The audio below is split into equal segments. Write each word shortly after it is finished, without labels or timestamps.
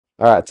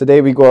All right, today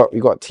we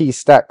got T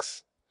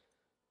Stacks.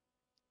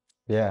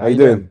 Yeah, How how you you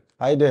doing? doing?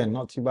 How you doing?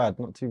 Not too bad,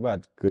 not too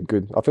bad. Good,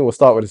 good. I think we'll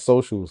start with the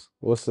socials.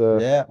 What's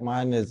Yeah,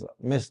 mine is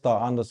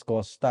Mr.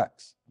 underscore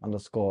Stacks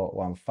underscore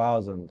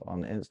 1000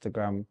 on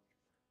Instagram,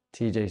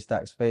 TJ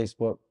Stacks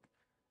Facebook.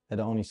 They're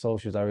the only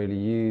socials I really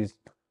use.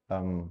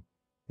 I'm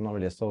not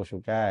really a social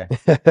guy.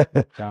 oh, Do you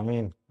know what I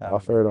mean?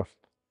 fair enough.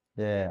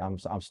 Yeah,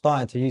 I'm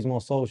starting to use more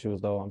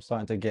socials though. I'm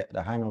starting to get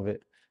the hang of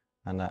it,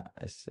 and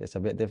it's a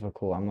bit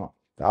difficult. I'm not.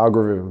 The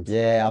algorithms.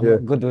 Yeah, I'm Yeah.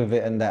 not good with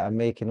it, and that I'm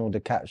making all the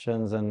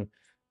captions and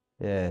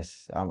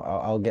yes,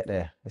 I'll get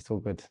there. It's all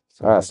good.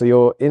 It's All all right, good. so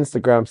your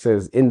Instagram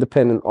says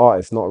independent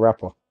artist, not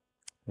rapper.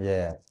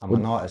 Yeah, I'm What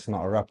an artist,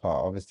 not a rapper.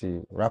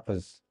 Obviously,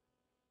 rappers,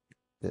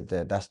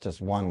 that's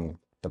just one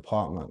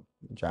department.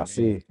 Do you know I what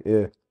I mean? see.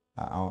 Yeah.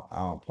 I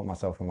don't put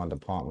myself in one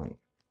department.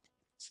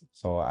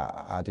 So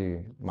I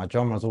do, my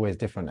genre is always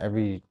different.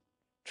 Every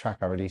track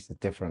I release is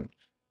different.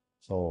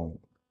 So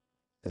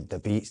the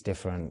beat's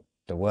different,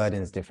 the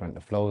wording's different,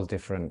 the flow's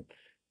different.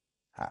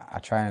 I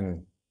try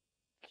and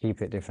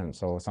keep it different.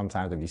 So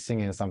sometimes I'll be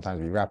singing, sometimes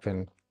I'll be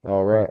rapping.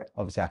 All right.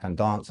 Obviously, I can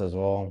dance as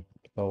well.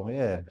 So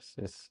yeah,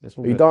 it's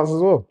all You good. dance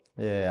as well?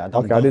 Yeah,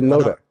 Okay, I didn't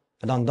know that.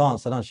 I done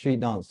dance, I done street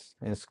dance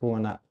in school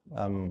and that.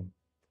 And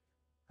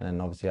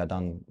then obviously I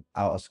done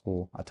out of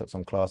school. I took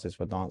some classes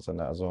for dance and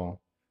that as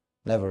well.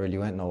 Never really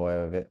went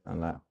nowhere with it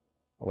and that.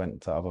 I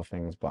went to other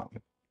things, but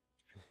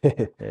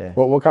yeah.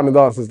 What kind of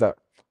dance is that?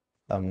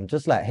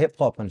 Just like hip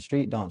hop and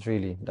street dance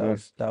really.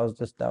 Nice. That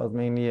was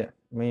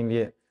mainly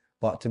it.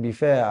 But to be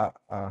fair,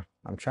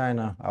 I'm trying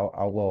to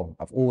well,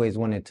 I've always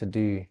wanted to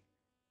do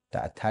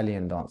that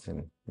Italian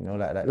dancing,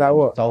 like that Like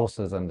what?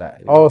 salsas and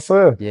that. Oh,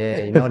 sir. Yeah,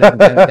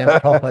 them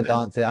proper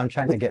dancing. I'm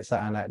trying to get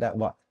something like that,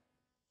 but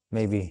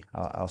maybe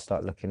I'll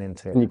start looking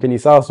into it. Can you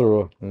salsa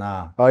or?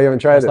 Nah, Oh, you haven't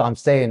tried that's what it? I'm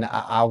saying.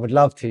 I would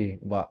love to,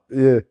 but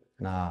Yeah.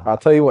 nah. I'll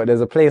tell you what,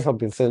 there's a place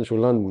up in central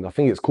London. I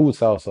think it's called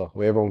Salsa,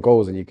 where everyone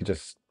goes and you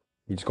just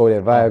go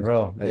there, Oh, vibe.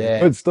 bro, It's yeah.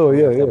 good still,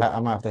 yeah, yeah. I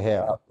might have to hear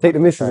it. I Take might the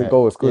have to missus try and it.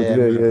 go, it's good. Yeah, I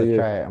Yeah, might have yeah, to yeah.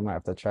 try it. I might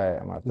have to try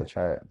it. I might have to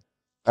try it.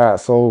 All right,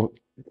 so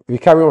we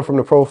carry on from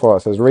the profile.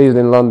 It says raised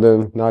in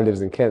London, now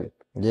lives in Kent.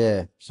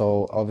 Yeah.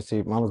 So obviously,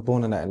 I was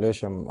born in that in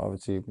Lewisham.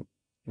 Obviously,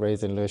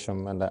 raised in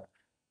Lewisham, and that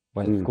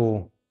went to Mm,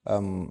 school.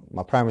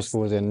 My primary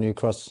school was in New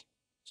Cross.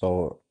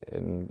 So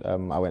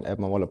I went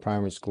Edmund Waller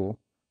Primary School,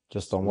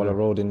 just on Waller yeah.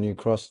 Road in New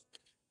Cross.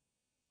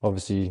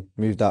 Obviously,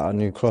 moved out of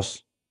New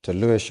Cross to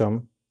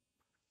Lewisham,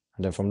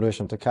 and then from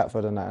Lewisham to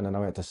Catford and that, and then I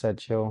went to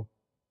Sedge Hill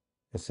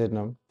in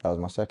Sydenham. That was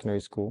my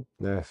secondary school.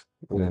 Nice.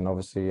 And Mm. then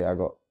obviously I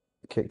got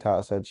kicked out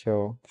of Sedge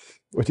Hill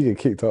What do you get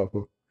kicked out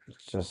for?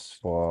 just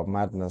for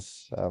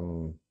madness.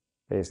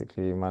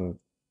 Basically, man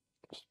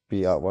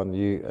beat up one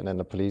youth, and then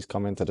the police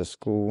come into the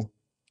school,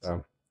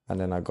 Oh, and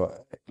then I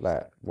got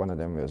like one of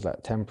them. It was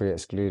like temporary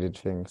excluded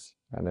things,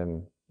 and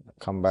then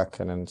come back,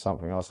 and then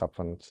something else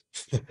happened,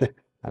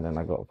 and then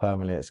I got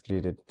permanently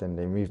excluded. Then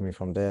they moved me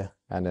from there,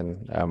 and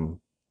then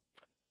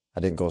I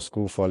didn't go to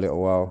school for a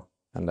little while,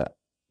 and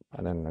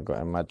then I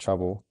got in mad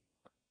trouble.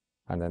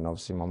 And then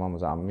obviously my mum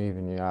was like, I'm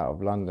moving you out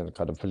of London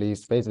because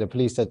the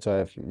police said to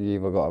her, if you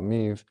either got to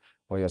move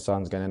or your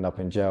son's going to end up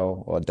in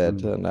jail or dead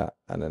mm, and that.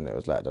 And then it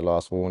was like the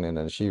last warning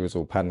and she was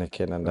all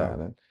panicking and that. oh,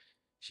 And then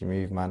she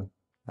moved, man.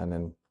 And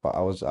then, but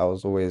I was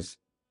always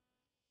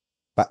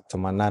back to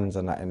my nan's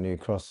and that in New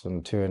Cross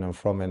and to and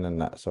from in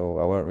and that. So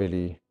I weren't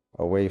really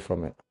away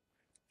from it.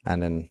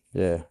 And then,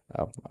 yeah,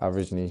 I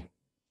originally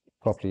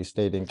properly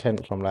stayed in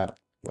Kent from like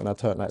when I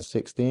turned like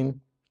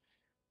 16.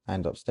 I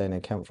ended up staying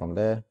in Kent from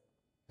there.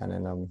 And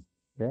then,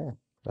 yeah,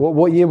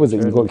 what year that's my was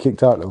it you got journey.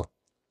 kicked out though?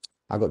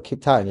 I got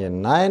kicked out in year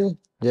nine.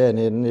 Yeah,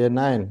 in year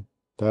nine.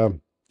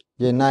 Damn.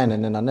 Year nine.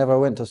 And then I never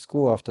went to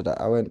school after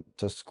that. I went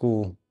to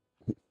school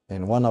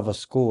in one other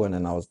school and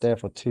then I was there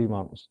for 2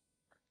 months.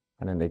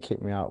 And then they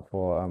kicked me out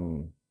for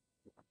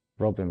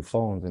robbing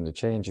phones in the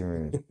changing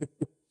rooms.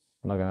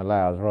 I'm not gonna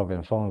lie, I was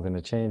robbing phones in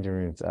the changing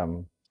rooms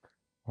on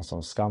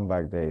some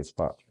scumbag days.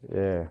 But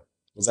yeah.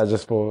 Was that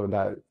just for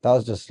that That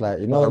was just like,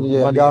 when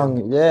you're money and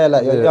young, yeah,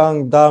 like you're yeah.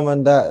 young, dumb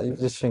and that, you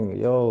just think,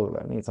 yo,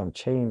 I need some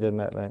change and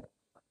that, like,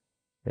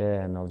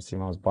 yeah, and obviously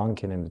I was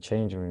bunking in the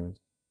changing rooms.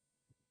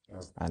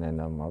 And then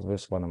I was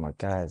with one of my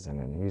guys, and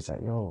then he was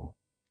like, "Yo,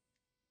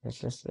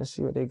 let's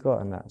see what they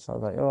got," and that. So I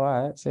was like, "Yo, all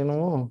right, say no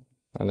more."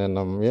 And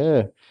then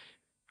yeah,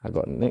 I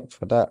got nicked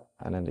for that,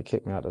 and then they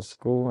kicked me out of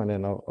school. And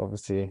then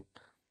obviously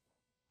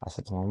I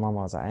said to my mum,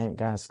 I was like, "I ain't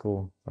going to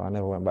school," so I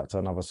never went back to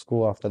another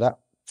school after that.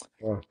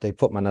 Oh, They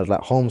put man as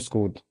like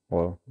homeschooled,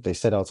 or they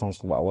said I was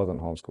homeschooled, but I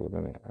wasn't homeschooled,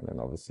 innit? And then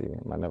obviously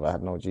I never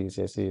had no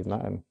GCSEs,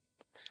 nothing.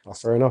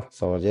 that's fair enough.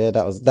 So yeah,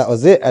 that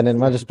was it. And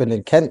then I just been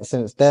in Kent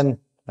since then,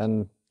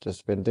 and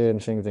just been doing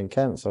things in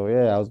Kent. So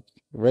yeah, I was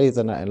raised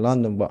in that in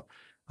London, but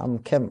I'm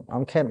Kent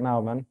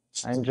now, man.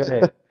 I enjoy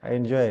it. I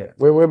enjoy it.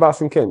 Whereabouts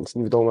in Kent, if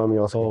you don't mind me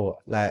asking? So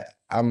like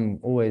I'm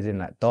always in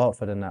like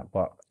Dartford and that,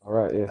 but All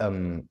right, yeah.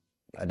 um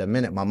at the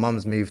minute my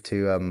mum's moved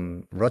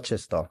to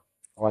Rochester,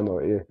 Oh, I know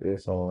it, yeah,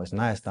 so it's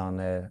nice down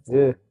there,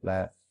 yeah.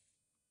 like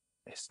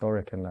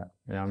historic and that.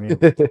 You know what I mean?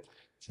 Yeah.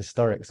 It's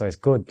historic, so it's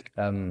good.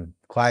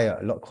 Quiet,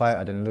 a lot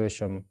quieter than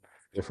Lewisham.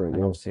 Different,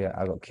 And yeah. obviously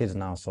I got kids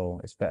now, so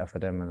it's better for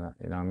them and that,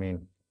 you know what I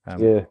mean?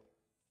 Yeah.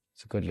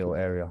 It's a good little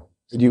area.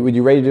 Would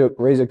you raise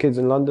your kids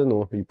in London,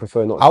 or you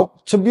prefer not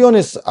to? To be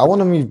honest, I want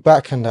to move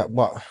back and that,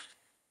 but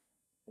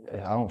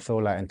I don't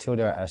feel like until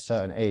they're at a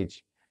certain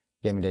age,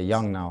 get me, they're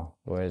young now.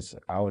 Whereas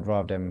I would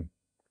rather them,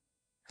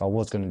 if I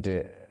was gonna do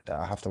it, that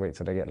I have to wait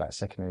till they get like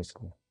secondary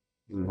school.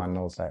 Mm. Man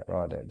knows like,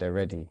 right, they're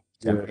ready.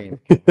 Do you know Yeah. what I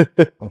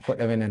mean? And put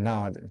them in and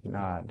now,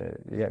 nah,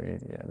 you get me?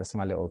 Yeah, that's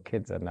my little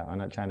kids and that. I'm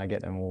not trying to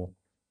get them all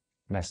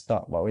messed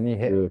up. But when you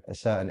hit Yeah. a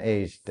certain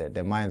age,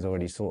 their mind's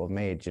already sort of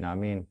made, you know what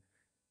I mean?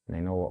 And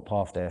they know what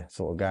path they're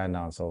sort of going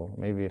down. So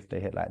maybe if they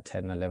hit like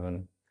 10,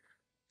 11,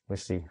 we'll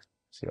see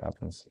what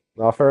happens.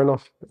 No, fair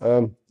enough.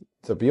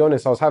 To be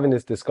honest, I was having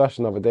this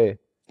discussion the other day,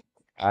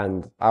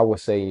 and I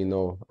was saying,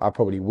 I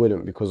probably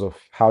wouldn't because of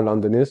how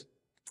London is.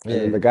 And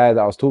then Yeah, the guy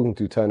that I was talking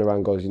to turned around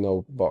and goes,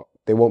 but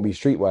they won't be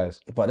streetwise.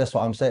 but that's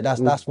what I'm saying.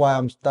 That's Mm, that's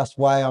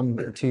why I'm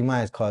in two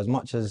minds. Cause as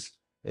much as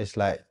it's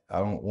like I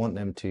don't want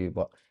them to,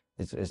 but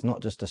it's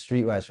not just the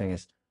streetwise thing.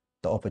 It's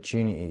the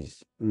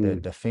opportunities,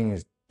 mm, the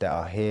things that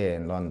are here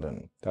in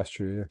London. that's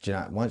true, Do you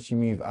know, once you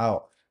move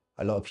out,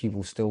 a lot of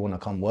people still want to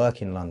come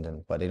work in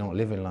London, but they don't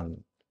live in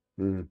London.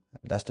 yeah. Mm,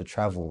 That's the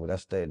travel.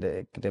 That's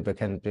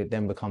it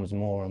then becomes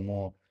more and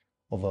more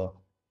of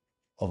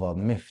a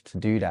myth to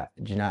do that.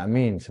 Do you know what I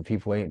mean? So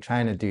people ain't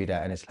trying to do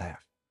that, and it's like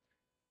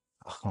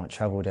I can't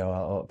travel there.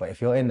 But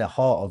if you're in the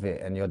heart of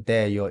it and you're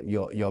there,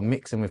 you're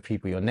mixing with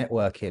people, you're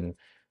networking,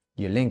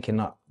 you're linking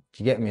up.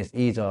 Do you get me? It's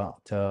easier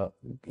to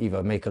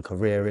either make a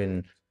career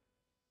in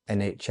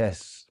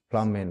NHS,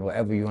 plumbing,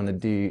 whatever you want to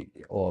do,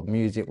 or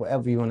music,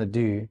 whatever you want to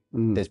do.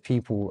 mm, There's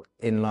people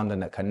in London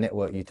that can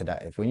network you to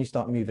that. If when you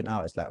start moving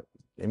out, it's like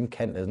in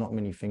Kent, there's not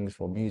many things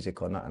for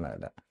music or nothing like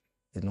that.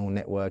 There's no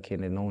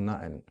networking, there's no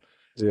nothing.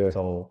 yeah.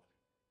 So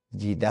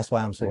that's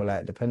why I'm sort of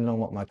like, depending on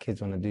what my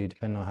kids want to do,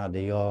 depending on how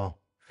they are,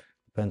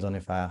 depends on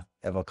if I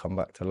ever come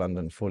back to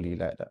London fully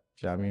like that.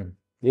 Do you know what I mean?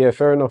 Yeah,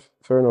 fair enough.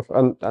 Fair enough.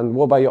 And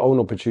what about your own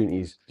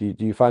opportunities? Do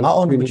you find My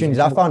own opportunities in opportunities,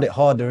 I London? found it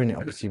harder in it.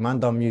 Obviously, man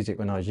done music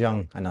when I was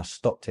young and I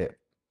stopped it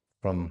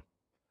from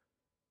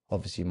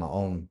obviously my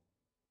own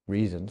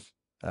reasons.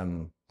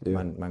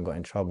 Yeah. Man got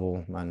in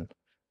trouble, man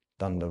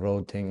done the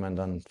road thing, man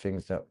done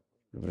things that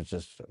was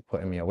just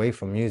putting me away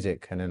from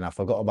music. And then I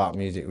forgot about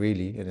music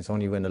really. And it's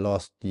only when the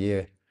last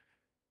year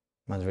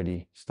man's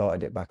really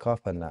started it back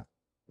up and that.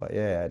 But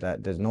yeah,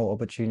 that there's no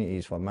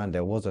opportunities for man.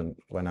 There wasn't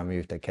when I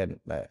moved to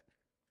Kent. Like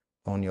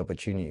only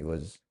opportunity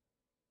was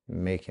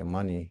making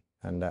money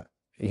and that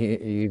you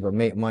either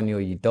make money or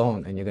you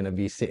don't, and you're gonna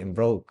be sitting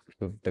broke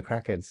with the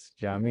crackheads.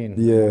 Do you know what I mean?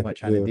 No Yeah, one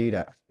trying to yeah. do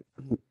that.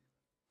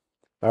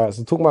 All right,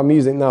 so talking about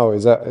music now,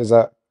 is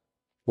that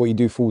what you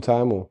do full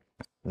time or?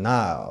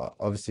 Nah,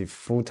 obviously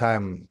full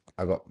time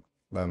I got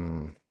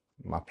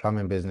my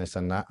plumbing business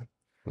and that.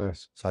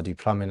 Nice. So I do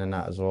plumbing and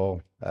that as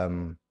well.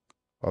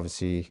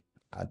 Obviously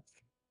I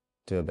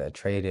do a bit of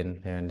trading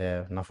here and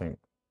there, nothing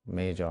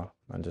major,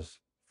 and just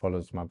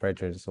follows my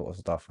brethren sort of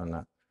stuff and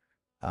that.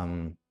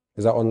 Um,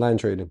 Is that online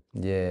trading?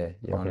 yeah,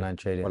 Okay. online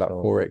trading. Or like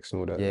So Forex and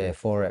all that, yeah, yeah.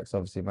 Forex,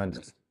 obviously, man,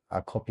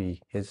 I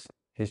copy his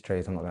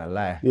trades, I'm not gonna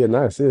lie. Yeah,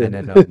 nice, yeah. And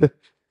then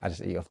I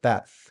just eat off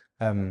that.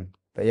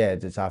 But yeah,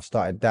 just I've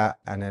started that,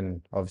 and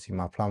then obviously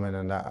my plumbing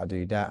and that I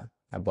do that.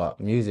 But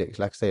music,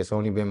 like I say, it's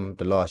only been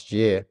the last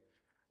year,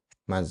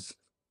 man's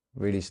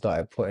really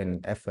started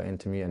putting effort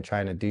into me and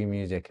trying to do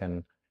music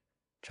and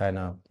trying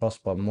to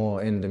prosper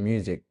more in the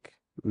music.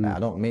 Like, Mm, I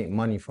don't make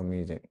money from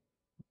music.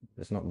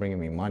 It's not bringing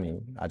me money.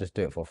 I just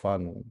do it for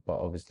fun. But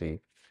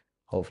obviously,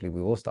 hopefully,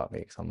 we will start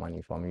making some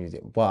money from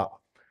music. But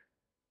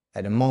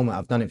at the moment,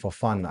 I've done it for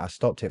fun. I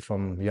stopped it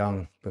from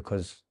young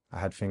because I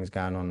had things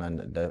going on,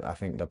 and I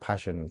think the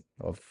passion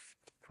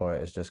for it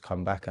has just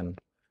come back, and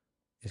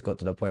it's got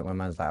to the point where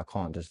man's like, I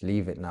can't just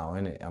leave it now,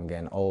 innit? I'm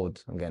getting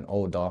old. I'm getting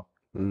older.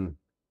 mm.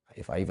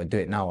 If I either do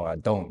it now or I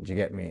don't, do you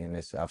get me? And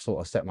I've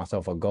sort of set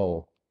myself a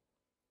goal.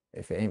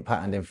 If it ain't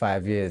patterned in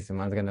 5 years, the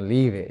man's gonna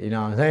leave it. You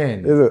know what I'm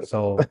saying? Is it?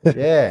 So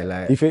yeah,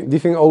 Do you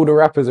like think older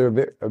rappers are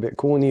a bit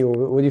corny, or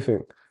what do you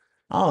think?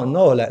 I don't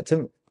know, like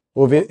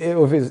Or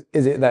is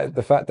it that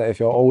the fact that if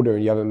you're older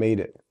and you haven't made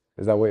it,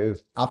 is that what it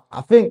is?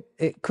 I think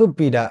it could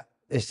be that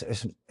it's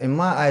in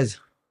my eyes.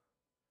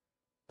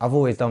 I've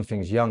always done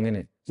things young,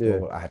 innit? Yeah,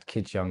 So I had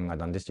kids young, I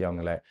done this young,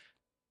 like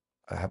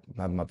had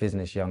my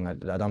business young, I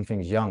done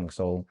things young.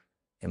 So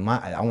I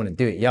want to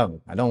do it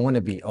young. I don't want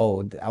to be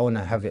old. I want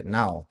to have it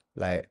now.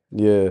 Like,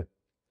 yeah,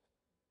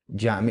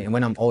 do you know what I mean? And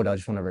when I'm old, I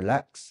just want to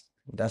relax.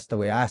 That's the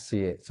way I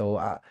see it. So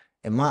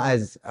in my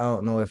eyes, I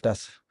don't know if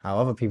that's how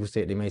other people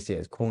see it. They may see it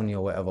as corny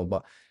or whatever,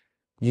 but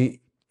you,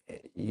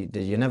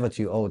 you're never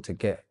too old to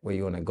get where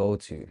you want to go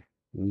to.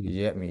 mm,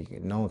 You get me?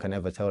 No one can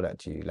ever tell that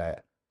to you.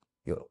 Like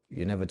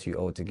you're never too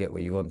old to get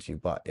where you want to.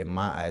 But in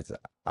my eyes,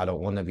 I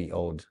don't want to be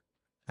old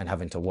and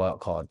having to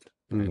work hard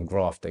and mm.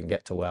 graft and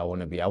get to where I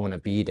want to be. I want to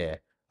be there.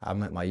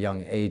 I'm at my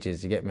young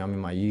ages. You get me? I'm in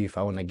my youth.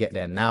 I want to get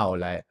there now.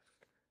 Like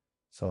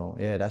so,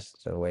 yeah. That's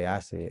the way I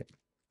see it.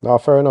 No,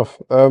 fair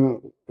enough.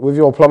 With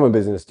your plumbing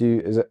business, are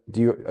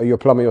you a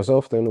plumber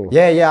yourself then, or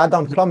Yeah, I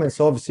done plumbing.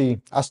 So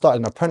obviously I started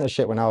an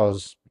apprenticeship when I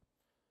was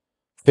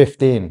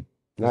 15.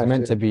 It was nice?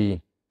 meant Yeah, to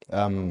be,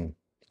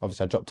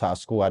 obviously I dropped out of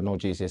school, I had no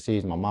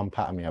GCSEs. My mum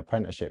patted me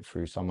apprenticeship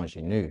through someone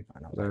she knew.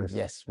 And I was like, nice.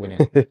 yes,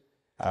 winning.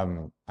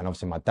 And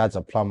obviously my dad's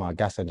a plumber, a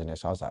gas engineer.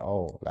 So I was like,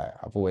 oh, like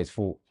I've always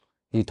thought,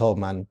 he told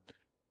man,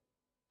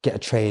 get a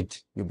trade,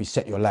 you'll be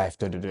set your life.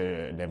 Duh, duh,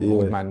 duh. Them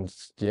old Yeah, man,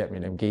 you get me,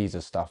 them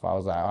geezer stuff. I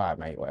was like, all right,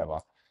 mate, whatever.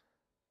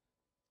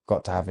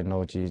 Got to having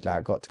no G,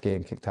 like got to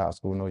getting kicked out of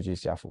school, no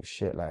GC. I thought,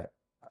 shit, like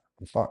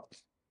I'm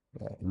fucked.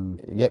 Like, mm,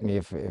 you get me?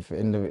 If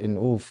in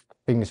all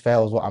things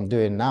fails what I'm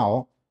doing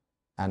now,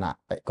 and I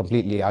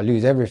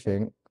lose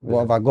everything.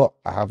 What yeah, have I got?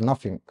 I have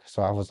nothing.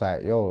 So I was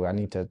like, yo, I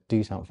need to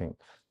do something.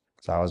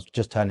 So I was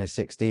just turning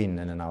 16,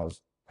 and then I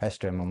was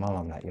pestering my mum.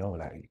 I'm like, yo,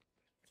 like,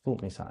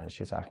 taught me something.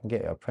 She's like, I can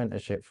get you an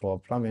apprenticeship for a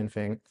plumbing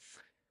thing.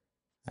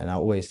 And I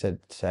always said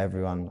to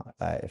everyone,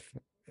 like, if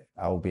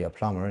I will be a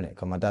plumber, innit?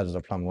 Because my dad was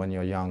a plumber. When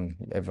you're young,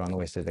 everyone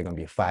always says they're gonna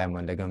be a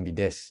fireman, they're gonna be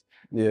this.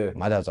 yeah,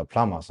 My dad's a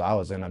plumber, so I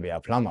was gonna be a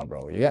plumber,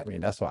 bro. You get me?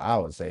 That's what I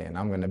was saying.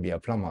 I'm gonna be a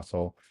plumber.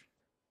 So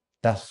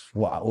that's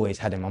what I always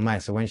had in my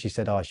mind. So when she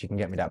said, "Oh, she can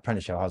get me that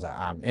apprenticeship," I was like,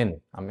 "I'm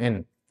in, I'm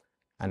in."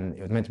 And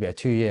it was meant to be a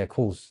 2-year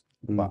course,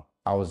 mm, but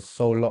I was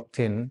so locked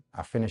in.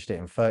 I finished it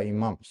in 13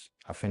 months.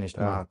 I finished damn,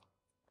 my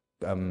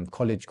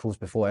college course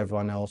before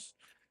everyone else.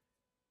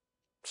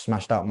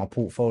 Smashed out my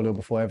portfolio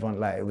before everyone.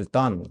 Like it was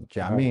done. Do you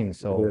know what I nice. mean?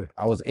 Yeah. So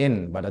I was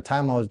in. By the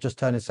time I was just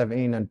turning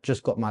 17 and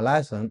just got my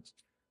license,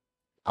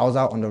 I was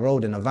out on the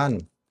road in a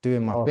van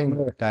doing my Oh,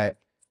 thing. fair. Like,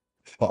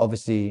 but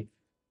obviously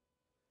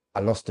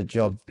I lost the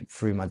job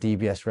through my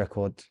DBS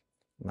record.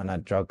 Man, I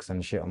had drugs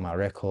and shit on my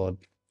record.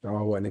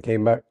 Oh, when it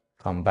came back.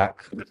 Come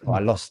back. So I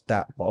lost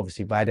that. But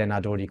obviously by then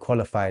I'd already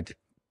qualified.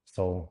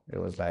 So it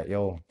was like,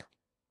 yo,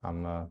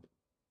 I'm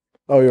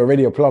Oh, you're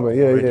already a plumber.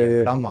 Yeah, already a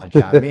yeah, plumber. Do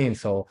you know what I yeah. mean?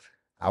 So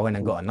I went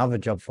and got another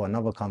job for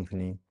another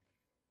company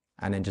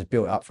and then just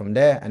built it up from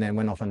there. And then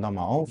went off and done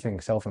my own thing,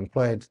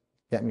 self-employed,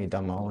 get me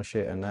done my own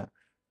shit and that,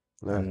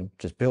 Nice. and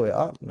just built it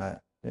up. Like,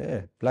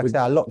 yeah, like I Would,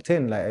 said, I locked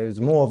in. Like it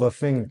was more of a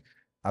thing.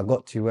 I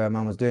got to where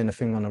man was doing the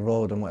thing on the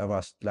road and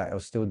whatever. I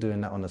was still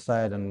doing that on the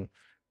side, and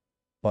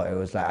but it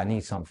was like I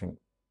need something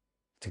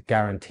to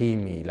guarantee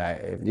me.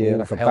 Like if yeah, all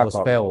like a else backup.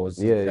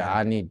 fails, Yeah, like, yeah,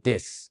 I need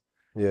this,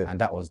 yeah. and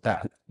that was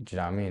that. Do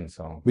you know what I mean?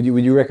 So Would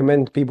you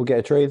recommend people get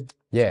a trade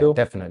yeah, still?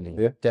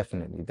 definitely, Yeah,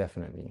 definitely,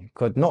 definitely.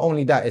 Because not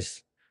only that,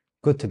 it's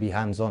good to be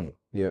hands-on.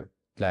 yeah.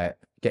 Like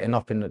getting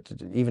up in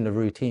even the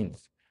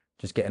routines,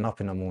 just getting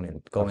up in the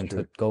morning, That's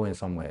true. going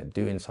somewhere,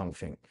 doing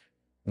something,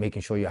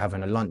 making sure you're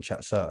having a lunch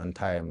at a certain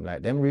time.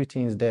 Like them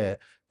routines there,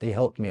 they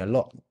helped me a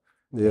lot.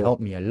 They Yeah,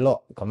 helped me a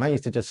lot. Cause I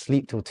used to just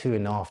sleep till 2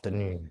 in the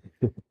afternoon,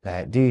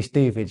 like do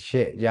stupid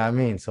shit. You know what I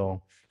mean?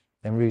 So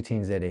them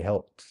routines there, they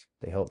helped.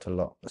 They helped a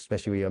lot,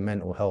 especially with your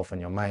mental health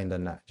and your mind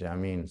and that. Do you know what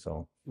I mean?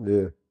 So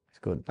yeah. it's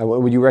good. And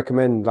would you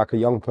recommend like a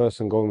young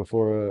person going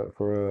for a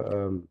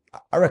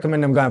I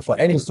recommend them going for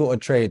any sort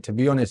of trade, to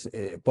be honest,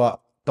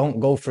 but don't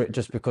go for it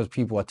just because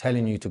people are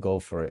telling you to go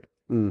for it.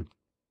 mm.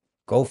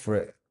 Go for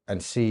it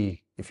and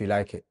see if you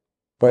like it.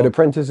 But an Go,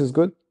 apprentice is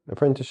good?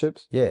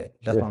 Apprenticeships? yeah,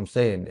 that's Yeah, what I'm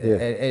saying. yeah,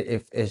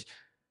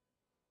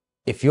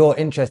 If you're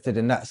interested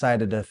in that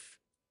side of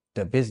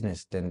the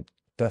business, then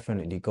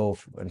definitely go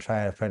and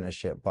try an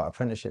apprenticeship. But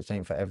apprenticeships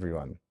ain't for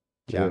everyone.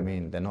 Do you know what I yeah,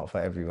 mean? They're not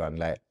for everyone.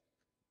 Like,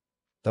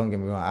 don't get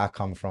me wrong, I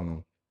come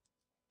from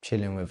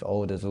chilling with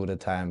elders all the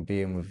time,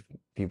 being with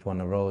people on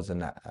the roads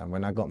and that. And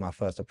when I got my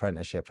first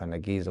apprenticeship and the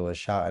geezer was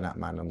shouting at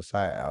man on the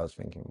site, I was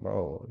thinking,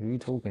 bro, who you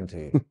talking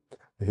to?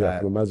 yeah, I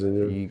can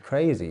Like, are imagine. you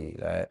crazy?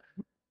 Like,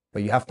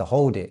 but you have to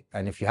hold it.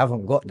 And if you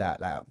haven't got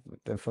that,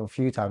 like, for a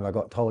few times I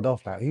got told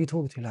off, like, who you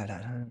talking to like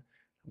that?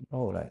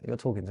 Bro, like, you're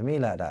talking to me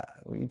like that.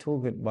 What are you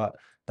talking? But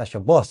that's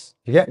your boss.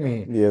 You get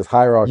me? Yeah, it's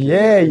hierarchy.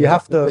 Yeah, you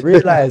have to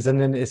realize,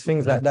 and then it's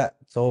things like that.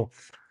 So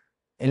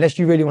unless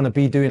you really want to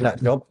be doing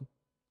that job,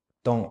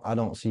 I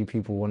don't see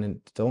people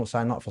don't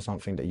sign up for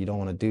something that you don't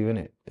want to do in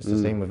it. It's the Mm,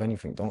 same with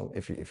anything. Don't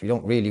if you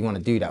don't really want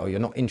to do that or you're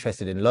not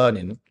interested in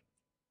learning,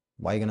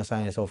 why are you gonna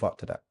sign yourself up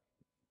to that?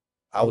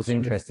 I was that's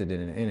true. interested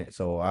in it,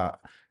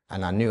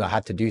 and I knew I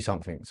had to do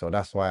something, so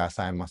that's why I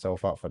signed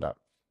myself up for that.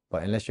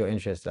 But unless you're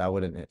interested, I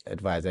wouldn't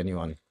advise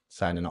anyone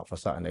signing up for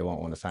something they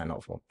won't want to sign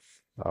up for.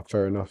 Ah,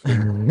 fair enough.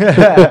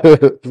 Yeah.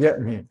 You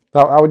get me?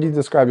 How would you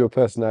describe your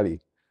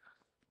personality?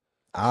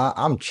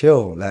 I'm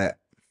chill, like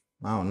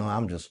I don't know,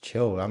 I'm just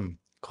chill. I'm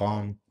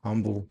calm,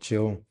 humble,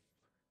 chill.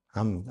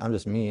 I'm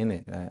just me in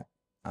it. Like,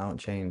 I don't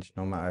change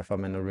no matter if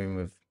I'm in the room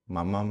with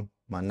my mum,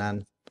 my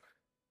nan,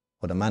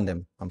 or the man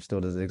them. I'm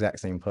still the exact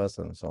same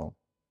person. So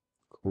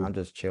Cool. I'm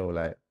just chill.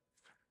 Like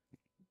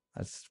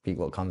I speak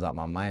what comes out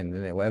my mind,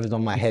 innit? Whatever's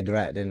on my head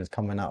right then is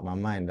coming out my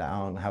mind. That I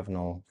don't have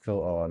no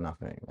filter or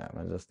nothing. Like,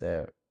 I'm just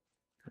there.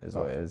 Is Ah,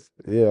 what it is.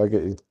 yeah, I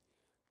get you.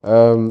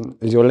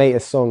 Is your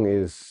latest song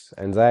is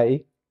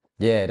Anxiety?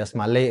 Yeah, that's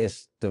my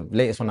latest. The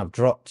latest one I've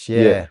dropped.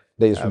 Yeah, Yeah.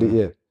 latest release.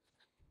 Yeah,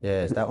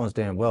 Yeah, that one's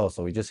doing well.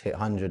 So we just hit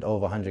 100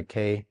 over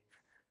 100K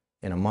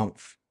in a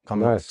month.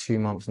 Coming up to nice. 2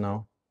 months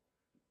now.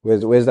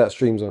 Where's that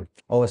streams on?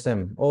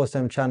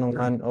 OSM channel,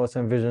 man.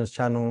 OSM Visions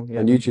channel. Yeah,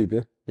 On YouTube,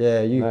 yeah.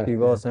 yeah, Nice. YouTube,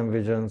 Yeah. OSM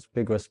Visions.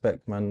 Big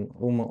respect, man.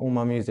 All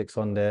my music's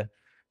on there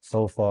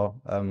so far.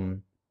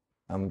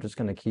 I'm just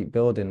gonna keep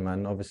building,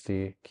 man.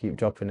 Obviously, keep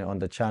dropping it on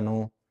the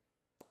channel.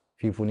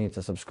 People need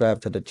to subscribe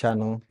to the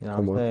channel. You know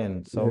Come what on. I'm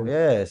saying? So Yeah.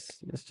 yeah,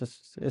 it's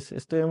just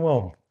it's doing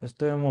well. It's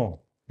doing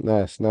well.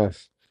 Nice,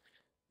 nice.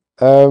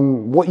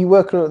 What you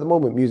working on at the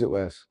moment, music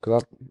wise?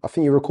 Because I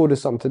think you recorded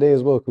something today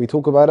as well. Can we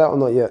talk about that or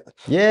not yet?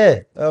 Yeah.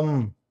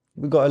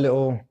 We got a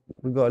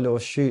little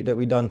shoot that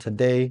we done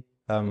today.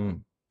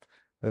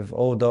 With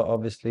Older,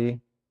 obviously.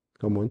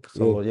 Come on. Yeah.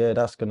 So yeah,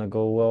 that's gonna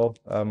go well.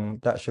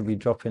 That should be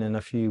dropping in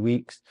a few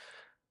weeks.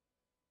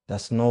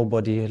 That's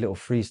Nobody, a little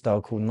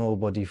freestyle called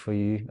Nobody for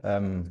you.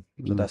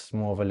 So that's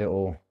more of a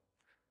little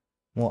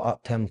more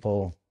up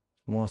tempo,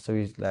 more so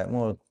he's like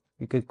more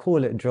you could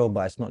call it drill,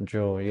 but it's not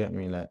drill, you get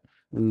me? Like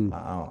Mm.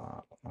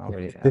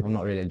 I'm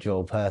not really a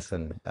drill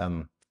person.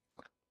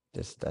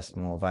 Just that's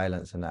more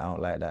violence and that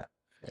out like that.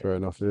 Fair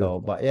enough. Yeah. So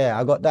but yeah,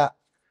 I got that.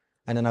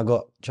 And then I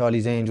got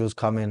Charlie's Angels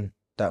coming.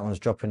 That one's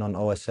dropping on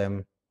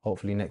OSM,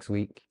 hopefully next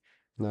week.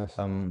 Nice.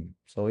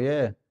 So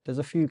yeah, there's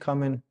a few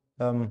coming.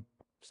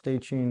 Stay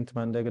tuned,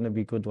 man. They're gonna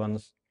be good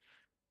ones.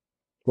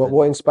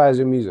 What inspires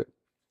your music?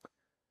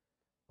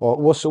 Or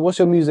what's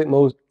your music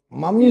most?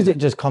 My music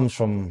just comes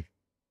from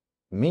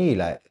me,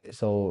 like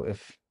so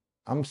if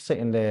I'm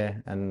sitting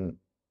there and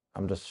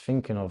I'm just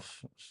thinking of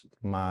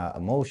my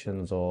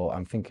emotions or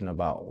I'm thinking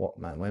about what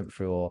man went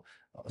through or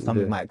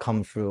something Yeah. might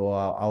come through or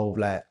I'll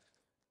like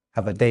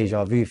have a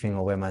deja vu thing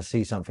or when I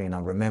see something and I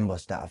remember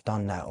that I've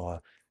done that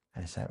or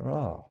and it's like,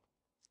 oh,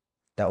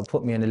 that'll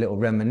put me in a little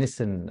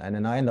reminiscent and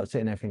then I end up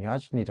sitting there thinking I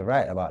just need to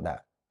write about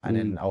that and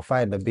then I'll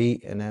find the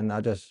beat and then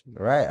I just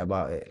write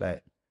about it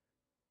like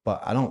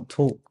but I don't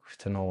talk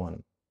to no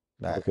one.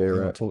 Like Okay, I don't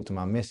right. talk to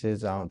my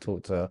missus, I don't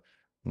talk to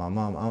my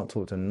mum, I don't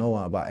talk to no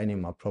one about any of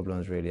my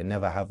problems really. I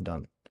never have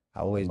done.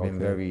 I've always been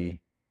Okay.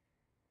 very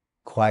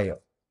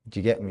quiet. Do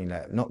you get me?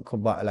 Like not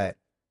about like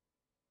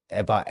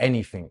about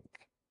anything.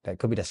 That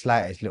could be the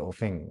slightest little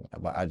thing,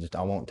 but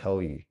I won't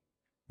tell you.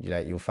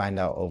 Like you'll find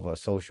out over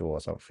social or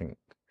something.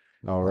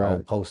 All Or I'll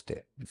right. post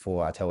it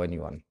before I tell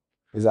anyone.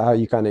 Is that how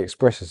you kind of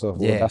express yourself?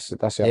 Well, Yeah. that's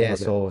your Yeah,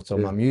 outlet. so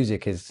Yeah. my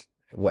music is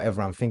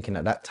whatever I'm thinking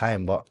at that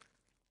time, but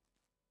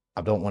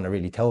I don't want to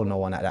really tell no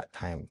one at that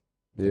time.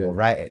 Yeah. We'll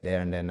write it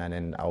there and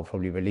then I'll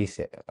probably release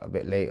it a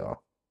bit later.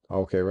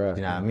 Okay, right.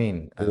 You know what I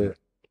mean? Yeah.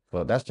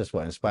 But that's just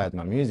what inspires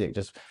my music.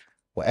 Just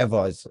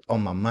whatever is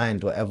on my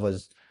mind,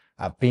 whatever's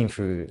I've been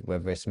through,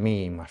 whether it's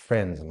me, my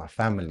friends, and my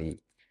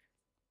family,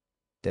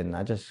 then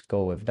I just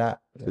go with that.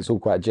 It's all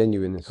quite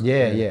genuine.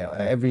 Yeah.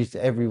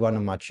 Every one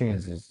of my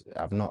tunes is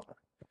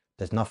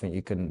there's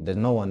nothing there's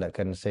no one that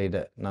can say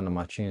that none of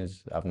my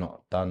tunes I've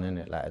not done in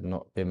it. Like it's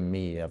not been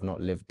me, I've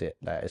not lived it.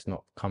 Like it's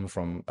not come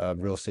from a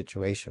real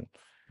situation.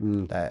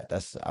 Like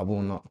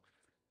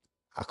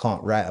I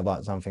can't write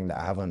about something that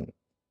I haven't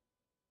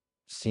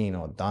seen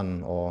or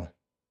done or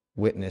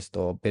witnessed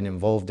or been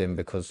involved in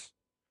because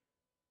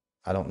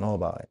I don't know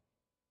about it.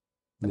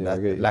 And Yeah, I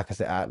get you. like I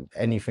said,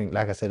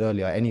 like I said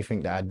earlier,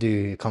 anything that I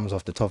do comes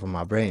off the top of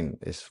my brain.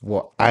 It's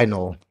what I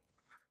know.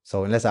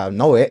 So unless I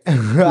know it,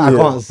 I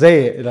can't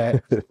say it.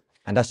 Like,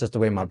 and that's just the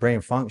way my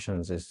brain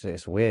functions.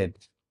 It's weird.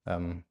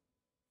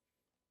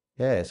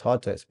 Yeah, it's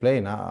hard to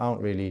explain. I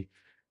don't really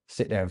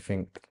sit there and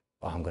think,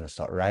 oh, I'm gonna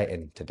start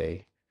writing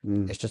today.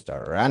 It's just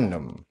a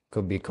random,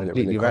 could be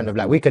completely random.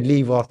 Like we could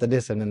leave after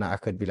this, and then I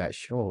could be like,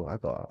 sure, I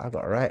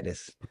got to write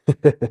this. Do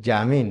you know what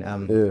I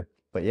mean? Yeah.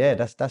 But yeah,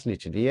 that's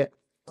literally it.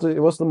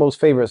 What's the most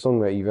favorite song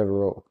that you've ever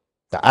wrote?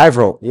 That I've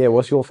wrote. Yeah,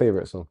 what's your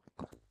favorite song?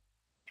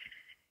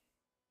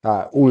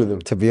 All of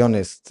them. To be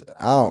honest,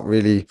 I don't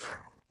really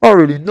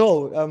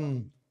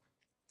know.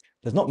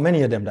 There's not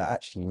many of them that I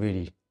actually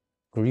really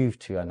groove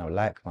to and I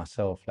like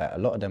myself. Like a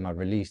lot of them I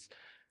released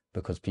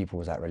because people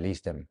was like release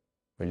them,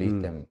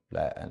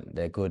 like and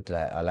they're good.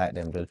 Like I like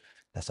them.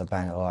 That's a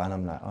banger. Oh, and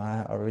I'm like, all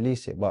right, I'll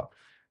release it. But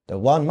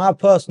my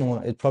personal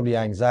one is probably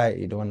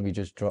Anxiety, the one we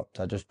just dropped.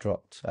 I just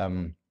dropped.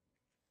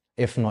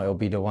 If not, it'll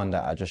be the one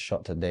that I just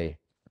shot today.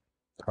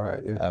 All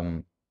right. Yeah.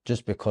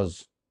 Just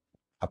because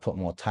I put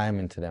more time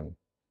into them,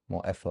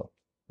 more effort.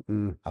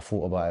 I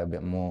thought about it a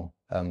bit more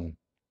than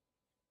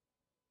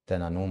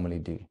I normally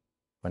do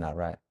when I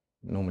write.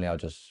 Normally I'll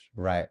just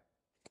write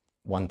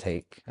one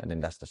take and then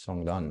that's the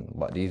song done.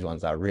 But these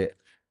ones I writ,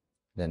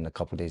 then a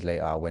couple of days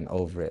later I went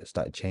over it,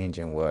 started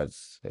changing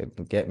words.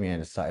 It get me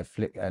and it started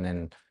flick and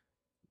then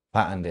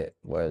patterned it.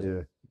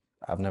 Whereas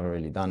I've never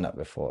really done that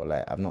before.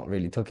 Like I've not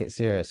really took it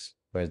serious.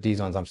 Whereas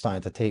these ones I'm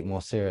starting to take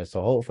more serious.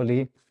 So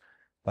hopefully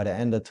by the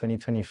end of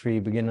 2023,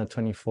 beginning of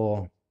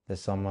 24,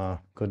 there's some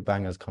good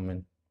bangers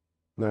coming.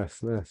 Nice.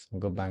 Some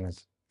good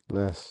bangers.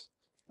 Nice.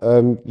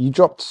 You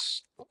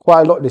dropped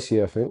quite a lot this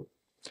year, I think,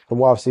 from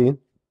what I've seen.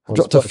 I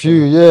dropped a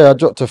few, yeah. I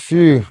dropped a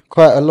few,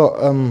 quite a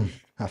lot.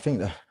 I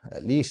think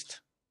at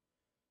least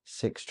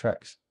 6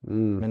 tracks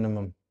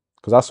minimum.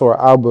 Because I saw an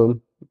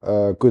album,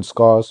 Good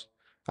Scars,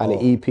 and an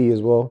EP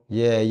as well.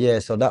 Yeah.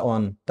 So that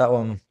one,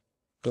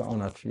 Flat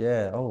on a,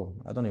 yeah. Oh,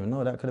 I don't even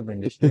know. That could have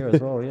been this year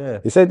as well. Yeah.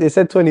 It said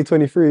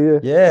 2023, yeah.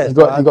 Yeah. You So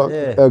got I, you got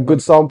yeah.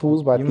 good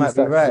samples by You P might be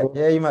Stacks as right. well.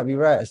 Yeah, you might be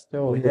right.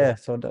 Still, Yeah. yeah.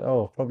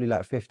 So probably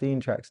like 15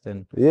 tracks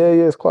then. Yeah,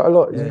 yeah, it's quite a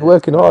lot. He's Yeah, it's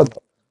working hard.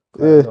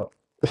 quite a Yeah. lot.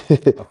 I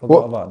forgot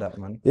What? about that,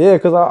 man. Yeah,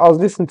 because I was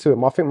listening to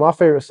it. I think my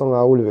favorite song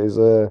out of all of it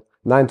is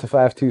 9 to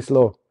 5 Too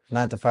Slow.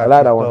 Nine to I five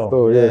like too that one slow.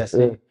 still, yeah, Yeah, yeah.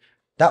 see,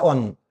 that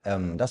one,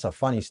 that's a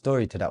funny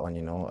story to that one,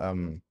 you know.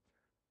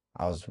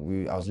 I was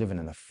living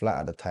in a flat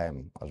at the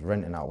time. I was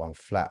renting out one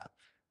flat,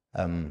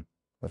 um,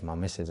 with my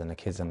missus and the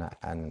kids and that,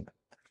 and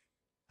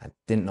I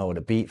didn't know the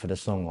beat for the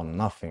song or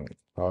nothing.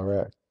 All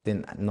right.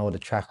 Didn't know the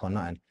track or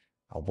nothing.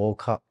 I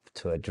woke up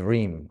to a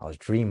dream. I was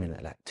dreaming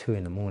at like 2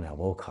 in the morning. I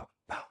woke up,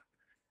 pow,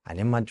 and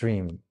in my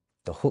dream,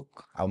 the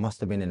hook, I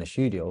must have been in the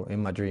studio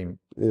in my dream,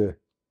 Yeah.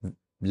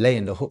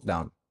 laying the hook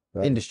down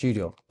in Right. the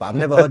studio. But I've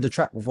never heard the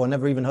track before,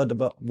 never even heard the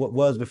what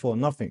words before,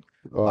 nothing.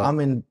 All But right. I'm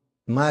in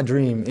my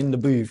dream in the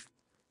booth,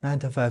 9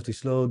 to 5 too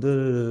slow,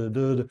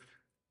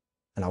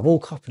 and I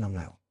woke up and I'm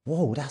like,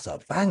 whoa, that's a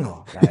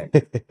banger.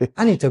 Like,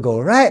 I need to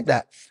go write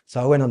that. So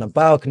I went on the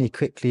balcony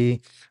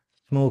quickly,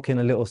 smoking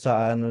a little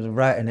something, and was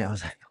writing it. I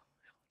was like,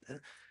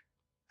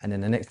 and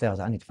then the next day I was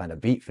like, I need to find a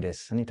beat for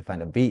this. I need to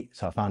find a beat.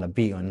 So I found a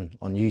beat on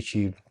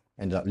YouTube,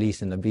 ended up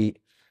leasing the beat,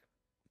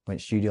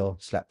 went studio,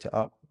 slapped it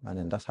up, and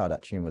then that's how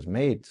that tune was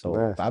made. So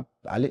Nice.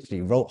 I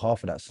literally wrote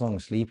half of that song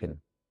sleeping.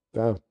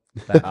 Damn.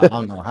 Like I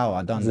don't know how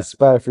I done It's a that.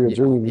 spy for your Yeah,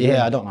 dreams, yeah,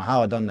 yeah. I don't know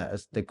how I done that.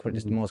 It's the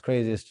Mhm. most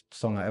craziest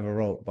song I ever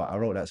wrote, but I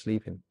wrote that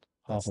sleeping,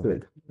 half That's of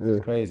it. sick. Yeah.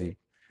 Crazy.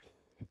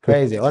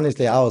 Crazy.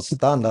 Honestly, I was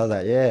stunned. I was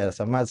like, yeah, it's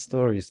a mad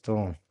story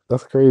still.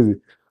 That's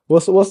crazy.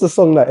 What's the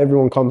song that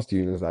everyone comes to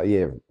you and is like,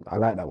 yeah, I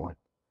like that one.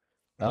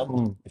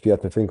 Um, If you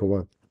had to think of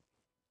one.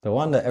 the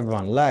one that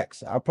everyone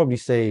likes, I'd probably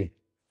say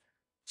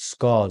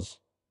Scars.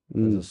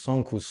 There's a Mm.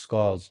 song called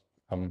Scars.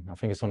 I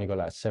think it's only got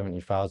like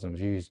 70,000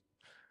 views.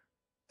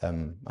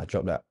 I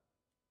dropped that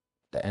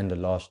the end of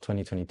last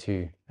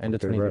 2022, end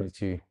of Okay, right.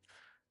 2022.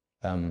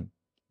 Um,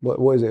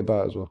 What is it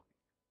about as well?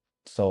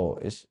 so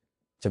it's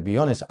to be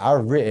honest, I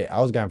wrote it.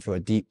 I was going through a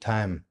deep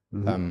time.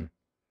 Hmm.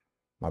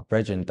 My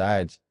brethren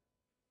died.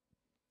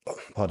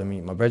 Pardon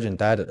me, my brethren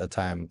died at the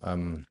time.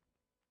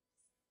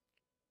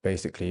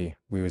 Basically,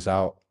 we was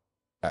out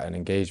at an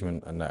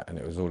engagement and that, and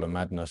it was all a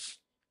madness.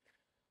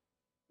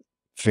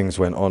 Things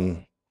went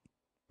on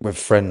with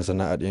friends and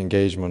that at the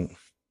engagement,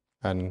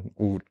 and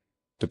all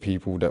the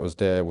people that was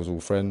there was all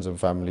friends and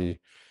family.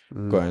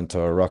 Got Mm. into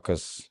a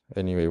ruckus.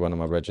 Anyway, one of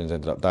my brethren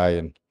ended up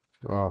dying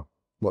Oh.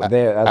 What at,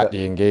 there at at the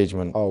the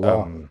engagement. oh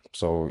wow.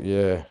 So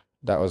yeah,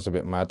 that was a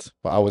bit mad.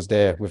 But I was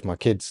there with my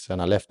kids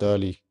and I left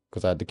early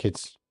because I had the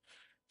kids.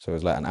 So it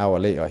was like an hour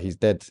later, he's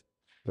dead.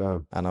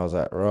 Damn. And I was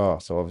like, raw.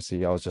 So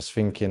obviously I was just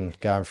thinking,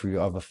 going through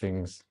other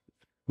things.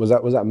 Was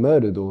that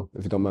murdered or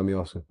if you don't mind me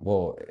asking?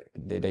 Well,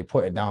 they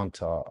put it down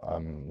to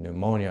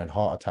pneumonia and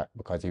heart attack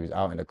because he was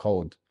out in the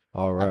cold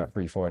All right. at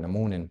 3, 4 in the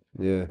morning.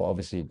 Yeah. But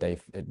obviously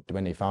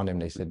when they found him,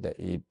 they said that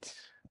he'd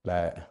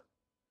like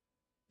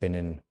been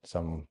in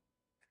some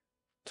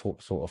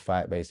sort of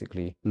fight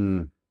basically,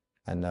 Mm.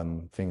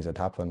 and things had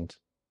happened.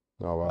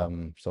 Oh wow.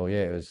 So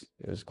yeah, it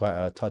was quite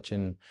a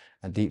touching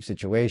and deep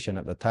situation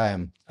at the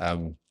time.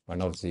 And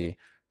obviously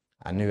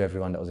I knew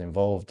everyone that was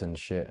involved and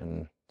shit,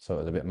 and so it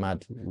was a bit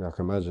mad. Yeah, I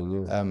can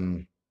imagine, yeah.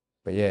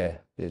 But yeah,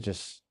 it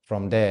just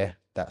from there,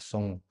 that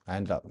song, I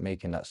ended up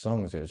making that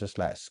song. So it was just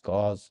like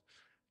scars,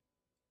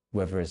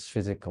 whether it's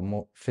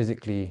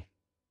physically,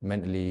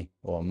 mentally,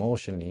 or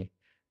emotionally.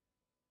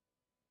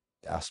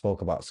 I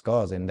spoke about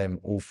scars in them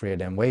all three of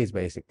them ways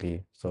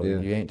basically. So Yeah.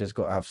 you ain't just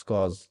got to have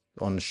scars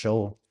on the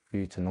show for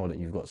you to know that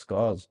you've got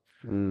scars,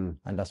 Mm.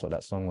 and that's what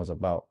that song was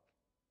about.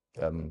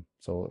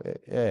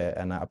 Yeah,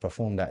 and I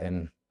performed that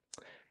in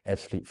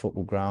Ebbsfleet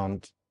Football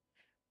Ground,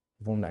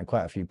 performed that in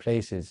quite a few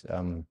places,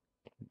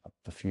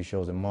 a few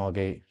shows in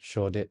Margate,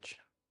 Shoreditch.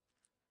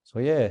 So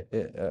yeah,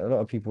 a lot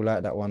of people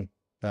like that one.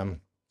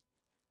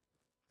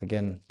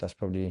 Again, that's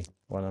probably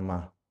one of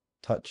my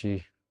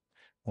touchy,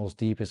 most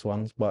deepest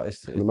ones, but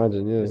I can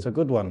imagine, yeah. it's a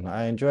good one.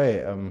 I enjoy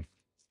it.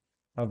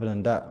 Other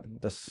than that,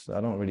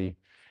 I don't really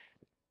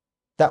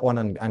that one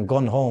and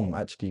Gone Home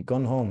actually.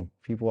 Gone Home.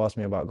 People ask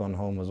me about Gone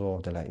Home as well.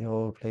 They're like,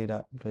 yo, play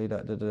that, da,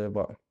 da, da.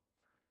 But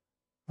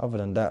other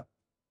than that,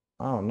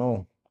 I don't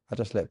know. I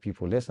just let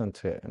people listen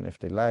to it, and if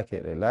they like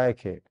it, they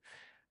like it.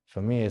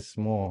 For me, it's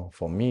more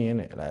for me,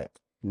 innit? Like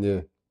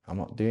Yeah. I'm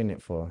not doing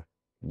it for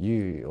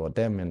you or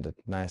them in the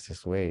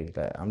nicest way.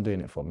 Like I'm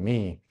doing it for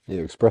me.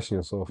 Yeah, expressing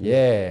yourself, yeah.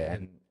 Yeah,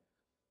 and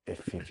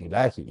if you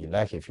like it, you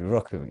like it. If you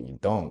rock with it, you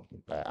don't.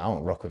 Like I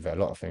don't rock with a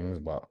lot of things,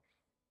 but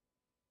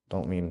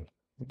don't mean,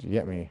 do you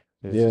get me?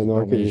 Yeah, no, I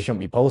Don't get mean you you. shouldn't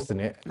be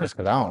posting it just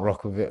because I don't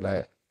rock with it.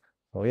 Like,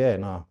 oh yeah,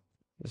 no,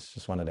 it's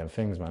just one of them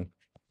things, man.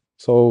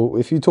 So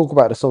if you talk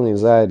about the song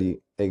anxiety,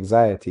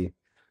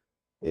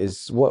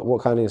 is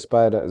what kind of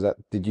inspired that? Is that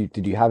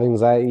did you have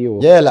anxiety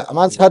or Yeah, like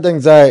man's had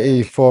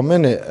anxiety for a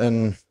minute,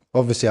 and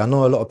obviously I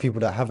know a lot of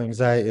people that have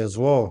anxiety as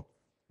well.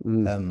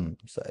 mm,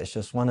 So it's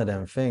just one of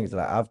them things.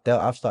 Like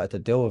I've started to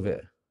deal with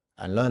it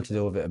and learned to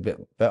deal with it a bit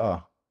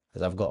better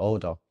as I've got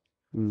older.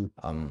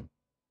 Mm.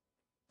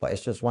 But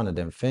it's just one of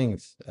them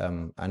things.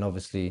 And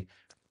obviously,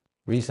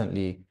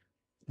 recently,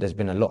 there's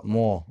been a lot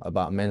more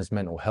about men's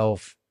mental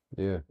health.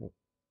 Yeah.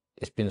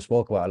 It's been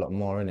spoken about a lot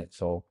more in it.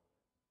 So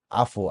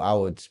I thought I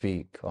would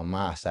speak on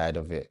my side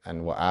of it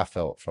and what I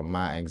felt from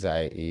my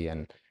anxiety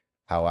and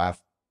how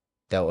I've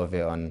dealt with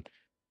it on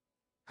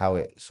how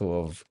it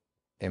sort of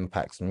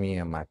impacts me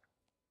and my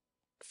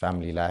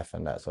family life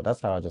and that. So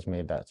that's how I just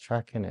made that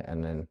track in it.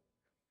 And then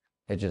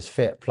it just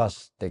fit.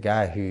 Plus the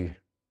guy who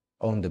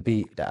owned the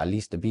beat that I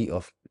leased the beat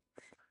of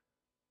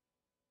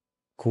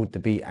called the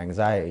beat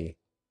Anxiety.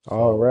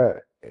 All So right.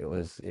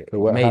 it They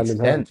work made hand in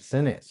hand. sense,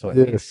 innit? So it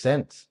Yeah. made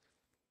sense.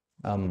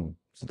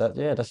 So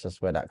that's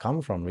just where that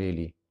come from,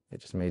 really.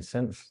 It just made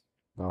sense.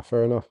 No,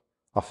 fair enough.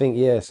 I think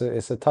yeah,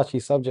 it's a touchy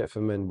subject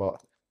for men,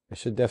 but it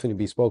should definitely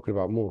be spoken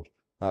about more.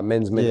 Like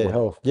men's mental Yeah,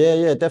 health.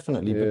 yeah,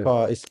 definitely, Yeah.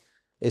 because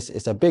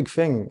it's a big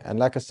thing. And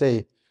like I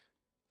say,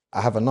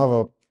 I have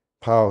another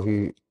pal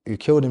who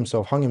killed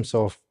himself, hung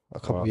himself a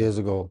couple of Wow. years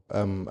ago,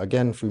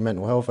 again through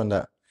mental health and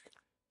that.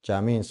 Do you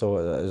know what I mean?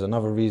 So there's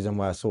another reason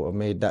why I sort of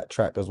made that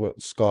track as well,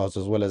 Scars,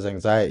 as well as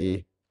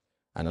Anxiety.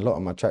 And a lot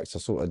of my tracks are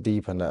sort of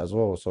deep and that as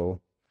well. So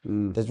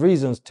Mm. there's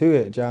reasons to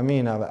it. Do you know what I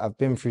mean? I've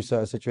been through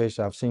certain situations.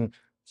 I've seen,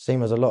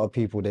 same as a lot of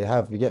people they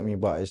have, you get me?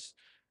 But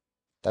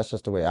that's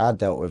just the way I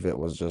dealt with it,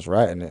 was just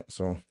writing it.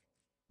 So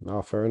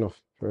No, fair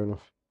enough. Fair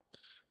enough.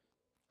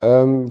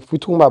 If we're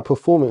talking about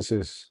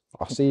performances,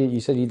 I see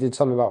you said you did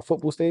something about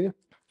football stadium.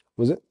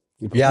 Was it?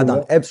 You yeah, I performed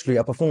done there? Ebb Street.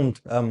 I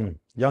performed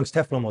Young's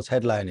Teflon was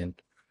headlining.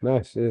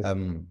 Nice, yeah.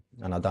 And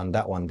I done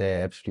that one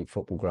there, Ebb Street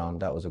Football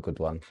Ground. That was a good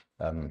one.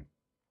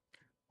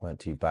 Weren't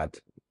too bad.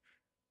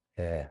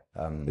 Yeah.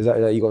 Is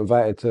that you got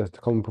invited to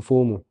come and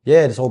perform? Or?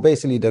 Yeah, so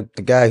basically the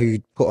guy who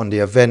put on the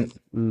event,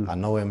 Mm. I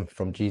know him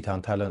from G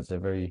Town Talents. They're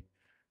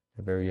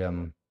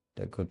they're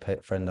a good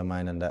friend of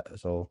mine and that.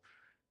 So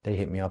they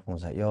hit me up and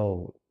was like,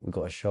 yo, we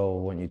got a show,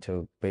 I want you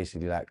to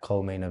basically like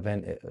co-main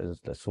event it as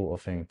the sort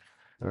of thing.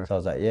 Nice. So I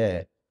was like,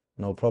 yeah,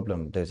 no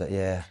problem. They was like,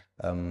 yeah,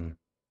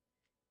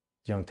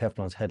 Young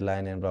Teflon's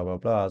headlining, blah blah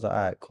blah. I was like, all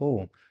right,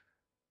 cool.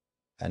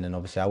 And then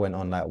obviously I went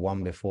on like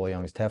one before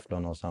Young's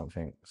Teflon or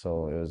something.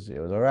 So it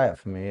was all right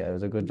for me. It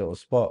was a good little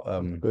spot.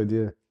 Good,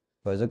 yeah.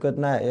 But it was a good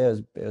night. Yeah,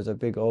 it was a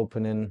big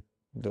opening.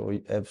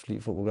 The Ebb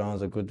Street Football Ground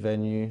is a good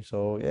venue.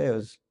 So yeah,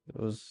 it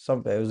was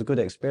something. It was a good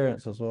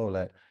experience as well.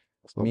 Like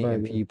It's not meeting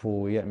bad, yeah.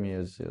 people. You get me? It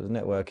was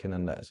networking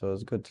and that. So it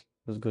was good.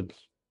 It was good.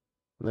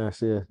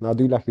 Nice, yeah. No, I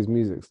do like his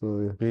music.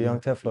 So The yeah,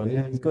 Young Teflon,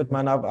 yeah. yeah, he's good,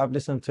 man. I've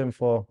listened to him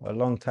for a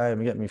long time.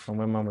 You get me, from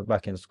when I was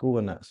back in school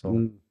and that. So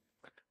Mm.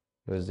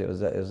 it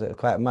was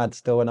quite mad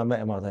still when I met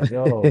him. I was like,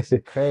 yo, it's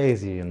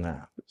crazy and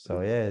that.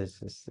 So yeah,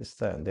 it's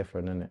something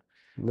different, isn't it?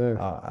 No.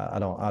 I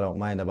don't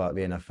mind about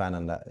being a fan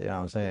and that. You know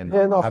what I'm saying?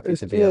 Yeah, I'm no, happy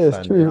to be a it's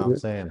fan. You know what I'm true.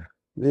 saying?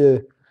 Yeah.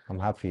 I'm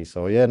happy.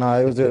 So yeah,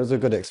 no, it was a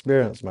good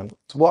experience, man.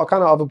 So what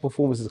kind of other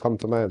performances come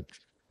to mind?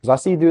 Because I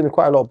see you doing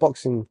quite a lot of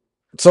boxing.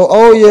 So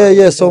oh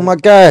yeah. So my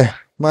guy,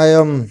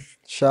 my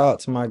shout out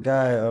to my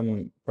guy,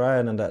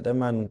 Brian and that. Them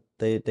man,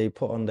 they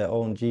put on their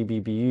own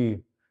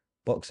GBBU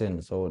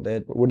boxing. So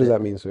What does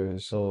that mean?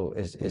 So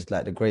it's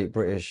like the Great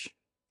British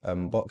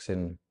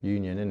Boxing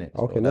Union, innit?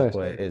 okay, So that's nice.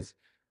 what it is.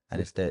 And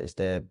it's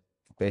their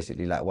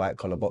basically like white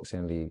collar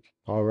boxing league,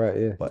 All right,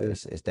 yeah, but yeah.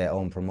 it's their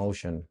own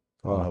promotion.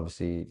 And Oh,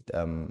 obviously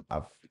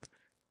I've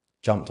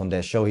jumped on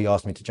their show. He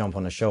asked me to jump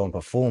on the show and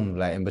perform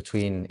like in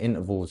between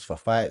intervals for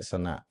fights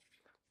and that.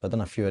 I've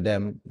done a few of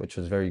them, which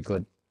was very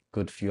good.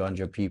 Good few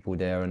hundred people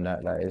there and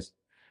that. Like it's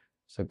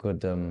a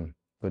good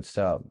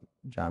setup. Do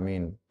you know what I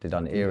mean? They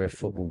done Area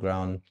Football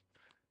Ground,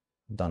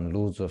 done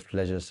Lords of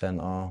Pleasure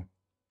Centre.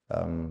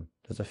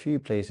 There's a few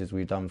places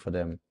we've done for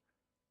them,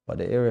 but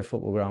the Area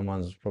Football Ground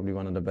one's probably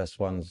one of the best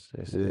ones.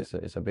 It's yeah,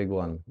 it's a big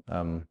one.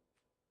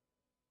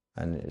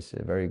 And it's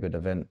a very good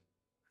event.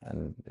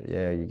 And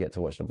yeah, you get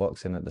to watch the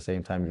boxing at the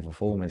same time you're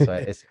performing. So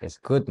it's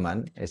good,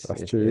 man. It's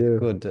that's it's it's true. Yeah,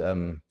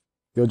 good.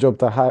 your job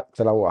to like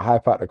what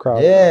hype out the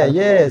crowd. Yeah, Hype 'em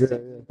yeah, up. it's Yeah,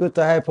 yeah. good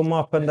to hype them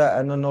up and that,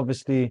 and then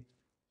obviously,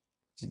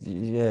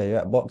 yeah, you're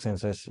at boxing,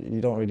 so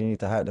you don't really need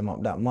to hype them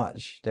up that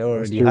much. They're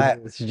That's already true.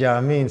 hyped. Do you know what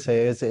I mean? So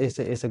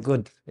it's a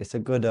good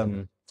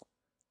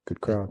Good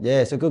crowd.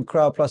 yeah, it's a good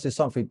crowd. Plus, it's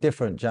something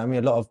different. Do you know what I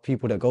mean? A lot of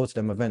people that go to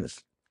them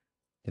events,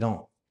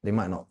 they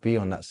might not be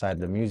on that side of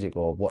the music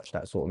or watch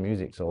that sort of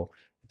music. So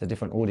it's a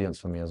different audience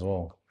for me as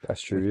well,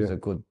 That's which true. is Yeah, a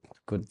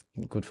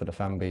good for the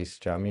fan base.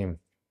 Do you know what I mean?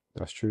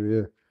 that's true.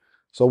 Yeah.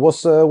 So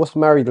what's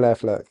married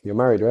life like? You're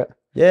married, right?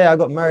 Yeah, I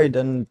got married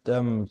and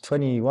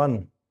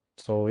 21.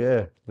 So yeah,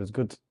 it was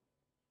good.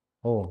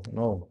 Oh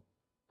no,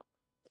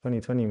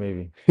 2020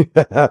 maybe.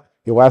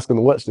 Your wife's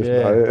gonna watch this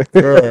now.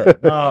 Yeah, yeah.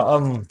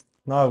 Yeah.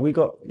 No, we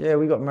got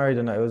married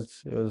and that.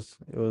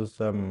 It was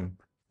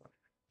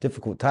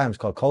difficult times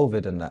called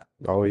COVID and that.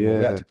 Oh We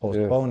had yeah, to yeah.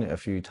 postpone it a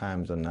few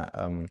times and that,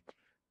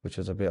 which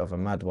was a bit of a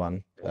mad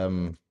one.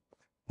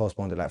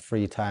 Postponed it like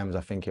 3 times,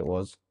 I think it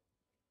was,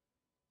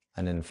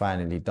 and then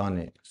finally done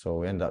it. So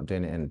we ended up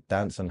doing it in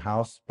Danson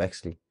House,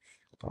 Bexley,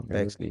 Okay.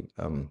 Bexley.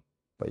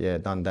 But yeah,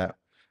 done that.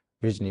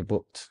 Originally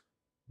booked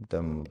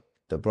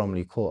the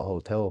Bromley Court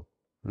Hotel.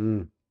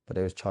 Mm. but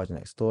they was charging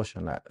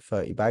extortion like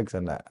 30 bags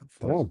and that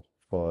Damn.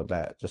 for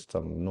like just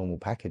some normal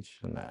package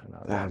and that. And I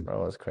was like, Damn.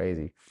 bro, it's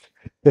crazy.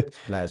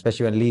 Like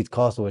especially when Leeds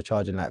Castle was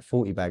charging like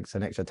 40 bags,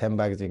 an extra 10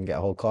 bags you can get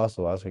a whole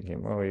castle. I was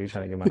thinking, bro, are you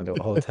trying to get man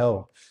a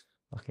hotel?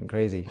 Fucking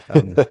crazy.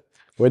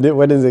 When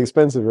is it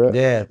expensive, right?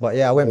 Yeah, but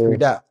yeah, I went Yeah. through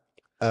that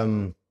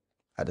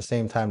at the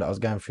same time that I was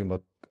going through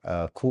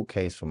my court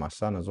case for my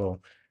son as well.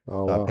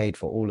 Oh So I wow. paid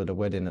for all of the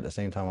wedding at the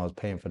same time I was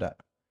paying for that.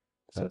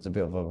 So That- it's a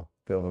bit of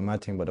a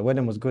mad thing, but the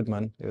wedding was good,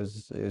 man. It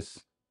was.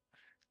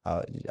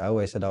 I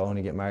always said I'll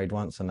only get married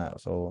once and that,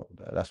 so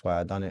that's why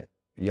I done it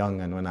young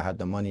and when I had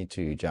the money to.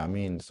 Do you know what I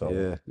mean? So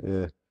Yeah,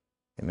 yeah.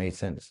 it made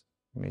sense.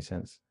 It made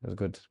sense. It was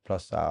good.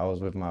 Plus, I was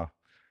with my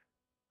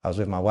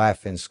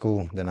wife in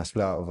school. Then I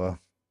split out with her.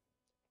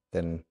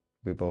 Then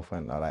we both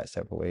went our like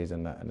separate ways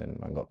and that, and then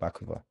I got back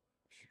with her.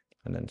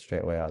 And then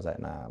straight away I was like,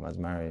 nah,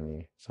 I'm marrying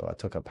you. So I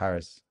took her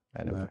Paris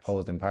and then Nice.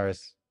 proposed in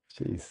Paris.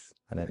 Jeez.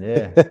 And then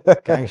yeah,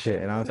 gang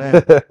shit. You know what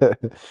I'm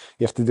saying?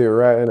 You have to do it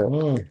right,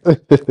 Mm.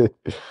 innit?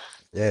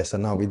 Yeah. So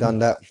now we done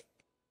that.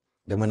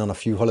 Then went on a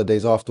few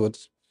holidays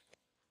afterwards.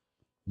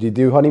 Do you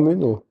do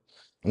honeymoon or?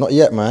 Not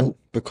yet, man,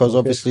 because Okay.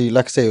 obviously,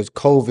 like I say, it was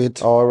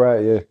COVID. All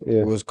right, yeah, It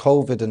yeah. was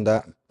COVID and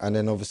that, and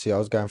then obviously I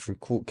was going through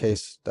court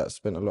case that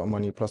spent a lot of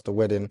money plus the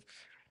wedding.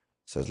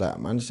 So it's like,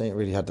 man, just ain't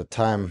really had the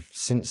time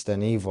since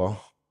then either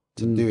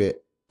to Mm. do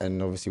it.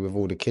 And obviously with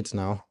all the kids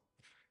now,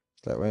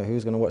 it's like, well,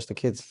 who's gonna watch the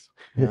kids?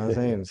 You know what I'm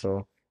saying?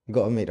 So you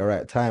got to make the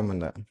right time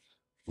and that.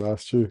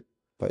 That's true.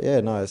 But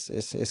yeah, no,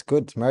 it's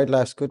good. Married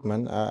life's good,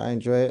 man. I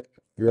enjoy it.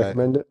 You Like,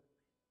 recommend it?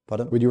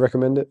 pardon? Would you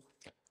recommend it?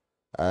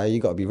 You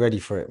got to be ready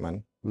for it,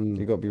 man. Mm.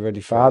 You got to be ready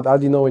But for it. how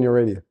do you know when you're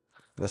ready?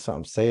 That's what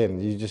I'm saying.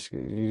 You just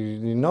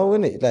you know,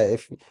 innit? Like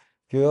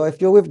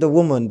if you're with the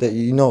woman that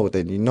you know,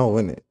 then you know,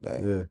 innit?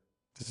 Like Yeah.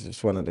 it's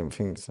just one of them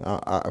things.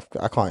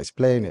 I can't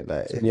explain it.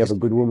 Like So when you have a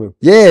good woman.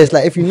 yeah, it's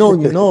like if you know,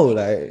 you know.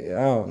 Like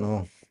I don't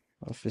know.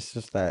 It's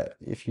just like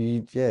if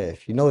you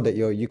know that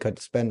you could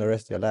spend the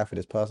rest of your life with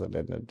this person,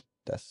 then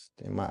that's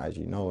in my eyes,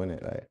 you know,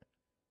 innit? Like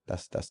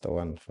that's the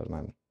one for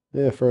man.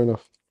 Yeah, fair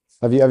enough.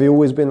 Have you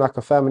always been like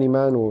a family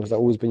man, or has that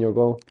always been your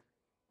goal?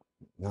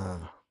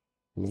 Nah,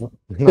 No.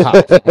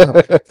 nah,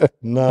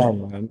 nah,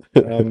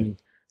 man.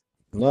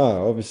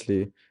 No,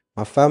 obviously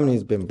my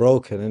family's been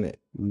broken, innit?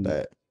 Mm.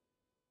 Like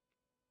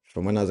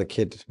from when I was a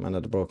kid, man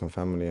had a broken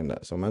family and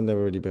that. So man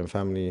never really been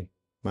family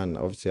man.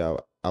 Obviously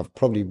I've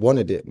probably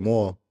wanted it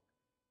more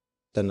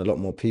than a lot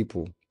more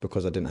people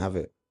because I didn't have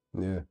it.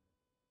 Yeah.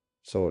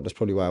 So that's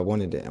probably why I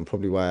wanted it and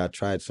probably why I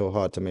tried so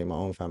hard to make my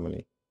own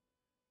family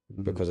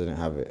Mm. because I didn't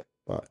have it.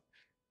 But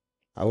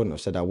I wouldn't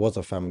have said I was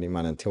a family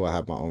man until I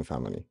had my own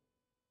family.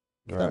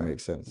 If that Right.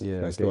 makes sense.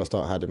 Yeah, I Until I get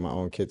start having my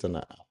own kids and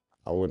that,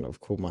 I wouldn't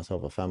have called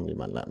myself a family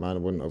man. Like man, I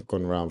wouldn't have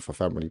gone around for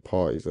family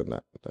parties and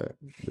that. Like,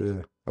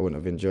 yeah. I wouldn't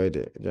have enjoyed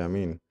it. Do you know what I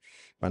mean?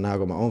 But now I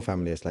got my own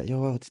family. It's like,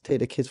 yo, I'll take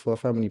the kids for a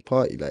family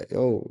party. Like,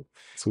 yo,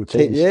 It's all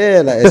changed.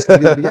 yeah, like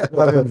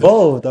I'm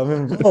involved. I'm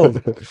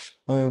involved.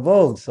 I'm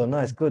involved. So no,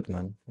 it's good,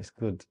 man. It's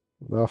good.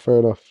 No, fair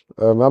enough.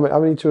 How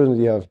many children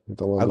do you have?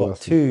 Don't mind I me got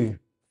asking. two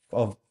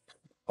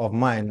of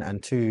mine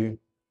and two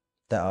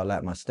that are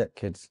like my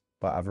stepkids,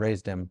 but I've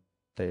raised them.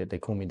 They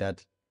call me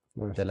dad.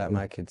 Nice. They're like Yeah.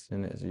 my kids,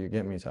 innit? So you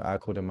get me? So I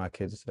call them my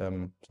kids.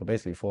 So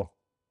basically four,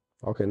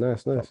 Okay,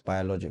 nice, nice. but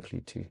biologically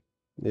two.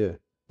 Yeah.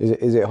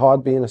 Is it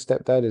hard being a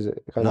stepdad? Is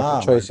it kind of like Nah,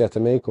 a choice man. you have to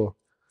make, or?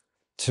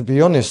 To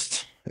be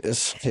honest,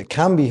 it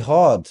can be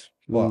hard,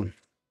 but Mm.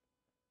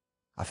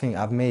 I think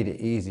I've made it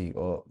easy,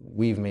 or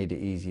we've made it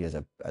easy as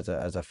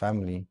a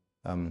family,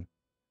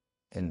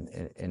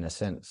 in a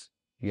sense.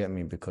 You get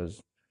me?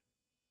 Because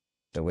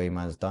the way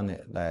man's done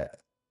it, like,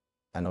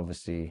 and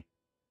obviously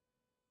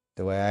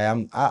the way I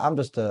am, I'm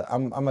just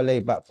I'm a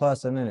laid back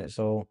person, innit?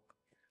 So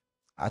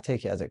I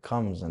take it as it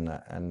comes, and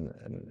that,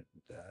 and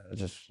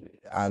just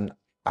and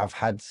I've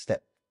had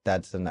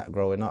stepdads and that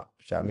growing up.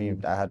 Do you know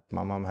what I mean?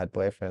 My mum had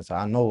boyfriends, so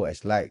I know what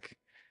it's like.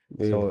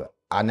 Yeah. So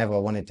I never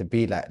wanted to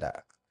be like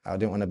that. I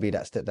didn't want to be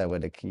that stepdad where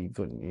the kid,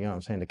 you know what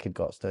I'm saying? The kid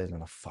got upstairs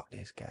and I fuck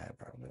this guy,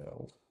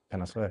 bro.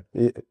 Can I swear?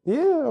 Yeah,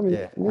 yeah, I mean,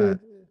 Yeah. yeah.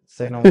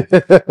 Say no more.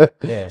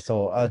 Yeah.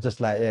 So I was just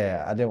like,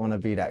 yeah, I didn't want to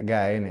be that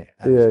guy, innit?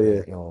 And Yeah, just be yeah.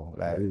 like, yo,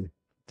 like Yeah.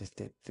 this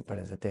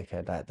brother's a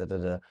dickhead, like da da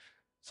da.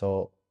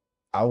 So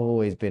I've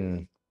always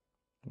been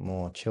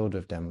more chilled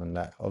with them and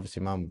that.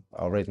 Obviously, mum,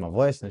 I'll raise my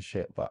voice and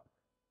shit, but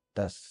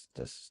that's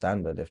just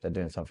standard. If they're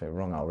doing something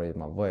wrong, I'll raise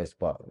my voice.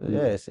 But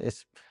yeah,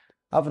 it's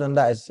other than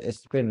that,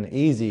 it's been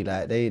easy.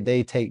 Like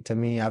they take to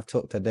me, I've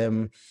talked to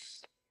them.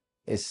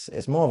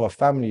 It's more of a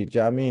family. Do you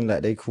know what I mean?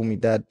 Like they call me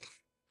dad.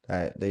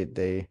 Like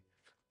they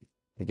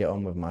get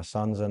on with my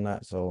sons and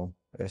that. So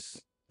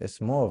it's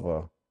more of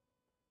a,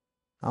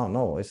 I don't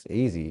know. It's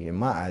easy in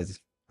my eyes.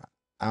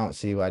 I don't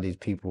see why these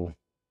people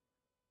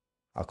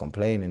are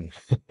complaining.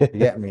 You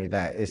get me?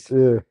 Like it's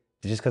Yeah,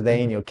 just because they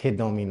ain't your kid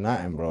don't mean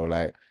nothing, bro.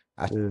 Like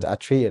yeah, I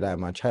treat it like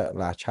my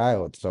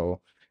child. So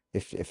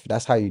if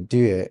that's how you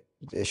do it,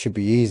 it should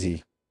be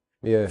easy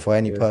yeah, for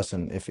any yeah.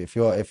 person. If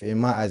in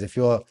my eyes, if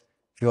you're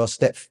a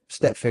step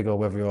figure,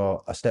 whether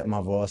you're a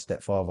stepmother or a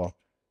stepfather,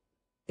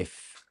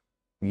 if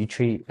you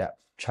treat that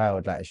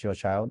child like it's your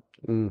child,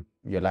 Mm.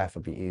 your life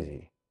will be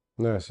easy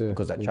Nice, yeah.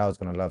 because that child's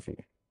gonna love you.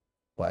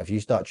 But if you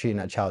start treating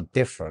that child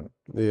different,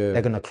 Yeah.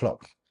 they're gonna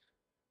clock.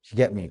 You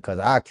get me? Because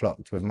I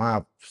clocked with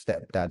my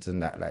stepdads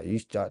and that. Like, you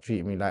start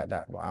treating me like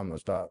that, but I'm gonna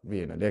start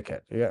being a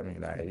dickhead. You get me?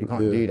 Like, you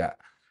can't Yeah. do that.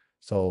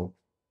 So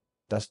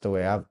that's the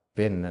way I've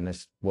been, and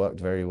it's worked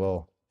very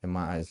well in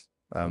my eyes.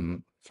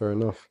 Fair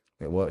enough.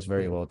 It works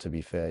very well, to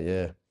be fair.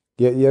 Yeah.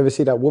 Yeah, you ever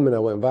see that woman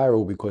that went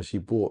viral because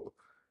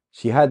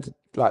she had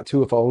like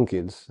two of her own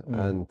kids Mm.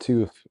 and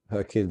two of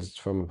her kids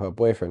from her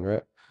boyfriend,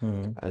 right?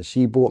 Mm. And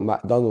she bought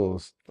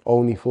McDonald's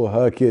only for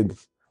her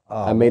kids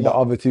Oh, and made the what?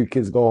 other two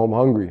kids go home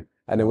hungry.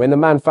 And then Oh, when the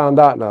man found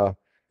out now,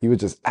 he was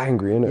just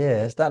angry, innit?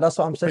 yeah, that's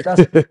what I'm saying.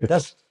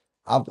 That's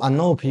I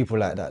know people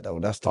like that though.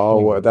 That's the Oh,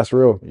 what, thing. that's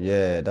real.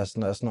 Yeah, that's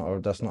not.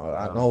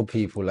 I know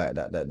people like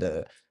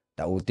that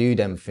will do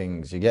them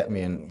things. You get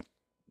me? And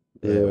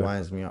yeah, it Yeah,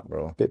 winds me up,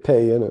 bro. bit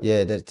petty, innit?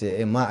 Yeah, that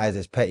in my eyes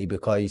it's petty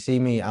because you see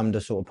me, I'm the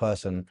sort of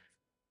person,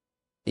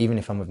 even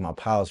if I'm with my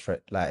pals,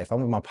 like if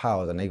I'm with my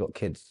pals and they got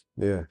kids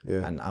Yeah,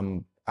 yeah. and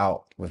I'm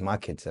out with my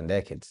kids and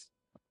their kids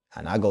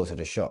and I go to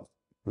the shop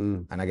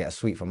Mm. and I get a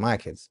sweet for my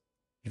kids,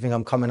 you think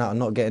I'm coming out and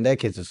not getting their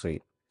kids a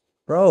sweet?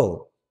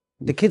 Bro,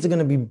 the kids are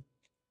gonna be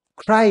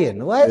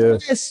crying. Why Yeah.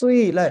 is this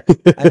sweet? Like,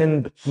 and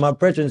then my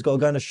brethren's got to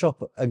go in the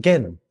shop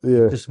again.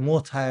 Yeah, Just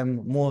more time,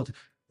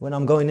 when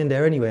I'm going in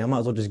there anyway, I might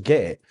as well just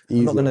get it.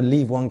 I'm not easy. gonna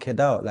leave one kid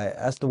out. Like,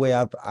 that's the way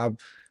I've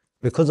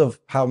because of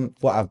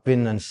what I've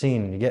been and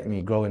seen, you get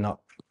me, growing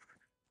up,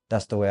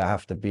 that's the way I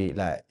have to be.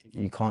 Like,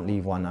 you can't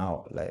leave one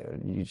out. Like,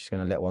 you're just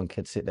gonna let one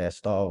kid sit there,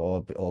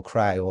 starve or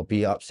cry or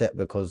be upset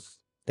because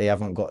they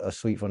haven't got a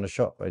sweet from the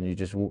shop and you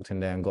just walked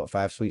in there and got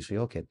 5 sweets for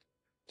your kid.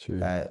 True.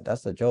 Like,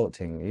 that's the joke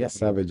thing. You get me?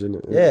 Savage,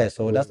 innit? Yeah,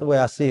 so that's the way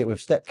I see it with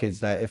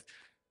stepkids. Like, if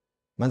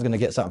man's gonna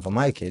get something for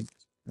my kid,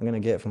 I'm gonna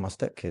get it for my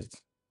stepkids.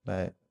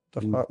 Like, the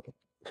Mm. fuck?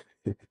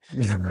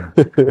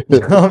 You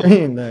know what I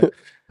mean? Like,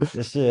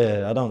 just,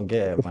 yeah, I don't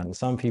get it, man.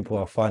 Some people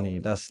are funny.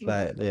 That's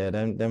like, yeah,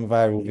 them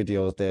viral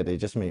videos there, they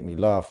just make me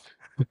laugh.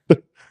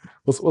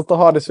 What's the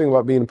hardest thing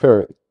about being a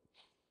parent?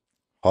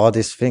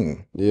 Hardest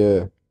thing,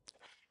 Yeah.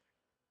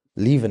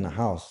 leaving the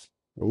house.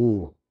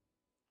 Ooh,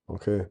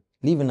 okay.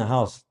 Leaving the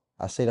house.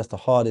 I say that's the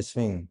hardest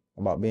thing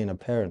about being a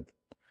parent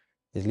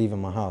is leaving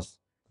my house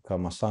because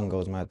my son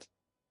goes mad.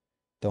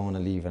 Don't want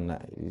to leave and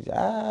that.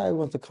 He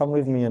wants to come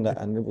with me and that,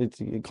 and it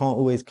can't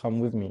always come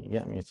with me. You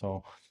get me?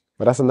 So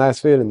But that's a nice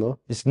feeling, though.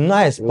 it's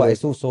nice, but Yeah.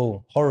 it's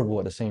also horrible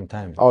at the same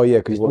time. Oh, yeah,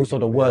 because It's also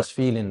the worst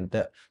feeling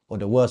or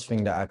the worst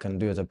thing that I can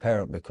do as a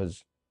parent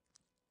because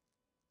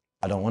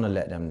I don't want to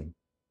let them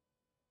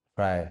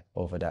cry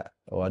over that,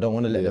 or I don't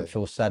want to let them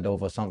feel sad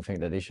over something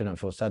that they shouldn't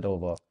feel sad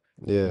over.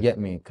 Yeah. You get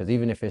me? Because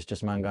even if it's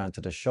just man going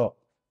to the shop,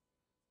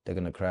 they're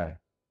gonna cry.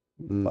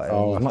 But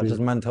Oh, as I much see. as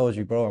man tells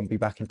you, bro, I'll be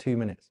back in 2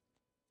 minutes,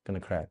 gonna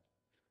cry.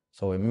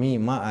 So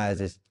in my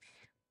eyes, is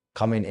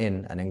coming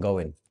in and then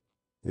going.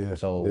 Yeah.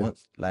 So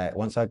yeah.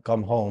 once I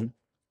come home,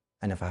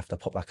 and if I have to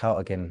pop back out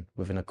again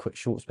within a quick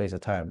short space of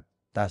time,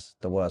 that's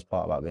the worst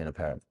part about being a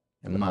parent.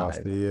 In my Oh, I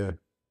eyes, see, yeah.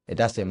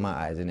 that's in my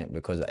eyes, isn't it?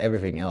 Because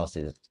everything else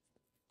is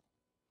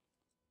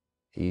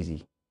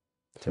easy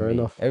to Fair me.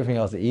 enough. Everything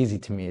else is easy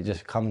to me. It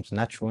just comes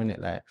natural, in it.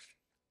 Like,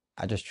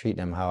 I just treat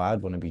them how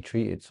I'd want to be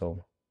treated.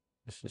 So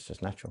it's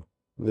just natural.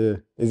 Yeah.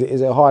 Is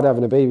it hard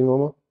having a baby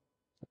mama?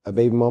 A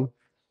baby mom?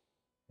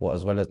 What,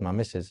 as well as my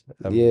missus?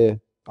 Yeah.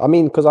 I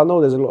mean, because I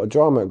know there's a lot of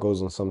drama that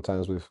goes on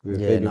sometimes with Yeah,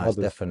 baby no, it's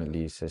mothers.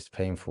 definitely it's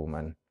painful,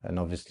 man. And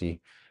obviously,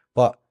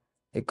 but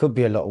it could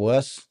be a lot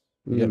worse.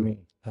 You get me?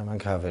 A man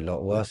can have it a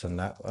lot worse than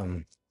that.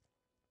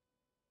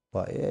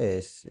 But yeah,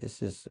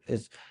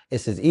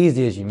 it's as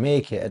easy as you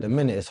make it. At the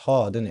minute, it's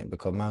hard, isn't it?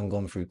 Because man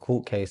gone through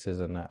court cases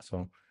and that,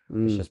 so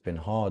it's just been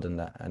hard and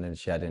that. And then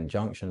she had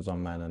injunctions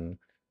on man and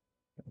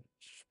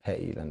it's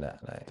petty and that.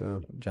 Like, do you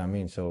know what I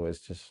mean? So it's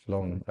just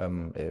long.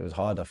 It was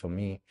harder for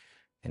me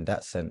in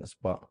that sense,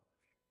 but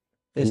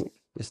it's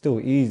still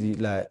easy.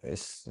 Like,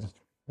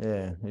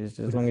 yeah, it's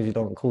as long as you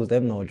don't cause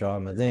them no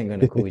dramas, they ain't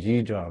gonna cause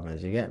you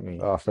dramas. You get me?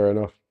 Ah, fair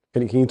enough.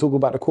 Can you talk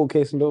about the court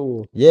case a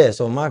little? Yeah,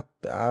 so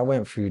I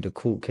went through the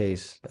court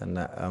case and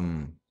that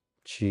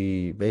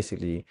she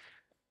basically,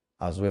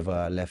 I was with her,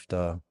 I left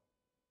her,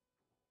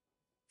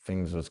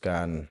 things was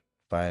going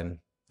fine,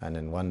 and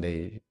then one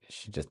day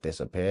she just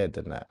disappeared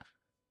and that,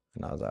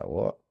 and I was like,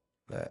 what?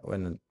 Like,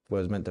 when we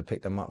was meant to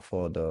pick them up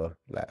for the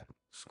like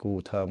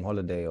school term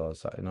holiday or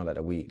something, like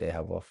the week they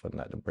have off and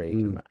like the break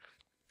and that.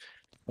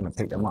 And I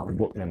picked them up and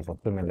booked them for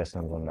swimming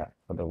lessons on that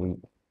for the week.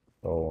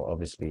 So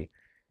obviously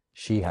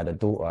she had a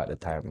daughter at the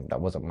time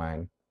that wasn't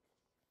mine.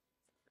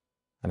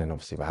 And then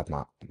obviously I had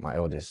my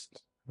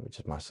eldest, which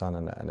is my son,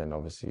 and then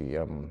obviously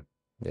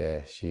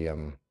yeah, she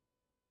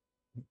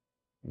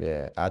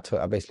yeah, I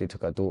basically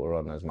took her daughter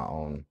on as my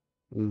own.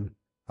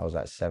 I was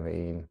like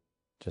 17,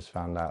 just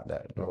found out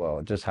that,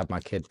 well, just had my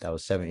kid. I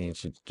was 17,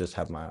 she just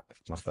had my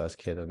first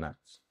kid and that.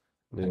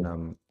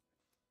 And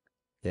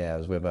yeah, I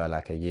was with her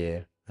like a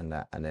year and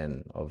that, and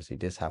then obviously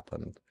this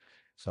happened.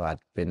 So I'd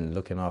been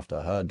looking after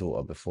her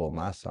daughter before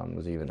my son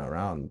was even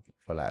around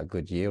for like a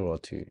good year or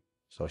two.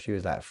 So she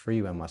was like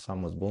 3 when my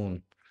son was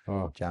born. Oh, Do you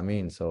know what I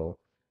mean? So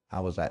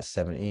I was like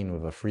 17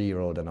 with a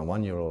 3-year-old and a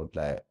 1-year-old.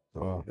 Like,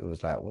 oh. it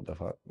was like, what the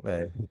fuck?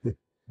 Like,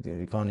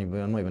 you can't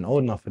even, I'm not even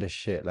old enough for this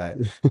shit. Like,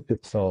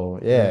 so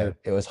yeah, Yeah,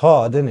 it was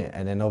hard, didn't it?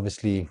 And then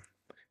obviously,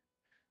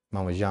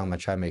 man was young, man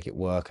tried to make it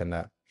work, and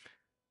that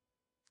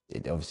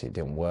it obviously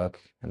didn't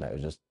work. And that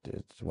was just,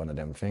 it's one of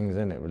them things,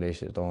 isn't it?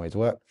 Relationships don't always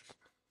work.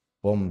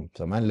 Boom.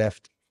 So man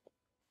left.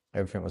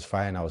 Everything was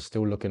fine. I was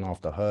still looking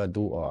after her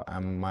daughter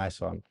and my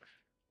son.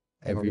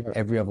 alright.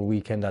 Every other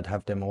weekend, I'd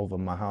have them over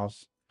my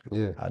house.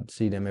 Yeah. I'd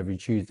see them every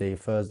Tuesday,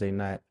 Thursday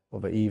night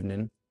of the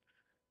evening.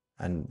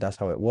 And that's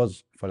how it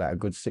was for like a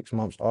good 6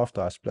 months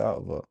after I split out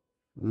of her.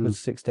 Good Mm.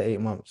 6 to 8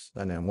 months.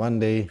 And then one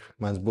day,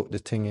 man's booked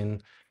this thing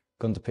in,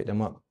 gone to pick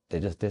them up. They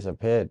just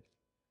disappeared.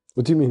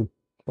 What do you mean?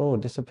 Bro,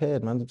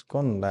 disappeared, man. It's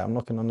gone. Like, I'm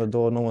knocking on the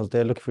door, no one's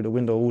there. Looking through the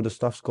window, all the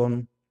stuff's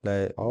gone.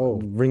 Like,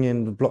 Oh,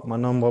 ringing, block my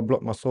number,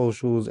 block my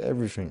socials,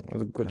 everything.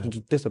 It damn.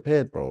 just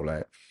disappeared, bro.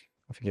 Like,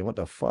 I'm thinking, what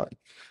the fuck?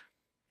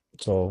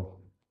 So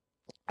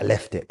I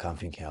left it, 'cause I'm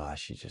thinking, oh,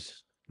 she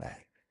just,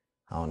 like,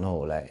 I don't know.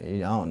 Like, I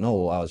don't know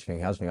what I was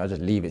thinking. I was thinking, I'll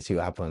just leave it, see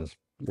what happens.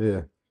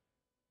 Yeah.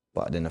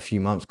 But then a few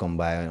months gone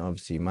by, and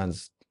obviously,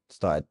 man's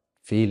started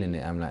feeling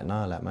it. I'm like,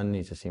 nah, like, man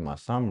needs to see my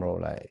son, bro.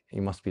 Like, he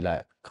must be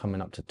like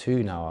coming up to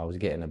 2 now. I was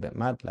getting a bit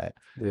mad. Like,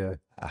 Yeah.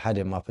 I had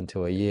him up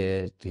until a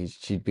year.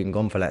 She'd been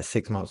gone for like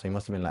 6 months, so he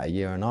must have been like a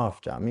year and a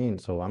half. Do you know what I mean?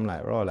 So I'm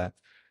like, bro, like,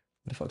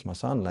 what the fuck's my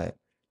son? Like,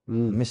 I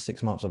Mm. missed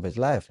 6 months of his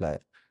life.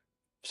 Like,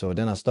 so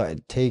then I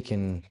started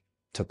taking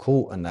to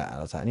court and that. And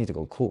I was like, I need to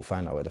go court,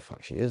 find out where the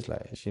fuck she is.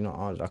 Like, is she not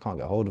ours? I can't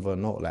get hold of her.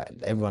 Not like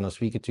everyone I'm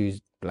speaking to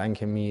is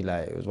blanking me.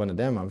 Like, it was one of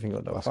them. I'm thinking,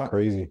 what the That's fuck?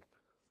 crazy.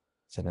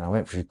 So then I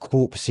went through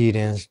court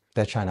proceedings.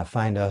 They're trying to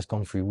find her. It's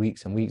gone through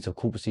weeks and weeks of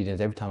court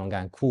proceedings. Every time I'm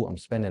going court, I'm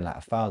spending like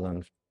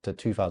 £1,000 to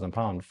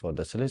 £2,000 for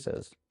the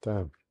solicitors.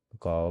 Damn.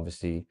 Because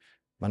obviously,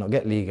 I not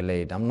get legal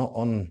aid. I'm not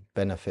on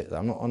benefits.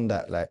 I'm not on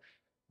that. Like,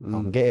 I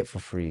don't Mm. get it for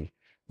free.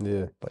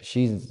 Yeah. But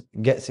she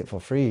gets it for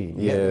free. You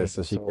get Yeah. me?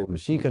 So she So can.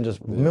 she can just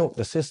Yeah. milk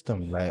the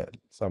system like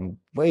some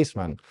waste,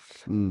 man.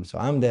 Mm. So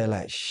I'm there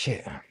like,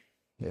 shit.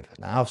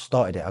 Now I've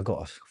started it. I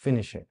got to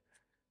finish it.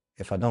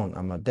 If I don't,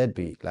 I'm a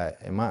deadbeat.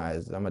 Like, in my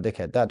eyes, I'm a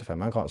dickhead dad,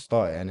 fam. I can't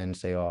start it and then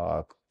say,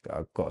 oh,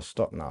 I've got to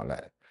stop now.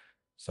 Like,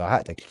 so I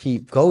had to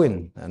keep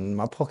going, and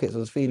my pockets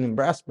was feeling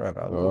brass, bro. I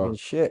was Oh, thinking,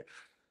 shit.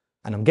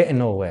 And I'm getting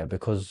nowhere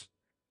because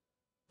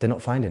they're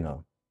not finding her.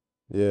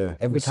 yeah.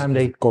 Every It's time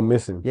they, gone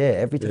missing. yeah,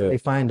 every time Yeah. they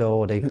find her,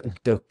 or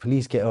the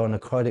police get her on a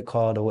credit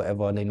card or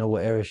whatever, and they know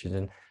what area she's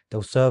in,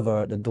 they'll serve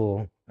her at the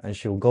door, and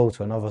she'll go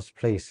to another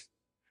place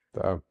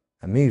Damn.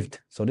 and moved.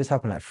 So this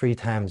happened like 3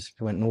 times.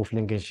 We went North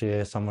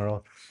Lincolnshire, somewhere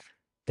else.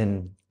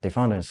 Then they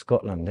found her in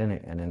Scotland, didn't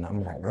it? And then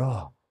I'm like,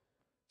 oh,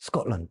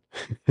 Scotland.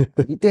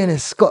 What you doing in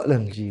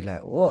Scotland, G?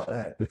 Like, what?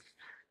 Like,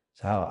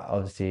 so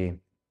obviously,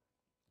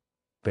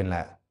 been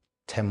like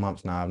 10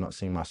 months now, I've not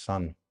seen my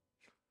son.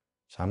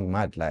 So I'm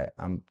mad, like,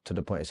 I'm to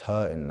the point it's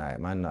hurting. Like,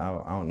 man,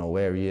 I don't know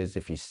where he is,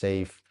 if he's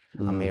safe.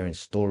 I'm Mm. hearing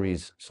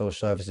stories. Social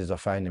services are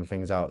finding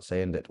things out,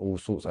 saying that all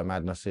sorts of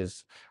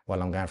madnesses.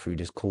 While I'm going through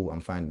this court,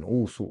 I'm finding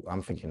all sorts.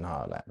 I'm thinking,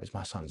 nah, like, is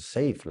my son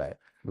safe? Like,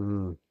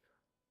 Mm.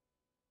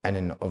 and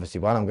then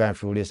obviously while I'm going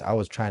through all this, I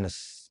was trying to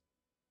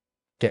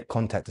get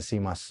contact to see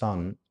my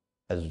son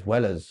as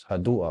well as her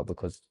daughter,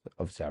 because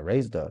obviously I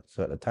raised her.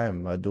 So at the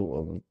time, my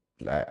daughter,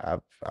 like,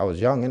 I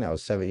was young, and I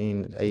was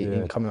 17, 18,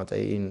 Yeah. coming up to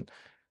 18.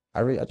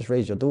 I just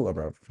raised your daughter,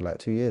 bro, for like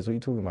 2 years. What are you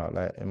talking about?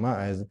 Like, in my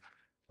eyes,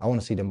 I want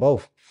to see them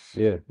both.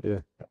 Yeah. Yeah.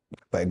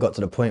 But it got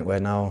to the point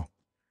where now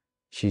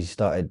she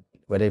started,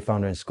 where they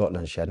found her in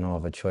Scotland, she had no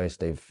other choice.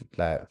 They've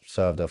like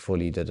served her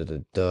fully,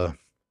 they've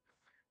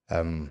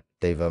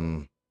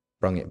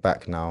brung it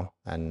back now,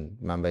 and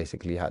man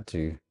basically had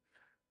to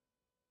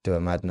do a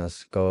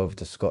madness, go over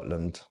to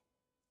Scotland.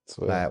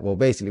 So Like, well,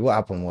 basically what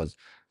happened was,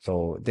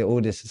 so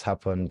all this has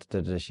happened,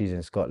 she's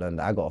in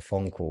Scotland. I got a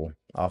phone call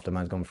after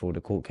man's gone through all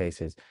the court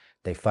cases.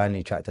 They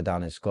finally tracked her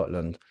down in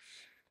Scotland.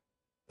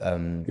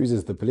 who's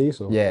this? The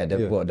police or? Yeah,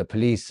 Yeah. well, the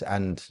police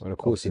and Or the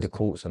court obviously the system.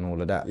 courts and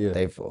all of that. Yeah.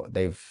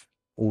 They've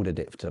ordered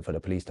it for the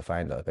police to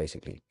find her,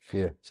 basically.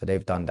 Yeah. So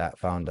they've done that,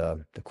 found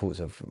her. The courts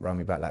have run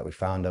me back like, we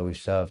found her, we've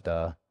served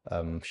her.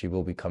 She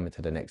will be coming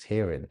to the next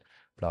hearing,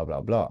 blah,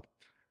 blah, blah.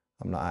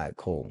 I'm like, all right,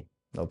 cool,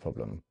 no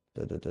problem.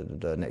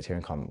 The next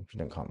hearing she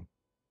didn't come.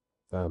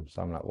 Damn.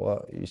 So I'm like,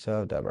 what? You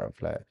served her, bro.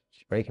 Like,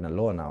 she's breaking the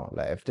law now.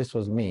 Like, if this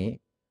was me,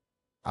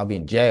 I'll be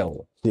in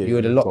jail. Yeah. You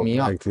would have You locked got me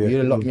up. bagged, You would yeah.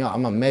 have locked me up.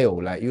 I'm a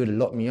male. Like, you would have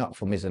locked me up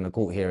for missing a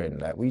court hearing.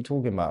 Like, what are you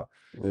talking about?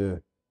 Yeah.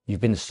 You've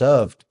been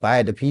served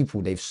by the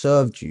people. They've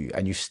served you,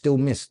 and you still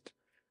missed.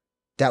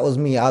 That was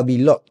me. I'll be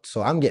locked.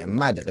 So I'm getting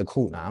mad at the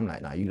court now. I'm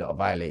like, nah, you lot are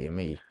violating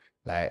me.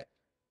 Like,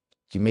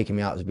 you're making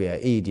me out to be an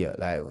idiot.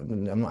 Like,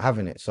 I'm not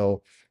having it.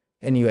 So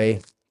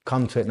anyway,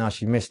 come to it now.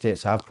 She missed it.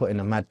 So I've put in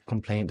a mad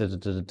complaint. I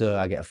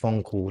get a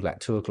phone call like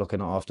 2 o'clock in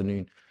the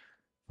afternoon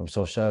from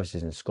social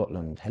services in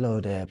Scotland.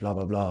 Hello there, blah,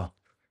 blah, blah.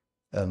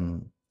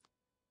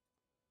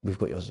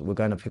 We're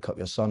going to pick up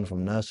your son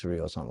from nursery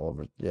or something.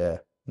 Or, yeah,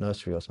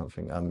 nursery or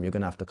something. You're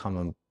going to have to come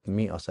and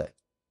meet us at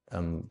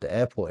the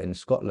airport in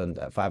Scotland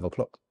at 5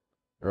 o'clock.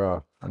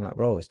 Right. I'm like,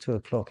 bro, it's 2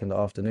 o'clock in the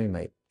afternoon,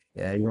 mate.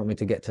 Yeah, you want me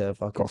to get to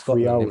fucking Got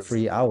 3 Scotland in hours.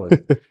 3 hours?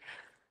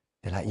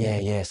 They're like,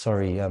 yeah,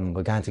 sorry,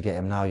 we're going to get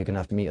him now. You're gonna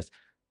have to meet us.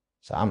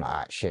 So I'm like,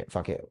 "Ah, shit,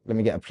 fuck it. Let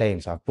me get a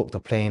plane." So I've booked a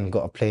plane,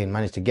 got a plane,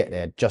 managed to get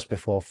there just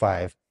before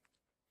 5.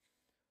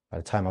 By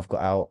the time I've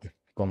got out,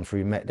 gone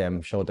through, met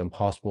them, showed them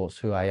passports,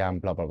 who I am,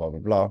 blah, blah, blah, blah,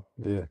 blah.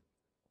 Yeah.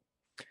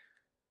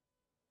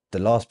 The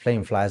last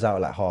plane flies out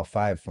at like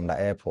 5:30 from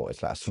that airport.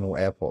 It's like a small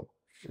airport.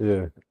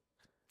 Yeah.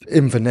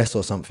 Inverness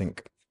or something.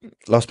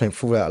 Last plane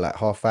flew out at like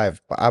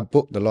 5:30. But I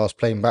booked the last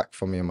plane back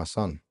for me and my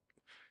son.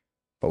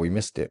 But we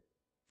missed it.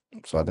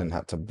 So I then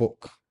had to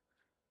book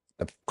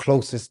the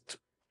closest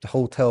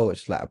hotel,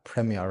 which is like a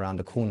Premier around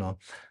the corner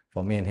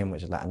for me and him,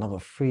 which is like another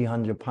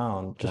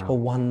 £300 just for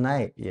Wow. one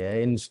night, yeah,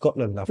 in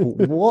Scotland. I thought,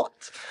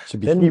 what? Should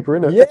be Then, cheaper,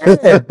 innit?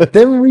 yeah,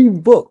 then we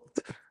booked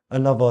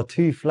another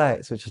 2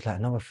 flights, which is like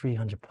another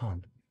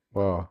 £300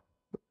 Wow.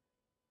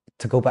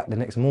 to go back the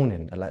next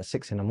morning at like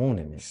 6 in the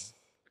morning. Yeah.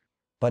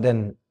 But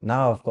then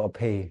now I've got to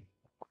pay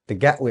the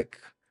Gatwick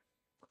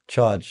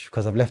charge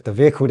because I've left the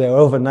vehicle there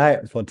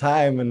overnight for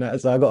time, and that,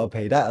 so I got to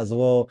pay that as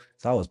well.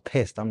 So I was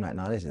pissed. I'm like,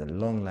 no, this is a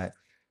long, like,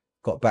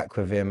 got back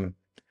with him.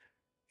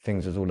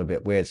 Things was all a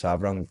bit weird. So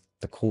I've rung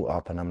the court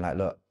up and I'm like,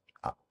 look,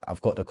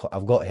 I've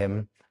got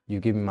him. You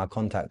give me my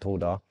contact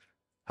order.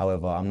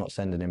 However, I'm not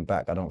sending him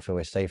back. I don't feel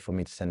it's safe for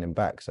me to send him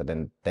back. So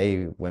then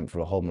they went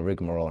through a whole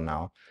rigmarole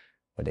now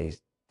where they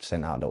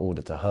sent out the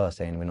order to her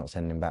saying we're not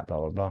sending him back, blah,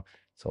 blah, blah.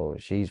 So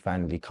she's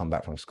finally come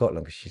back from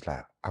Scotland because she's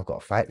like, I've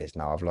got to fight this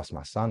now. I've lost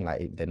my son.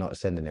 Like, they're not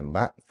sending him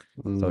back.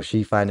 So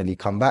she finally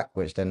come back,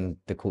 which then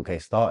the court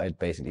case started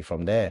basically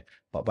from there.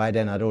 But by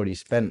then I'd already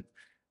spent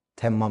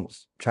 10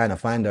 months trying to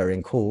find her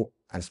in court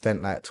and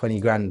spent like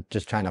 20 grand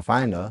just trying to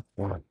find her.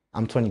 Wow.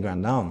 I'm 20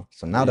 grand down.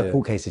 So now the Yeah.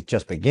 court case is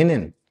just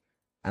beginning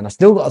and I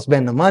still got to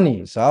spend the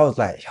money. So I was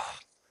like, yo.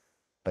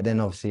 But then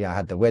obviously I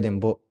had the wedding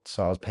booked,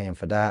 so I was paying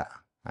for that.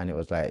 And it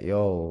was like,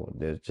 yo,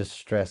 there's just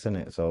stress in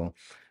it. So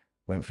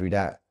went through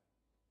that.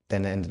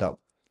 Then I ended up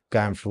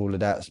going through all of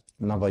that,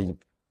 another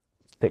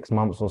 6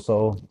 months or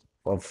so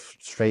of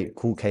straight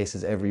court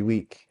cases every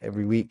week,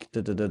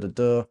 da, da, da, da,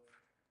 da.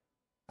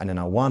 And then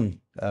I won.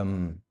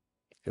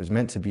 It was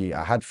meant to be,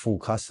 I had full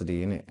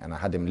custody in it and I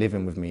had him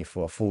living with me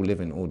for a full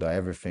living order,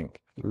 everything.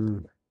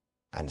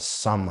 And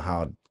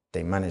somehow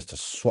they managed to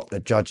swap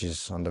the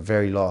judges on the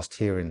very last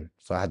hearing.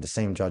 So I had the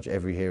same judge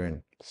every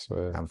hearing.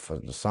 Swear. And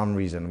for some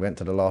reason, went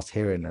to the last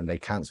hearing and they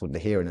cancelled the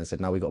hearing and said,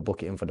 now we got to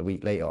book it in for the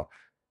week later.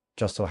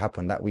 Just so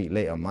happened that week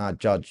later, my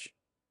judge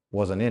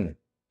wasn't in.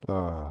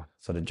 Ah.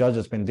 So the judge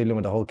that's been dealing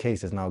with the whole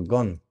case is now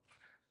gone.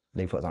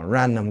 They put some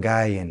random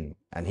guy in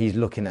and he's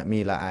looking at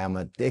me like I am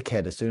a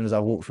dickhead. As soon as I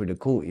walk through the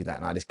court, he's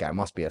like, nah, this guy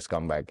must be a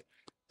scumbag.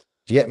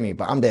 Do you get me?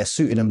 But I'm there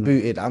suited and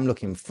booted. I'm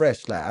looking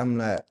fresh. Like, I'm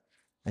like,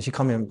 and she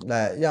come in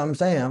like, yeah, I'm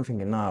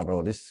thinking, nah,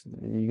 bro,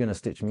 you're going to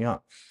stitch me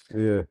up.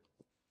 Yeah.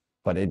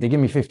 But they give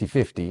me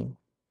 50-50.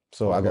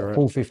 So I got right.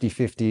 full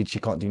 50-50. She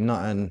can't do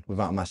nothing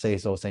without my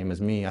say-so, same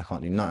as me. I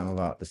can't do nothing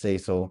without the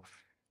say-so.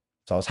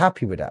 So I was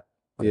happy with that.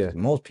 Yeah.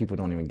 Most people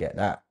don't even get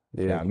that.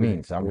 Yeah. You know what I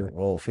mean? So I'm like,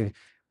 roll 50.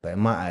 But in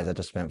my eyes, I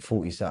just spent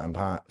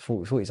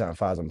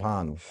 47,000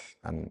 pounds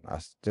and I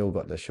still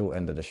got the short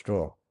end of the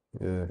straw.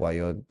 Yeah. While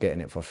you're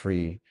getting it for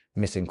free,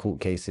 missing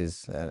court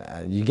cases.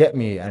 And you get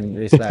me? And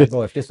it's like,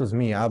 bro, if this was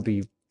me, I'd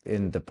be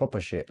in the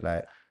proper shit.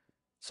 Like,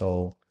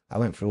 so I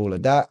went through all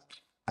of that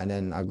and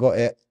then I got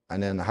it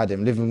and then I had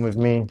him living with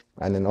me.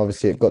 And then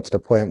obviously it got to the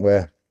point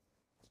where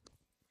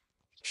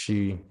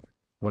she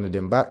wanted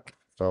him back.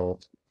 So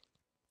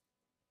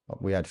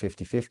we had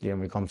 50-50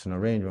 and we come to an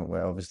arrangement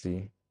where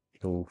obviously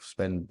he'll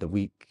spend the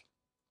week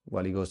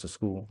while he goes to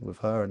school with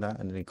her and that,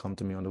 and then he come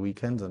to me on the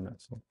weekends and that.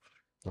 So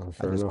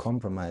I just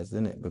compromised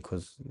in it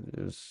because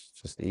it was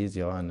just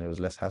easier and it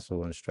was less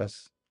hassle and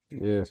stress.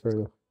 Yeah, fair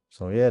enough.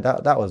 So yeah,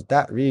 that was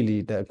that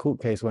really. The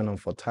court case went on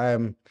for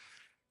time.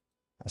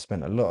 I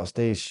spent a lot of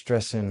days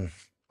stressing,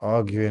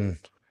 arguing.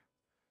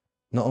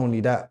 Not only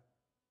that,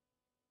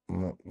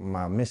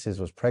 my missus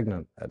was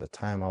pregnant at the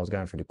time I was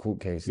going through the court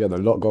case. You had a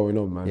lot going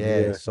on, man.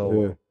 Yeah,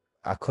 so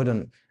I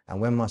couldn't. And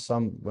when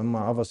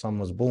my other son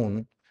was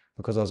born,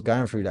 because I was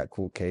going through that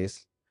court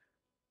case,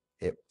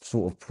 it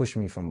sort of pushed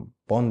me from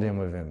bonding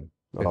with him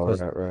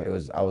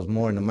because I was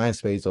more in the mind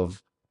space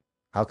of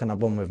how can I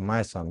bond with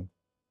my son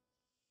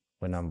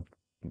when I'm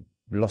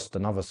lost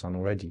another son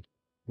already.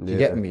 Do you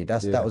get me?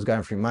 That was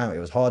going through my mind. It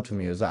was hard for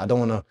me. It was like I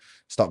don't want to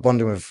start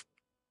bonding with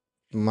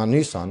my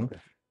new son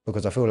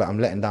because I feel like I'm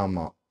letting down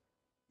my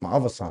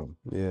other son.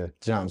 Yeah. Do you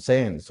know what I'm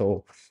saying?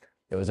 So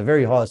it was a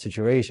very hard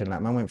situation.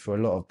 Like, man went through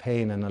a lot of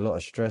pain and a lot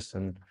of stress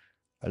and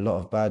a lot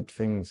of bad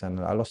things, and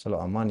I lost a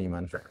lot of money,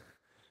 man.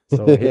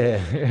 So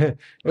yeah,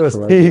 it was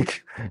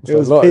peak. It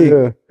was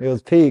peak. It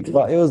was peak.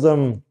 But it was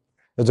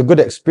a good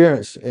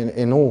experience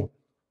in all.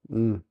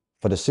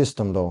 For the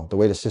system though, the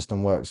way the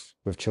system works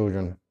with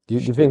children. Do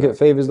you think it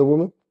favors the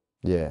woman?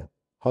 Yeah.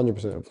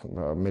 100%.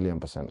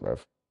 1,000,000%, bro.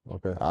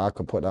 Okay. I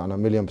could put that on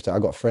 1,000,000%. I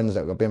got friends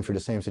that have been through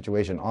the same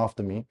situation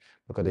after me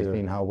because they've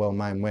seen how well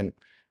mine went.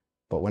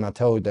 But when I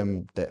tell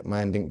them that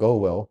mine didn't go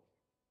well,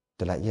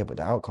 they're like, yeah, but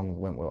the outcome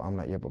went well. I'm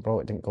like, yeah, but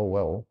bro, it didn't go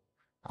well.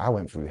 I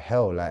went through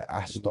hell. Like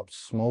I stopped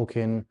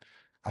smoking.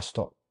 I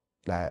stopped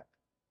like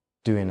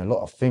doing a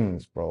lot of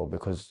things, bro,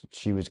 because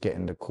she was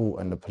getting the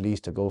court and the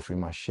police to go through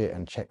my shit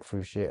and check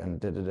through shit and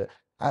da da da.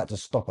 I had to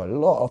stop a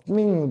lot of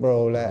things,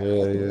 bro. Like I Yeah,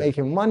 wasn't yeah,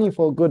 making money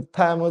for a good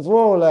time as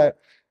well. Like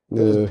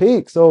it was yeah.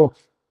 peak. So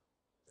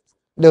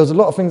there was a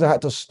lot of things I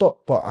had to stop,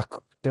 but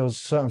there was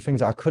certain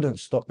things that I couldn't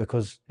stop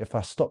because if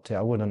I stopped it,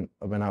 I wouldn't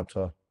have been able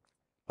to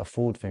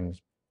afford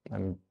things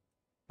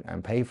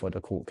and pay for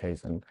the court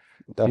case and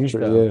That's do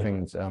true. certain Yeah,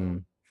 things.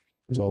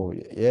 So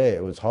yeah,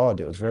 it was hard.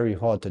 It was very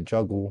hard to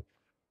juggle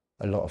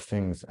a lot of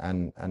things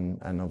and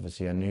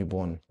obviously a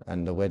newborn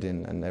and the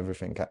wedding and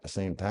everything at the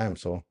same time.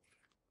 So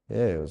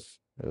yeah, it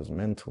was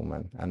mental,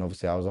 man. And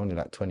obviously I was only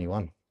like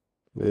 21.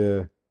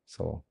 yeah.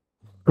 So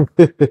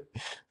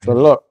It's a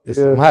lot.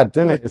 it's Yeah, mad,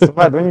 isn't it? It's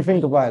mad when you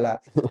think about it.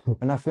 Like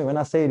when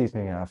I say these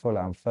things, I feel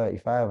like I'm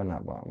 35 and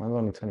that, but I'm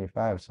only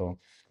 25. So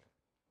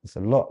it's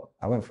a lot.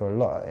 I went through a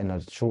lot in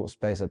a short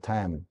space of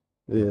time.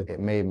 yeah, It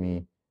made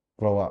me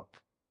grow up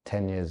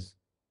 10 years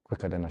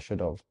quicker than I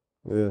should have.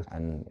 yeah,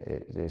 And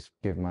it's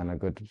give man a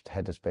good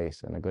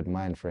headspace and a good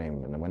mind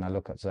frame. And when I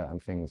look at certain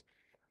things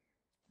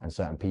and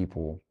certain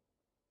people,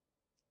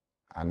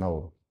 I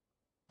know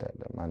that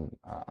man,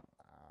 I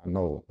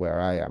know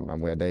where I am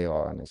and where they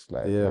are, and it's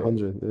like yeah.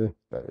 100. Yeah.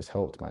 that it's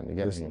helped, man. You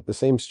get me? The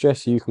same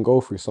stress you can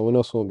go through, someone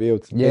else won't be able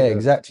to Yeah, take that.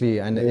 exactly.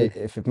 And Yeah,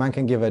 if a man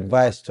can give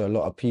advice to a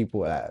lot of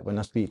people, when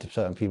I speak to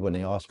certain people and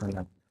they ask me,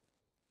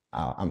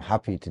 I'm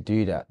happy to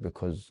do that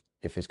because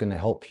if it's going to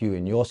help you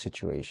in your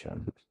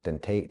situation, then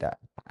take that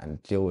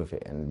and deal with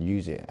it and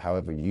use it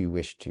however you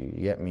wish to.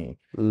 You get me?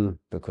 mm,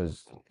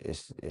 Because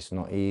it's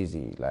not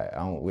easy. Like I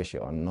don't wish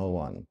it on no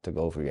one to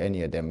go through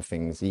any of them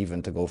things,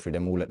 even to go through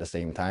them all at the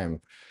same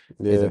time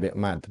is a yeah, bit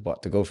mad.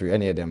 But to go through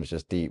any of them is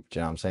just deep. Do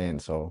you know what I'm saying?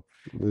 So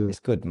yeah. it's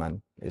good,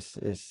 man. It's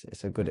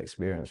a good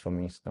experience for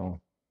me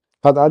still.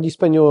 How do you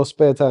spend your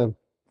spare time?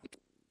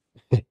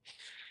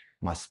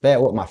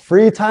 My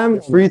free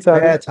time, or my Free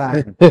time. spare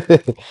time.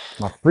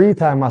 My free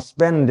time, I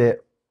spend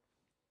it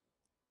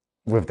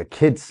with the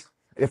kids.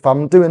 If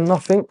I'm doing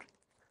nothing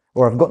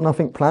or I've got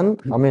nothing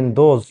planned, I'm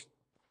indoors,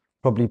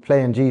 probably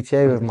playing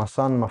GTA with my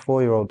son, my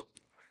 4-year-old.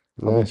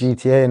 I'll be Nice.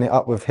 GTAing it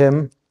up with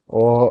him,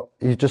 or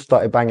he's just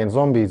started banging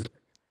zombies.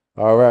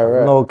 All right,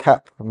 right. No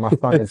cap, my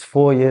son is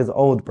 4 years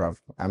old, bruv.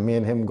 And me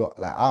and him got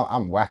like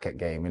I'm whack at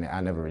game, innit?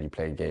 I never really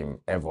played game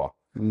ever.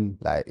 Mm,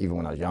 Like even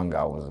when I was younger,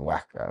 I was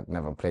whack. I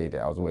never played it.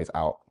 I was always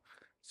out,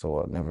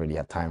 so I never really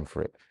had time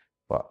for it.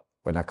 But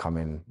when I come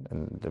in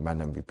and the man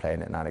them be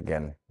playing it now and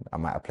again, I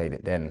might have played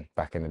it then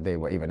back in the day.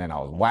 But even then, I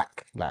was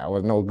whack. Like I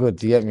was no good.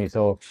 Do you get me?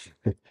 So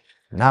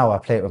now I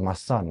play it with my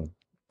son.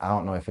 I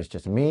don't know if it's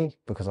just me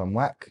because I'm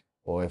whack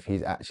or if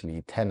he's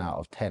actually 10 out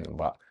of 10.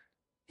 But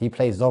he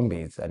plays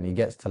zombies and he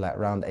gets to like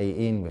round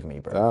 18 with me,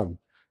 bro. damn.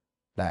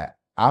 Like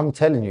I'm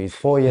telling you, he's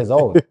 4 years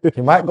old.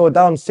 He might go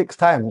down 6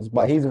 times,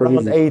 but That's he's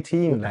round crazy.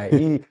 18. Like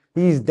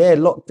he's there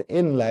locked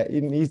in. Like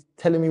he's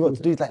telling me what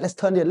to do. He's like, let's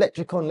turn the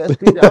electric on. Let's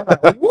do that. I'm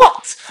like,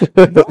 what?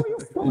 Bro, you're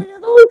 4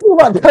 years old.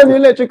 Talk about turn the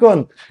electric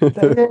on. He's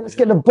like, yeah, let's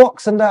get the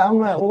box and that. I'm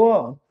like,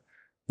 what?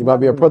 You might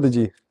be a Man,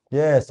 prodigy.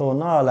 yeah. So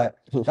now, like,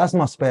 that's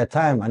my spare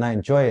time, and I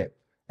enjoy it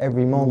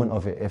every moment Mm,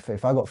 of it.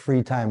 If I got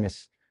free time,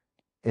 it's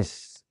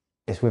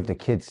it's with the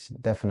kids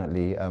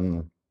definitely.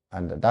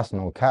 And that's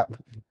no cap.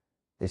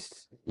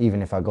 It's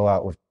even if I go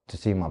out with to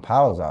see my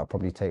pals, I'll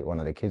probably take one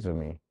of the kids with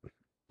me.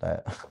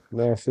 Like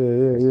nice. Yeah,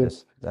 yeah, it's yeah.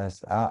 just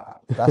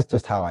that's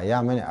just how I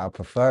am, innit? I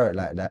prefer it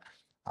like that.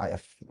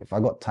 If I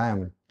got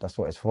time, that's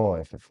what it's for.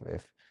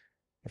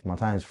 If my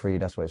time's free,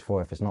 that's what it's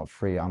for. If it's not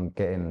free, I'm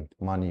getting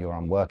money or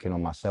I'm working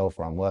on myself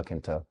or I'm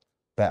working to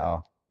better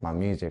my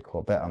music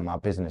or better my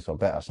business or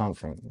better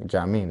something. Do you know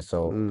what I mean?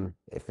 So Mm.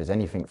 if there's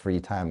anything free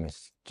time,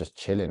 it's just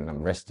chilling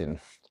and resting.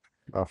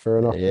 Fair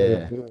enough. Yeah,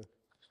 Yeah. yeah.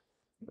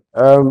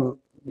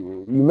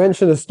 You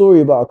mentioned a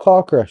story about a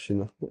car crash,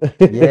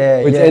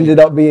 Yeah, which yeah. ended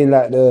up being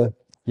like the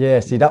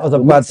Yeah, see, that was a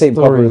the bad mixtape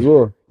cover as story.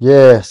 well.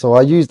 Yeah, so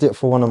I used it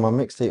for one of my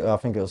mixtape. I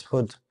think it was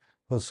Hood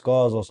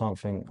Scars or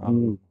something.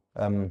 Mm,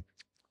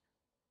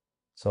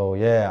 So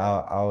yeah,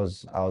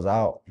 I was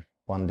out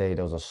one day.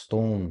 There was a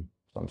storm,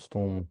 some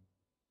storm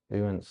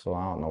event. So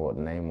I don't know what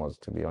the name was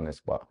to be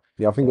honest, but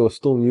yeah, I think it was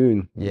Storm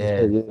Ewan. You yeah,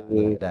 said, yeah,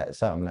 something yeah, like that,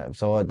 something like.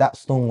 So that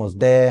storm was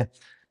there,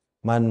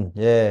 man.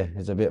 Yeah,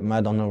 it's a bit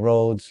mad on the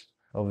roads.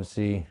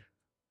 Obviously,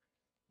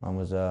 man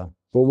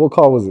what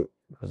car was it?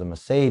 was a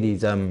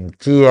Mercedes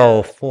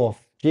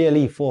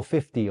GLE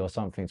 450 or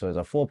something. So it's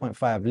a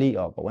 4.5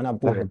 liter. But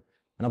Damn.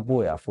 when I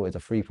bought it, I thought it was a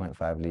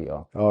 3.5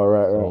 liter. Oh,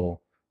 right, right.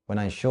 So when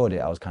I insured it,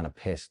 I was kind of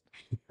pissed.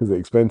 Is it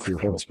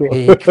expensive? It I'm was sure.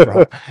 peak,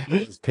 bro.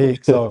 It was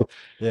peak. So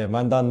yeah,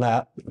 man, done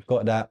that,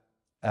 got that.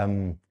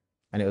 And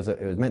it was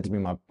meant to be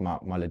my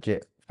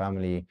legit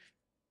family,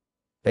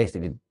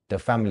 basically the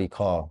family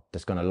car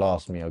that's gonna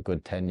last me a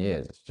good 10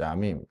 years. Do you know what I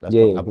mean? That's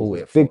Yeah, what yeah, I 'cause bought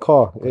it's it big for.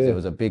 car. Because it Yeah.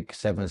 was a big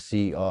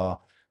 7-seater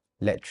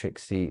electric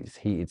seats,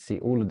 heated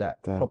seat, all of that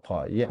Damn.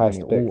 proper. You get High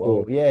me? spec,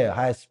 All yeah,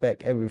 high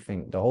spec,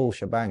 everything, the whole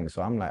shebang.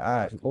 So I'm like, all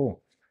right,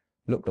 cool.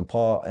 Looked the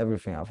part,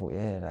 everything. I thought,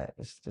 yeah, like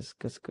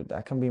it's good.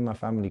 That can be my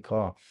family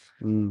car.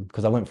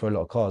 Because I went for a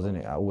lot of cars,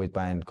 innit? I always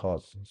buying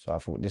cars. So I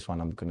thought this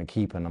one I'm gonna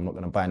keep and I'm not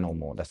gonna buy no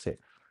more. That's it.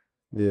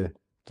 Yeah.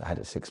 I had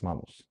it 6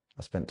 months.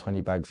 I spent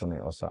 20 bags on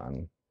it or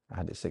something. I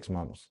had it 6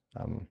 months.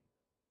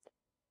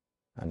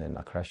 And then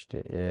I crashed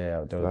it.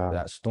 Yeah, Damn.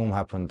 that storm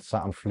happened.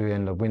 Something flew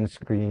in the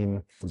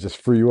windscreen. It just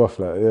threw you off,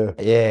 like, yeah.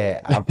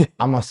 Yeah,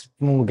 I'm a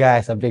small guy.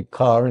 It's a big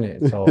car,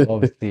 innit? So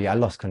obviously I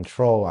lost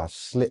control. I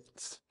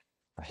slipped.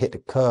 I hit the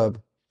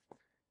curb,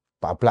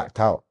 but I blacked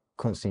out.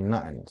 Couldn't see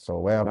nothing. So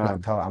where I Damn.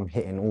 blacked out, I'm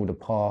hitting all the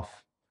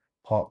path,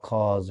 parked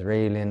cars,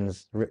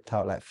 railings, ripped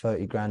out like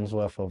 30 grand's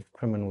worth of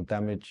criminal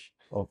damage,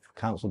 of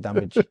council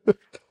damage.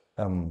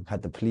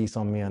 Had the police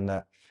on me and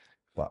that.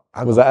 But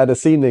I Was got, that at the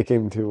scene they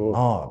came to? Or?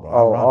 no, bro, I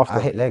Oh, run. I after.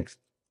 hit legs.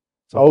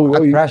 So Oh, I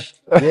oh,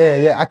 crashed.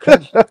 Yeah, I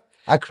crashed.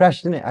 I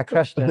crashed in it. I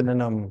crashed and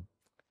then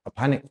I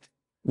panicked.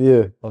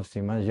 yeah.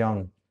 Obviously, man's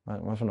young.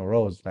 Man's on the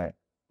roads like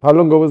How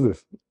long ago was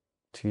this?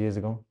 2 years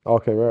ago.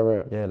 Okay,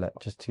 right. Yeah, like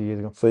just 2 years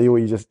ago. So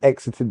you just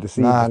exited the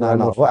scene, Nah, just nah, ran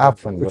nah. off. What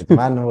happened was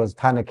man was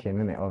panicking,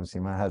 innit? Obviously,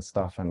 man had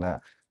stuff and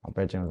that. My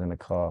brethren was in the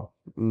car.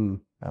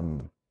 Mm.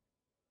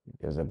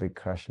 It was a big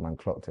crash, man.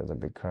 Clocked it was a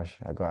big crash.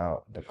 I got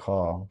out the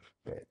car,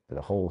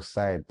 the whole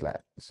side,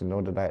 like, so you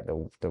know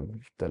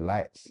the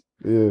lights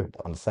Yeah.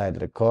 on the side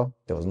of the car,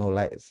 there was no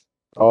lights.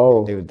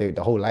 Oh.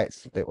 The whole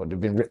lights, they'd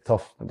been ripped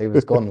off. They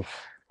was gone.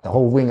 The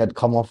whole wing had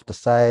come off the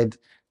side.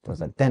 There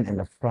was a dent in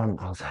the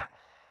front. I was like,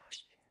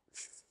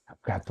 I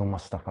grabbed all my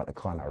stuff out the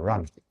car and I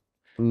run.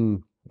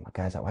 Mm. My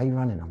guy's like, why are you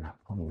running? I'm like,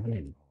 I'm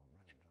running.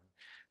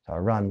 So I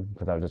run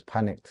because I was just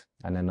panicked.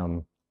 And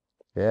then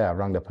yeah, I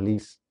rang the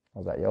police. I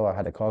was like, yo, I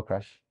had a car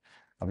crash.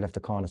 I've left the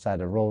car on the side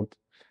of the road.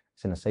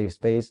 It's in a safe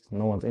space.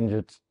 No one's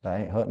injured. I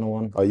ain't hurt no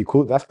one. Oh, you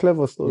called? That's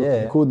clever still.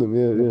 Yeah. You called them,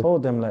 I yeah.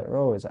 told them, like,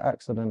 bro, it's an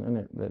accident,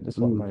 innit? This is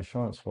what I've got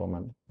insurance for,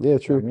 man. Yeah, You know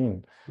true. what I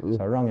mean?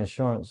 So I rang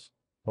insurance,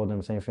 told them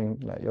the same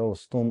thing, like, yo,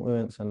 storm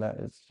urents and that,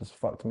 it's just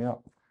fucked me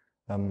up.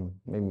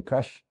 Made me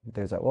crash.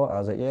 They was like, what? I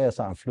was like, yeah,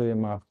 something flew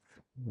in my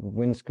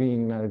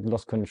windscreen, I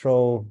lost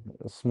control,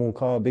 a small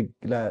car, big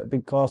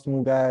car,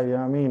 small guy, you know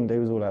what I mean? They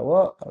was all like,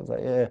 what? I was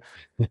like,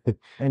 yeah.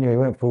 Anyway,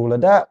 went through all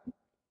of that.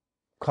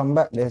 Come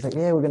back, they was like,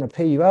 yeah, we're gonna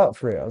pay you out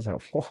for it. I was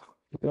like, what?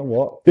 You know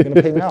what? You're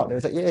gonna pay me out? They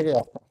was like,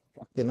 yeah.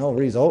 You know,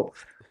 result.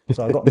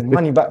 So I got my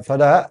money back for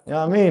that. You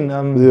know what I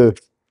mean? Yeah.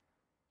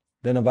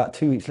 Then about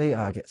 2 weeks later,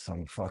 I get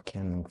some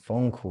fucking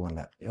phone call and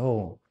that,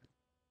 yo,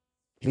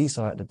 police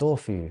are at the door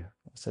for you.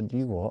 I said,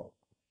 you what?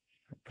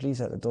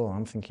 Police at the door.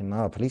 I'm thinking,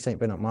 nah, police ain't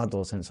been at my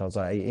door since I was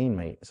like 18,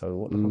 mate. So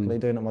what the fuck are they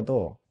doing at my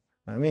door?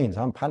 You know what I mean?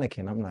 So I'm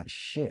panicking. I'm like,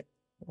 shit,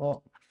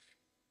 what?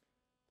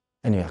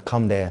 Anyway, I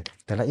come there.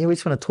 They're like, yeah, we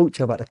just want to talk to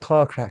you about the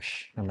car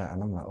crash. And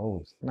I'm like,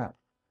 oh, snap.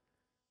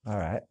 All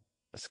right,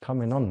 it's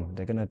coming on.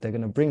 They're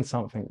gonna bring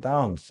something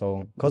down.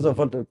 So because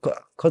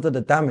of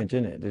the damage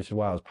in it, this is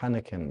why I was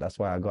panicking. That's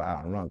why I got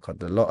out and run. Cause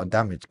a lot of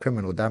damage,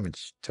 criminal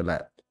damage to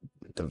like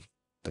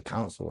the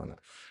council and it.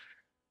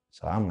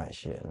 So I'm like,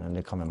 shit. And then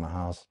they come in my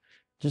house.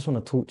 Just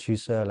want to talk to you,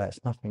 sir. Like, it's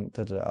nothing.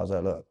 I was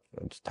like, look,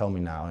 just tell me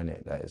now,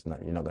 innit? Like, it's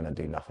not. You're not gonna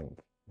do nothing.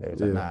 They was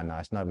like, nah,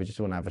 it's not. We just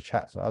want to have a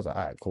chat. So I was like,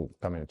 all right, cool.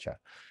 Come in and chat.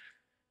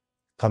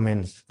 Come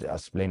in, I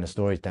explained the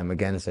story to them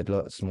again, said,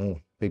 look,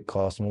 big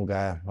car, small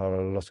guy, I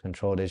lost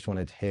control. They just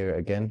wanted to hear it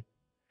again.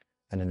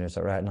 And then they was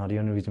like, right, now the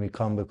only reason we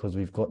come because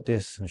we've got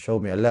this, and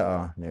showed me a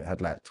letter. And it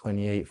had like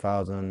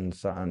 28,000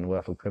 something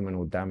worth of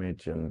criminal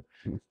damage. And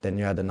then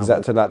you had another. Is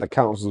that to like the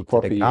council's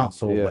property? The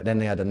council, yeah. But then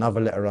they had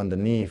another letter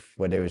underneath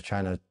where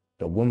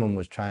the woman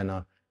was trying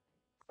to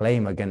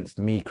claim against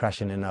me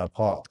crashing in her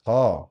parked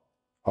car.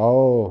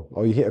 Oh,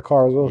 you hit a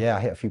car as well? Yeah,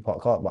 I hit a few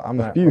parked cars, but I'm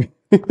like,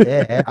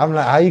 yeah, I'm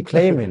like, how are you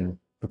claiming?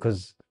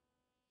 Because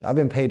I've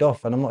been paid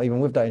off and I'm not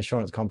even with that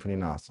insurance company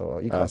now. So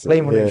you can't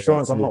claim on the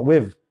insurance I'm not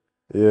with.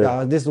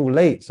 Yeah, this is all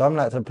late. So I'm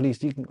like to the police,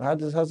 how's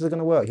this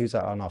gonna work? He was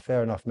like, oh no,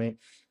 fair enough, mate.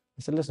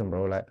 I said, listen,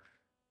 bro, like,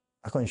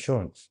 I got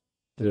insurance.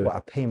 This is what I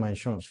pay my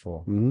insurance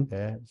for.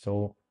 Yeah.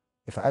 So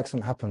if an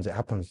accident happens, it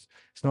happens.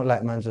 It's not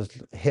like man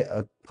just hit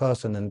a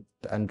person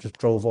and just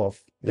drove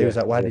off. They was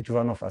like, why did you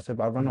run off? I said,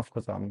 but I ran off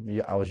because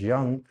I was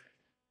young.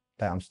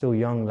 Like, I'm still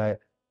young,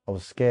 like I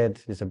was scared.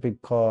 It's a big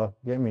car,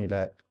 you get me?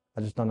 Like, I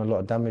just done a lot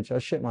of damage. I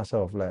shit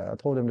myself. Like, I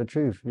told him the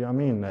truth. You know what I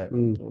mean? Like,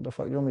 what the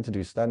fuck you want me to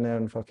do? Stand there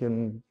and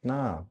fucking,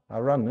 nah, I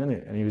run,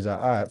 innit? And he was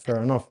like, all right,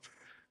 fair enough.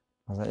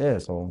 I was like, yeah,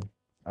 so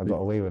I got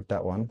away with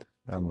that one.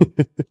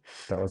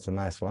 That was a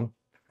nice one.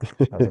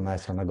 That was a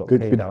nice one. I got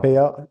paid out.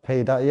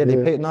 Paid out. Yeah,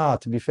 they paid, nah,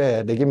 to be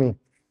fair, they give me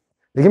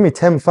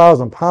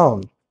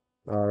 £10,000.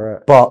 All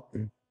right. But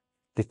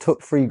they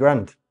took 3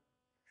 grand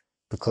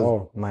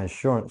because my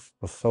insurance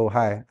was so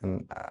high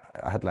and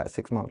I had like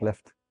 6 months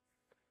left.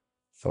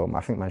 So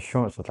I think my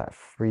insurance was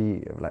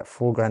like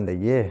 4 grand a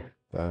year.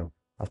 Damn.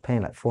 I was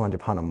paying like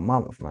 £400 a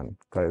month, man,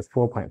 because it's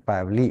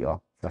 4.5 litre.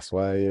 That's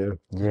why, yeah.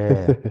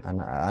 Yeah,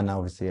 and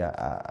obviously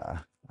I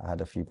had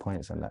a few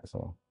points and that,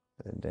 so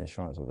the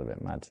insurance was a bit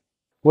mad.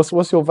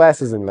 What's your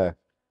vices in life?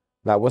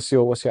 Like, what's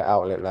your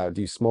outlet? Like,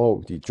 do you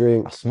smoke? Do you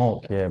drink? I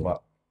smoke, yeah,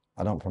 but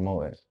I don't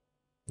promote it.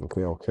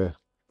 Okay, okay.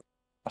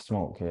 I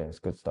smoke, yeah, it's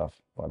good stuff,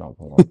 but I don't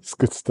promote it. It's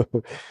good stuff. I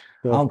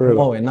No, don't fair enough.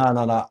 promote it. No,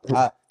 no,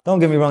 no. Don't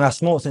get me wrong. I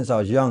smoked since I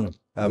was young.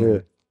 Yeah.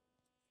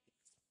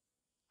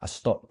 I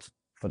stopped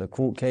for the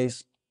court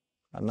case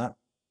and that,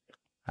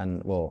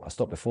 and well, I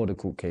stopped before the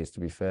court case, to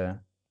be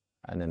fair,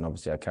 and then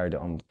obviously I carried it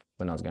on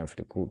when I was going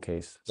through the court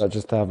case. Like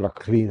just to have like a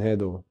clean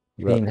head or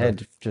Clean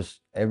head,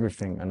 just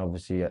everything, and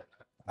obviously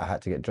I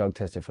had to get drug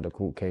tested for the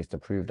court case to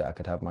prove that I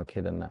could have my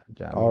kid and that.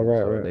 Do you know what I Oh, mean? right,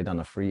 So right. they done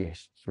a 3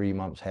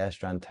 months hair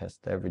strand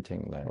test,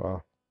 everything, like,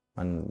 Wow.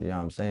 and you know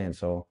what I'm saying.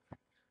 So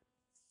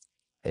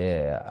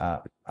yeah,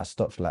 I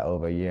stopped for like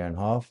over a year and a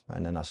half,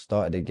 and then I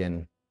started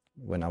again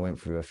when I went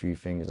through a few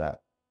things like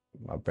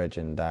my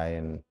brethren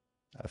dying,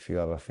 a few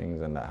other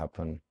things, and that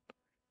happened.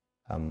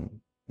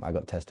 I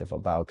got tested for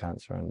bowel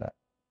cancer and that.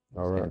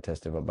 All right. Getting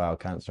tested for bowel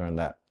cancer and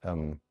that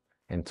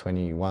in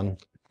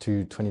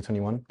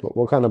 2021.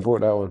 What kind of brought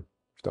that on? If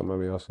you don't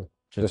mind me asking.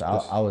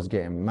 I was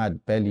getting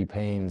mad belly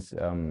pains.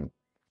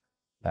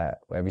 Like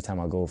every time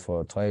I go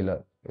for a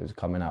toilet, it was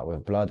coming out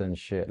with blood and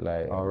shit.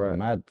 Like All right.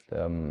 mad.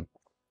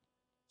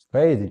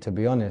 Crazy, to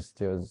be honest.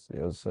 It was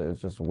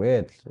just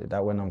weird.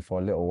 That went on for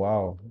a little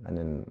while, and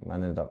then I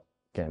ended up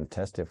getting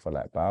tested for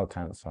like bowel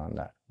cancer and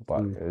that.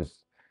 But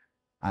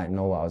I didn't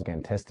know what I was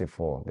getting tested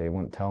for. They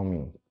wouldn't tell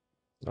me.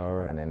 All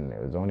right. And then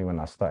it was only when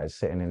I started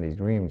sitting in these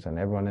rooms, and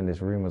everyone in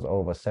this room was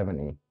over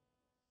 70.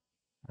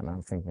 And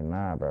I'm thinking,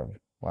 nah, bro,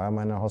 why am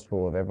I in a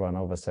hospital with everyone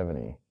over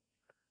 70?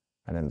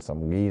 And then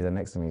some geezer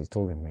next to me, he's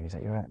talking to me. He's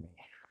like, "You're at me."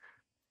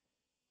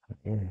 I'm like,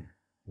 "Yeah."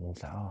 And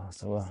he's like, "Oh,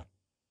 so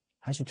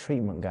how's your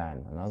treatment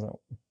going?" And I was like,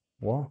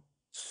 "What?"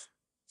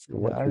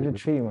 What "How's your treatment?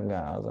 treatment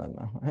going?" I was like,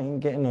 "No, I ain't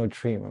getting no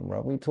treatment,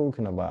 bro. What are you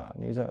talking about?"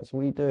 And he's like, "So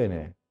what are you doing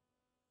here?"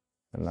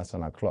 And that's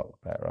when I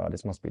clocked, like, right,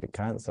 this must be the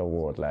cancer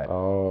ward. Like,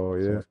 Oh,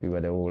 this yeah. must be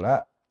where they're all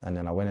at. And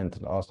then I went in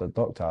to ask the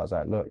doctor. I was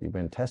like, "Look, you've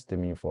been testing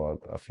me for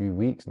a few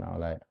weeks now.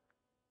 Like,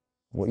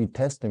 what are you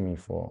testing me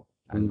for?"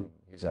 And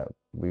he's like,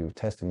 "We were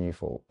testing you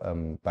for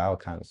bowel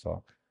cancer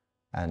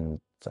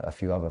and a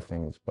few other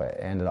things, but it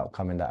ended up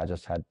coming that I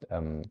just had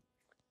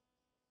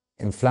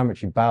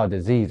inflammatory bowel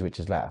disease, which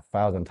is like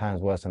 1,000 times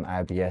worse than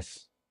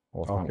IBS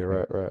or Okay, something.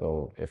 right.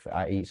 So if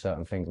I eat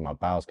certain things, my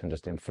bowels can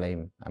just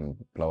inflame and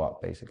blow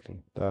up,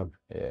 basically." Damn.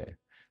 Yeah.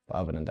 But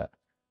other than that,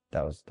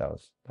 that's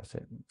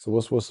it. So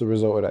what's the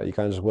result of that? You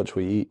can't just watch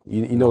what you eat.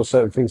 You know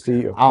certain things to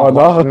eat. I Oh don't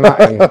watch no.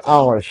 nothing. I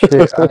don't watch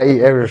shit. I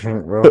eat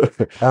everything, bro.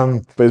 But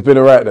it's been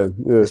alright then.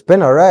 Yeah. It's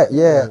been all right.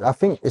 Yeah, I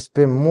think it's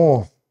been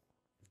more.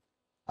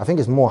 I think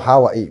it's more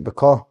how I eat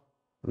because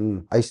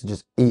I used to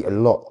just eat a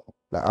lot.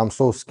 Like I'm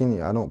so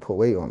skinny, I don't put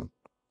weight on.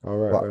 All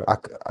right, But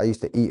right. I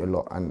used to eat a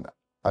lot and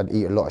I'd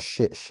eat a lot of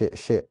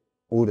shit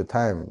all the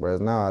time.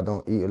 Whereas now I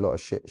don't eat a lot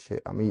of shit.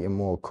 I'm eating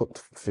more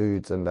cooked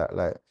foods and that,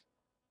 like,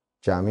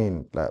 do you know what I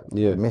mean? Like,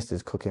 Yeah. the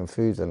missus cooking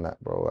foods and that,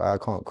 bro. I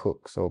can't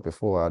cook. So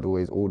before I'd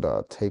always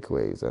order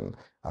takeaways, and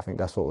I think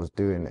that's what was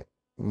doing it.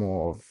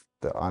 More of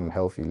the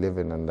unhealthy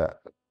living and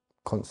that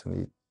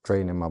constantly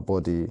draining my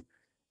body,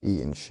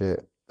 eating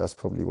shit. That's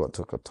probably what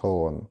took a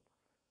toll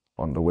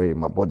on the way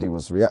my body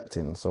was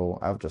reacting. So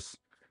I've just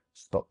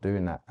stopped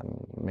doing that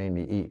and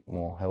mainly eat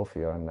more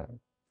healthier and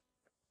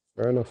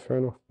Fair enough, fair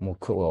enough. more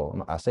cook.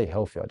 Well, I say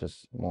healthier,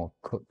 just more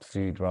cooked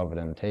food rather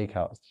than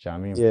takeouts. Do you know what I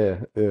mean? Yeah,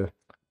 yeah.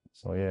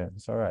 So yeah,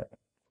 it's all right.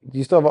 Do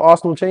you still have an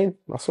Arsenal chain?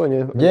 I saw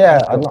you. Yeah,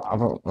 I ain't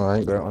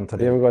going on You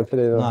today. haven't got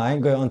today No, though. I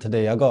ain't going on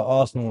today. I got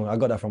Arsenal. I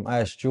got that from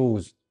Ice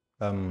Jules.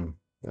 I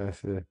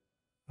see.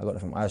 I got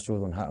it from Ice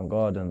Jules on Hatton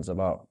Gardens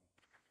about,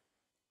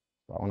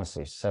 I want to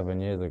say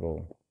 7 years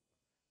ago.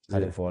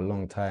 Had Yeah. it for a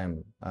long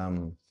time.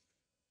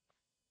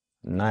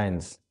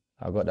 Nines.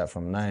 I got that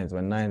from Nines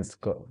when Nines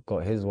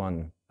got his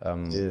one.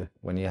 Yeah.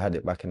 When he had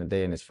it back in the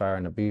day and his fire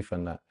in the booth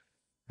and that,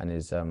 and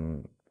his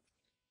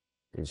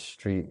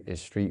street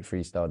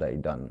freestyle that he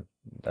done.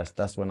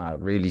 That's when I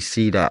really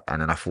see that,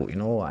 and then I thought, you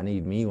know what, I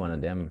need me one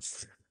of them.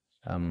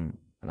 And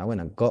I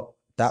went and got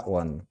that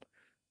one,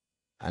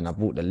 and I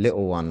bought the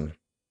little one.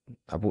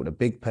 I bought the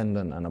big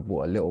pendant and I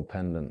bought a little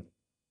pendant,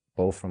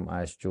 both from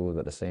Ice Jewels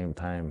at the same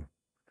time.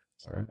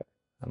 All right.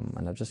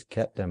 And I just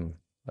kept them.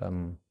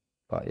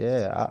 But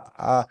yeah,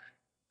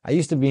 I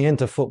used to be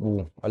into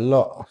football a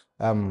lot.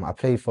 I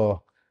played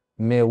for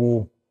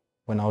Millwall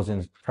when I was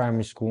in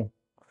primary school.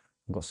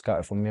 I got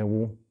scouted for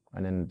Millwall,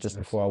 and then just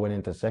before I went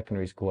into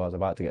secondary school, I was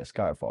about to get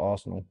scouted for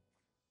Arsenal.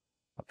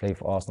 I played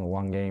for Arsenal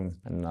one game,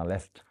 and then I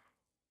left.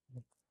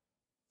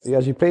 You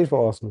actually played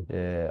for Arsenal.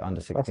 Yeah, under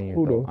 16s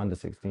cool, though. though. Under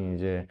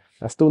 16s, yeah.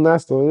 That's still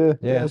nice though, yeah.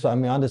 Yeah, that's what I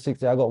mean. Under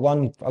 16, I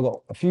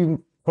got a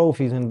few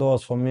trophies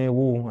indoors for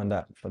Millwall and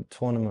that for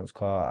tournaments.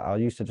 Cause I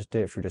used to just do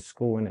it through the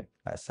school, innit?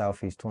 Like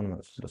Southeast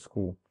tournaments for the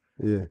school.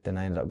 Yeah. Then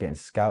I ended up getting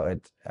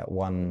scouted at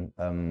one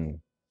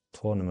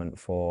tournament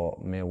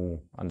for Millwall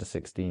under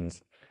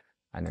 16s,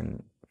 and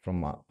then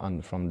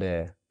from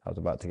there I was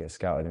about to get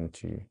scouted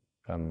into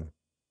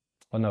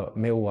oh no,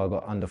 Millwall I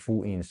got under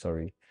 14,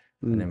 sorry.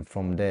 And then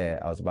from there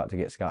I was about to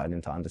get scouted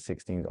into under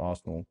 16s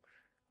Arsenal.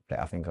 Like,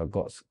 I think I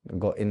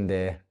got in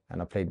there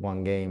and I played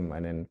one game,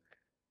 and then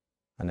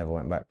I never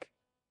went back.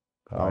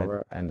 All I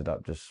right. ended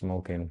up just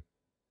smoking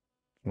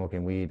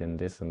weed and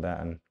this and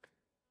that, and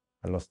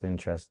I lost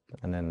interest.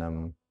 And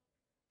then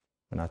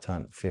when I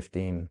turned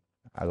 15,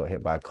 I got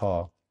hit by a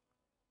car.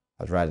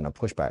 I was riding a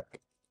pushback.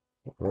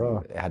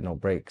 Right. It had no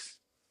brakes.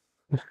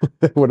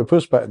 What a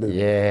pushback then.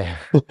 Yeah,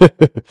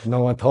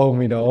 no one told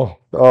me though.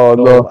 Oh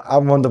So no.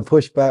 I'm on the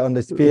pushback on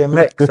this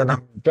BMX, and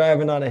I'm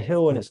driving down a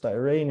hill, and it started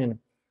raining,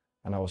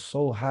 and I was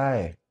so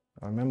high.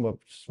 I remember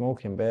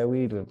smoking bare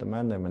weed with the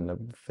man them in the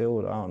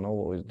field. I don't know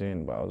what I was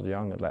doing, but I was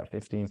young, at like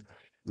 15.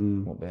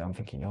 Mm. I'm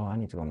thinking, yo, I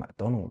need to go to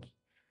McDonald's.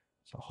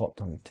 So I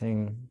hopped on the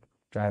thing,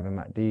 driving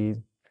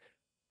McD's,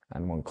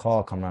 and one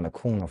car come around the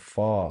corner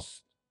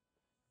fast.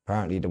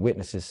 Apparently, the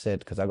witnesses said,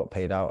 because I got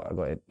paid out,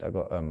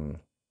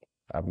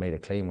 I've made a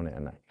claim on it,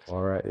 and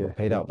All right. I Yeah. got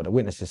paid out. But the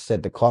witnesses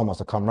said the car must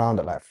have come round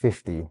at like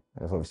 50. It's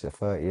obviously a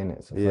 30, innit?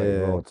 It's a 30 Yeah.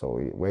 road. So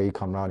where he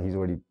come round, it's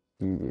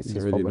He's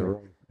his already in fault, the innit?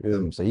 wrong.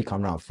 Yeah. So he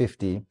come round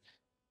 50,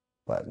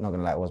 but not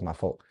gonna lie, it was my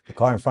fault. The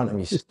car in front of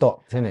me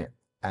stopped, innit?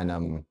 And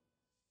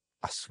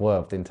I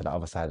swerved into the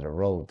other side of the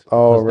road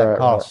Oh because that right.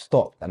 car Right.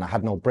 stopped and I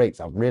had no brakes.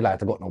 I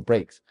realized I got no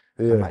brakes.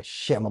 I'm Yeah. like,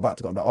 shit, I'm about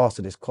to go up the arse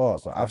of this car.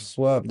 So I've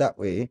swerved that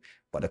way,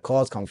 but the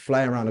cars come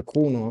flying around the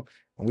corner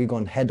and we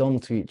gone head on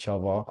to each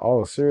other.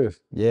 Oh,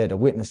 serious. Yeah, the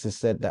witnesses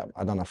said that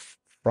I done a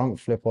front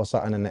flip or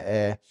something in the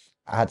air.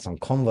 I had some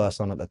Converse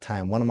on at the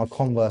time. One of my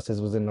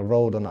Converses was in the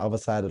road on the other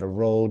side of the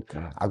road.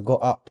 God. I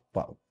got up,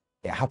 but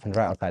it happened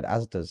right outside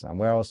Asda's. And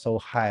where I was so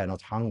high and I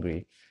was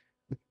hungry,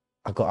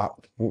 I got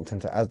up, walked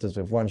into Asda's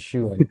with one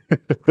shoe and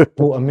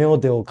bought a meal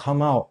deal,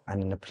 come out,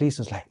 and then the police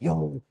was like,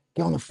 yo,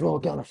 get on the floor,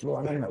 get on the floor.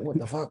 And I'm like, what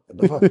the fuck? What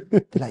the fuck?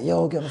 They're like,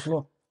 yo, get on the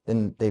floor.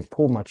 Then they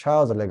pulled my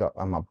trouser leg up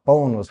and my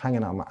bone was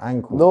hanging out of my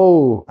ankle.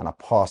 No. And I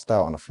passed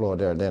out on the floor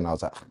there. Then I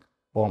was like,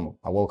 boom.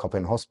 I woke up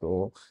in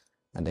hospital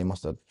and they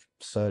must have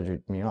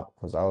surgered me up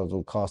because I was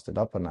all casted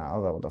up and that. I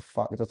was like, what the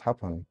fuck just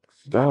happened?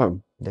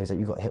 Damn. They said,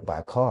 you got hit by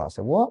a car. I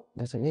said, what?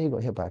 They said, yeah, you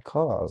got hit by a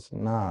car. I was,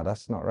 nah,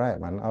 that's not right,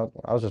 man.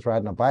 I was just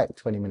riding a bike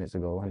 20 minutes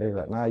ago. And they were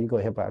like, nah, you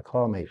got hit by a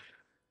car, mate.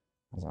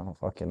 I was like, oh,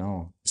 fucking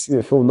hell. You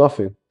didn't feel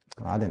nothing.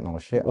 I didn't know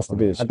shit. Must have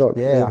been a I, shock.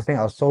 yeah, I think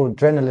I was so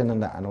adrenaline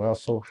and that, and I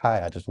was so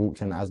high. I just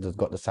walked in, Asda's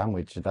got the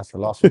sandwich. That's the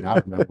last thing I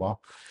remember.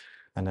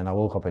 And then I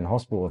woke up in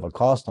hospital with a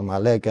cast on my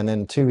leg. And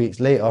then 2 weeks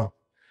later,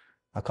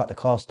 I cut the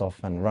cast off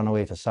and run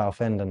away to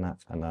Southend and that.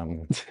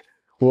 And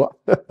What?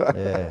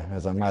 yeah, it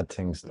was a mad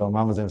thing. So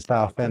mum was in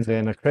Southend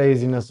doing the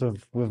craziness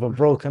with a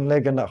broken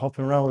leg and that,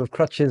 hopping around with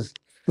crutches.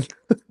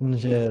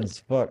 Yeah, it's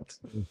fucked.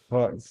 It's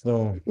fucked.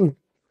 So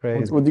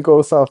crazy. What did you go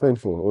to Southend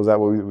for? Or was that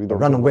what we I don't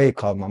ran talk away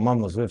because my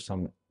mum was with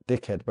some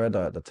dickhead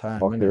brother at the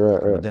time, Okay, innit?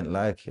 right, And I right. didn't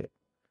like it.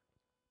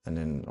 And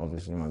then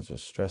obviously I was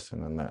just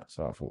stressing and that.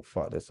 So I thought,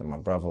 fuck this. And my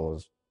brother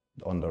was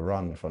on the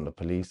run from the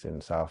police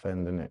in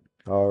Southend, innit?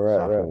 All So right,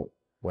 I right. thought,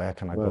 where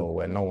can I Man. go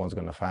where no one's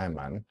gonna find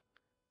man?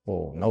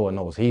 Well, no one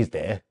knows he's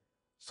there.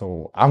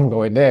 So I'm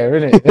going there,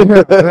 innit? You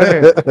know what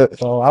I'm saying?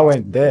 So I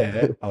went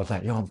there. I was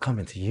like, yo, I'm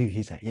coming to you.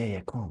 He's like, yeah,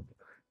 yeah, come on.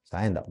 So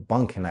I ended up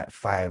bunking like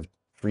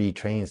 3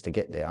 trains to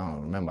get there. I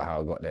don't remember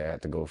how I got there. I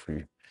had to go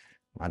through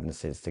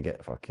madnesses to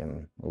get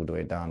fucking all the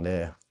way down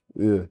there.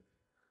 Yeah.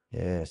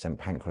 Yeah, St.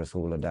 Pancras,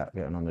 all of that,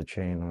 getting on the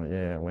train.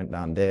 Yeah, I went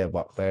down there,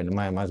 but bear in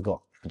mind, I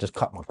just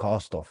cut my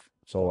cast off.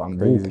 So I'm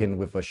Crazy. walking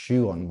with a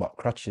shoe on, but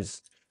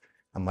crutches,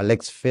 and my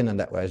leg's thin and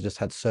that way. I just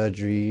had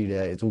surgery.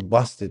 Yeah, it's all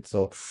busted.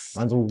 So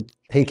man's all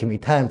taking me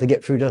time to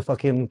get through the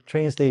fucking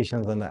train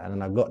stations and that. And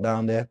then I got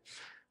down there.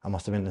 I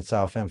must have been in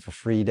Southend for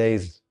 3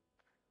 days,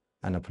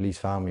 and the police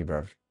found me,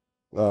 bro.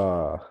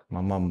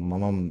 My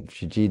mum,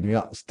 she G'd me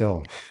up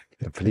still.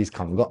 The police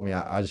come and got me.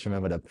 I just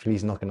remember the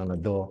police knocking on the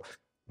door.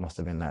 Must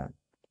have been like,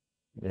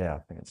 yeah, I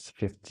think it's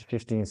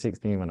 15,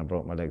 16 when I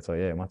broke my leg. So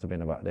yeah, it must have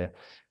been about there.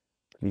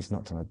 Police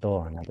knocked on the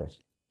door and I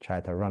just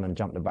tried to run and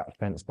jump the back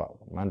fence, but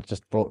man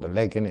just broke the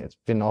leg in it. It's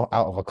been out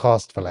of a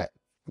cast for like,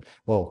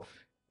 well,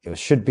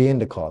 should be in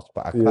the cast,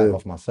 but I cut it Yeah.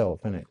 off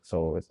myself, innit?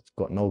 So it's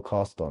got no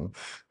cast on.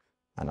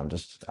 And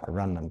I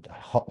ran and I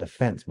hopped the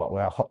fence, but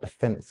where I hopped the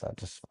fence,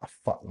 I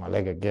fucked my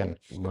leg again.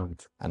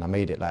 Mad. And I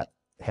made it like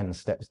 10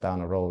 steps down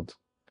the road.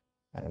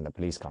 And then the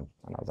police come.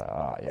 And I was like,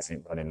 oh, yeah, I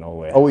ain't running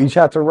nowhere. Oh, you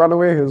tried to run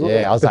away as well?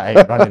 Yeah, I was like, I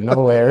ain't running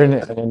nowhere,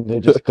 innit? And then they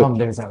just come,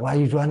 they was like, why are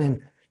you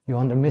running? You're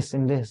on the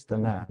missing list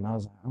and that. And I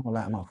was like, I don't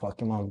like my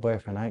fucking mom's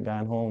boyfriend. I ain't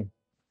going home.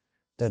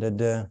 Da.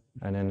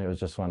 And then it was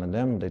just one of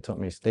them. They took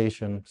me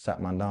station,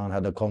 sat man down,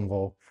 had a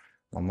convo.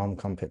 My mum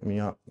come pick me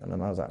up. And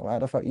then I was like, why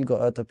the fuck you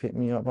got her to pick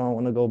me up? I don't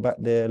want to go back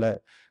there.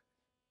 Like,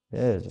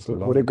 yeah, just So,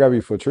 long. would they grab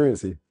you for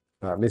truancy?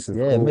 Like missing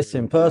Yeah, school?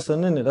 missing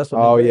person, innit? That's what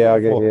Oh they yeah, I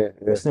it get for.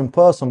 yeah. Missing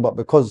person, but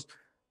because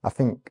I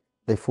think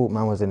they thought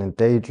man was in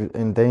danger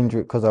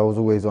because I was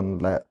always on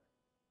like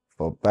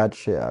for bad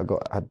shit. I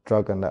had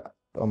drug and that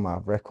on my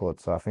record,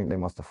 so I think they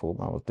must have thought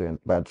man was doing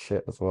bad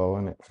shit as well,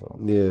 innit? So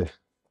Yeah.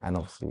 and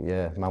obviously,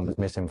 yeah, man was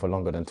missing for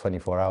longer than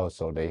 24 hours,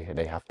 so they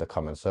have to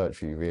come and search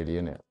for you, really,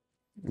 innit?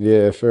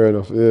 Yeah, fair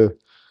enough. Yeah.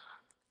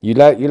 You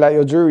like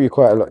your jewelry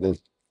quite a lot then?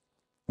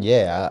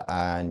 Yeah,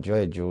 I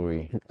enjoy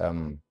jewelry.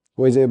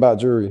 What is it about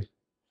jewelry?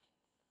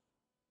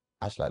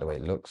 I just like the way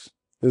it looks.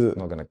 Is I'm it?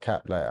 not gonna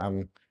cap. Like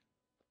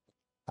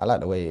I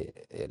like the way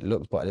it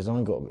looks, but there's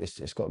only got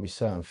it's got to be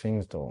certain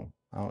things though.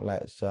 I don't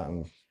like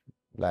certain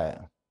like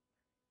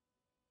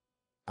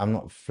I'm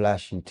not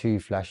too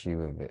flashy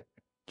with it.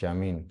 Do you know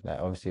what I mean? Like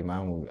obviously,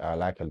 I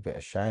like a bit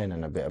of shine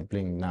and a bit of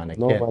bling now and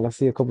No, again. man. I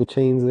see a couple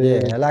chains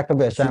Yeah, there. I like a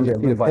bit I of shine, a bit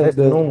of see a bling, but this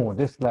is pendant. normal.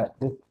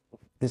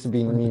 This would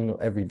be me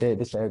every day.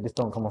 This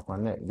don't come off my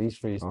neck. These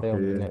three stay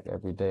on my Okay, neck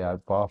every day. I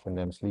bath in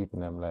them, sleep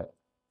in them. Like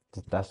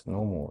that's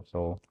normal.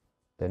 So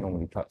they're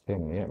normally tucked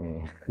in. You get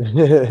me?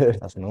 yeah.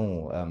 That's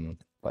normal.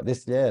 But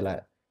this, yeah,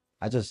 like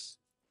I just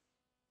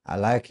I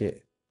like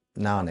it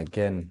now and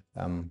again.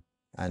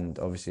 And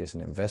obviously it's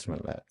an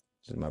investment. Like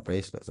just my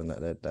bracelets and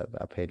that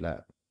I paid like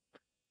I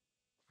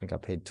think I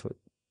paid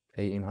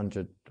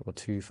 1,800 or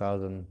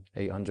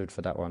 2,800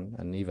 for that one,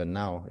 and even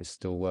now it's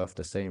still worth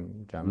the same. Do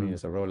you know what I mean? Mm,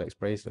 It's a Rolex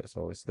bracelet,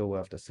 so it's still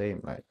worth the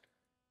same. Like,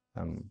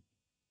 um,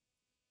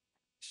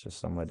 it's just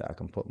somewhere that I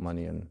can put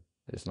money and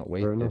it's not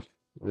fair wasted. enough.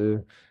 Yeah.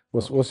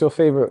 What's Not what's your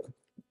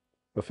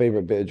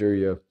favorite bit of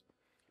jewelry you have?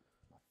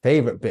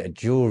 favorite bit of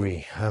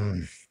jewelry.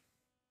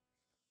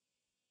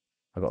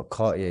 I got a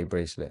Cartier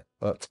bracelet,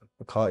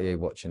 a Cartier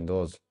watch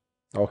indoors.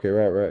 Okay,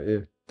 right, yeah.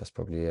 That's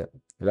probably it.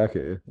 You like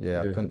it,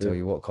 Yeah, I yeah, couldn't yeah, tell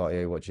you what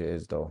Cartier watch it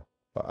is though,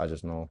 but I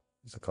just know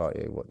it's a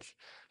Cartier watch.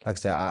 Like I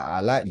said,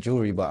 I like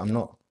jewelry, but I'm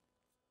not.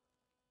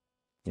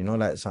 You know,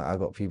 like so I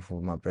got people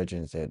with my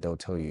brethren that they'll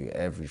tell you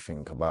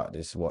everything about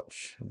this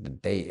watch, the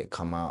date it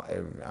come out.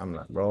 I'm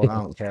like, bro, yeah. I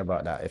don't care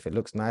about that. If it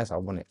looks nice, I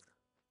want it.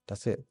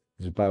 That's it.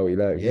 Just buy what you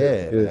like.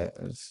 Yeah, Yeah, yeah. like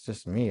it's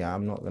just me.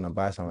 I'm not gonna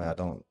buy something I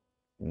don't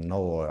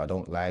know or I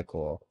don't like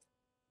or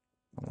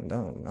I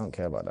don't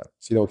care about that.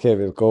 So you don't care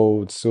if it's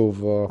gold,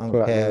 silver, I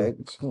don't care.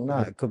 platinum.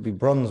 Nah, it could be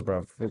bronze,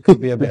 bruv. It could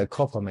be a bit of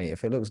copper, mate.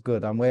 If it looks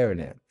good, I'm wearing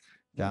it.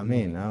 You know what I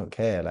mean? I don't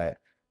care. Like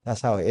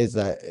that's how it is.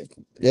 Like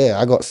yeah,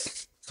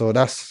 so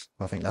that's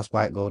I think that's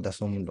white gold.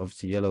 That's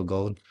obviously yellow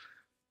gold.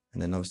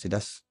 And then obviously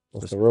that's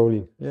What's the just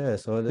rolling? yeah,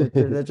 so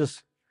they're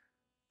just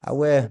I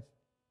wear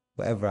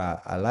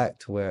whatever I like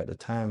to wear at the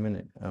time,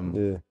 innit?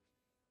 Yeah.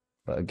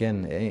 But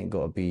again, it ain't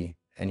gotta be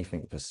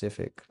anything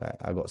specific. Like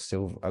I got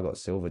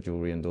silver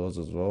jewelry indoors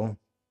as well.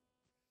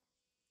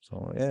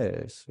 So yeah,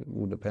 it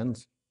all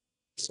depends.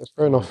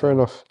 Fair All enough, fair depends.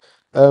 enough.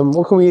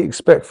 What can we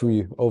expect from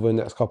you over the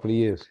next couple of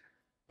years?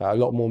 Like a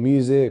lot more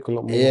music, a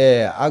lot more.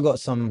 Yeah, I got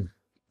some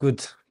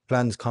good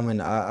plans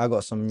coming. I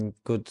got some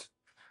good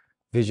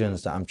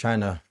visions that I'm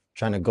trying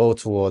to go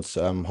towards.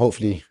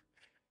 Hopefully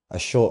a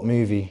short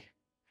movie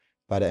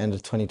by the end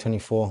of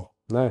 2024.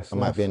 Nice, I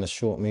might be nice. in a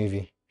short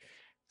movie.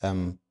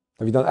 Um,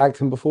 Have you done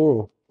acting before,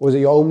 or was it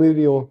your own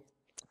movie, or?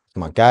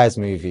 my guy's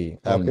movie.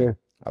 Okay.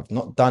 I've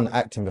not done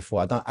acting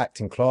before. I done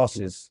acting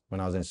classes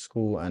when I was in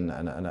school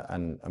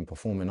and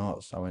performing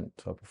arts. I went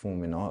to a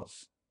performing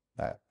arts,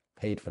 like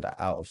paid for that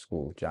out of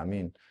school. Do you know what I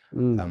mean?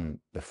 Mm.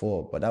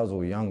 Before, but that was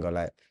all younger.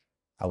 Like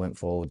I went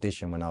for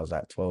audition when I was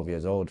like 12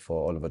 years old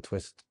for Oliver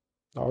Twist.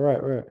 All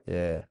right, right.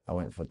 Yeah, I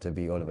went for to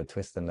be Oliver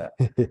Twist and that,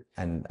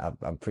 and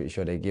I'm pretty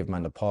sure they give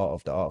man the part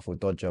of the Artful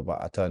Dodger,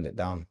 but I turned it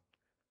down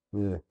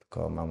Yeah,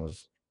 because man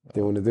was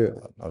didn't want to do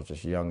it. I was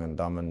just young and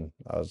dumb and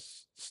I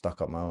was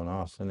stuck up my own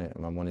ass, innit?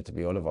 And I wanted to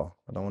be Oliver.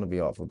 I don't want to be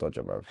Artful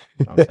Dodger, bro. You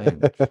know what I'm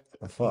saying?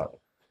 The fuck.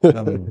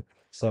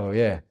 So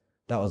yeah,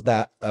 that was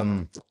that.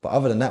 But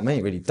other than that, man,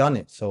 ain't really done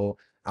it. So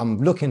I'm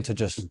looking to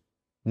just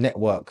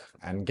network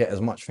and get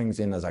as much things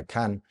in as I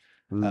can.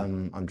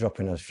 Mm. I'm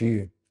dropping a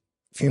few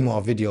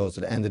more videos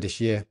at the end of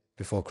this year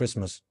before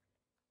Christmas.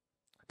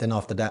 Then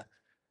after that,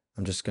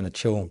 I'm just gonna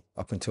chill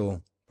up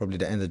until probably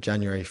the end of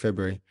January,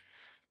 February,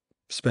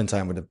 spend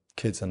time with the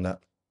kids and that,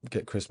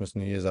 get Christmas,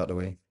 New Year's out the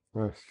way.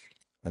 Nice.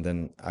 And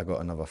then I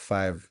got another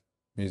 5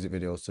 music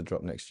videos to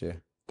drop next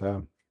year.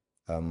 Damn.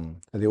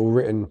 Um, Are they all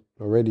written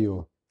already,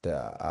 or?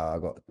 I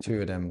got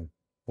 2 of them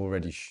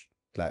already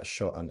like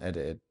shot and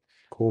edited.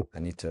 Cool. I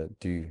need to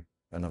do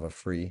another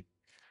 3.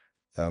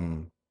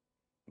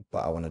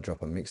 But I want to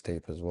drop a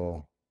mixtape as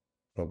well,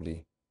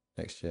 probably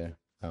next year.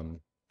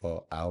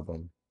 Or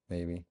album,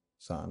 maybe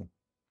something.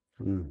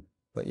 Mm.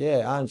 But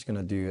yeah, I'm just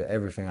gonna do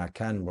everything I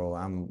can, bro.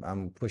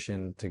 I'm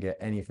pushing to get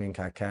anything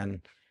I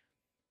can,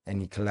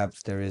 any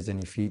collabs there is,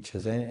 any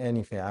features,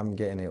 anything. I'm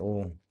getting it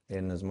all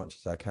in as much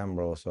as I can,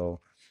 bro.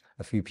 So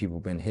a few people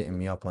been hitting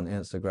me up on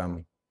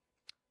Instagram,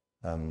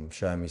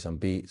 showing me some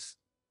beats.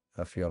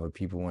 A few other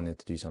people wanted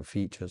to do some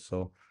features,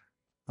 so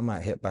I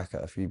might hit back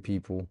at a few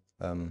people,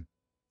 and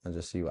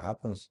just see what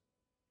happens.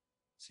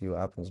 See what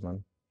happens,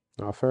 man.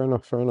 Ah, fair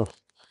enough, fair enough.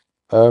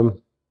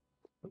 Um,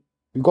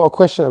 we've got a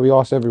question that we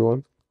ask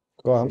everyone.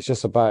 Go on. It's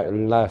just about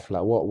life,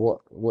 like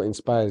what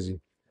inspires you?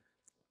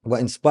 What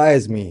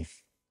inspires me?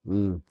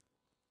 Mm.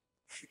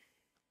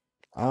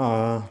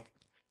 Ah,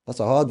 that's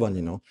a hard one,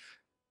 you know.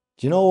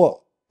 Do you know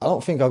what? I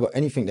don't think I got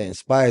anything that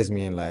inspires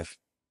me in life.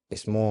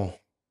 It's more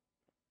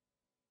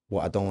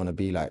what I don't want to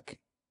be like.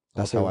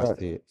 That's Okay, how I right.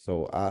 see it.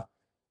 So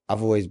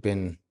I've always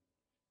been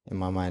in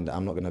my mind that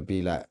I'm not gonna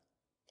be like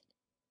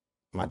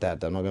my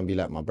dad. I'm not gonna be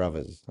like my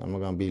brothers. I'm not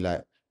gonna be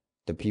like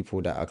the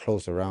people that are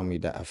close around me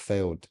that have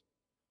failed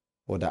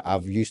or that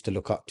I've used to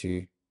look up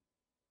to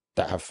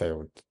that have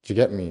failed. Do you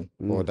get me?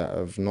 Or Mm, that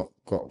have not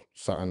got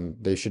something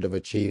they should have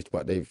achieved,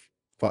 but they've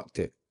fucked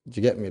it. Do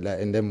you get me? Like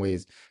in them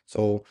ways.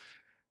 So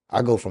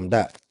I go from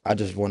that. I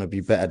just want to be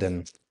better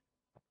than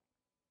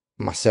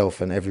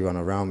myself and everyone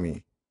around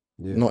me.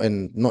 yeah. Not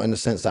in the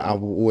sense that I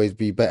will always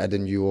be better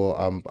than you, or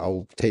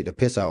I'll take the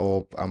piss out,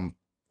 or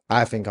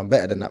I think I'm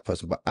better than that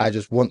person, but I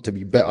just want to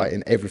be better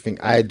in everything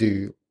I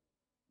do,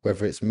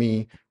 whether it's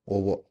me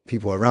or what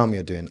people around me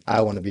are doing.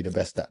 I want to be the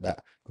best at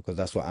that because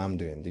that's what I'm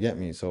doing. Do you get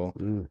me? So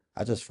Mm.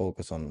 I just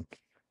focus on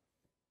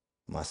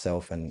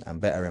myself and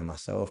bettering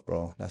myself,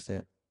 bro. That's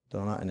it.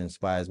 Don't nothing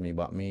inspires me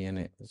but me,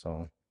 innit?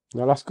 So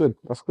No, that's good.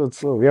 That's good.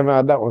 So we haven't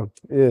had that one.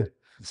 Yeah.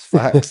 it's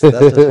facts.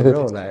 That's just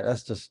real. Like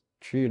that's just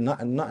true.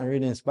 Nothing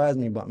really inspires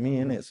me but me,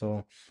 innit?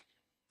 So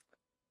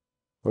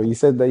Well, you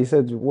said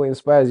what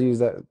inspires you is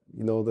that,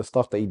 you know, the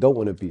stuff that you don't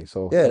want to be.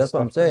 So yeah, that's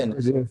what I'm that's saying.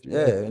 good, yeah.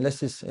 Yeah,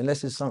 Yeah.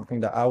 unless it's something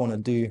that I want to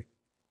do,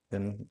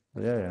 then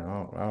yeah,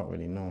 I don't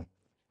really know.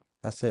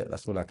 That's it.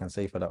 That's all I can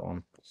say for that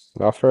one.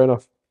 No, fair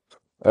enough.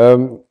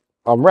 Um,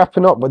 I'm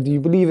wrapping up, but do you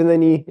believe in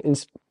any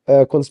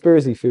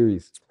conspiracy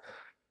theories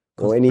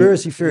or any,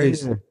 Conspiracy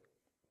theories. yeah,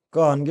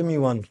 Go on, give me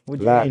one. What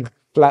do you like mean?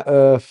 flat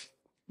Earth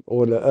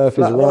or the Earth is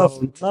Flat Earth.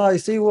 round? No, you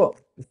see what?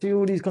 You see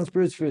all these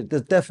conspiracy theories.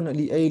 There's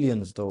definitely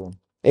aliens, though.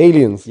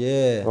 Aliens.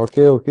 Yeah.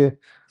 Okay, okay.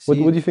 What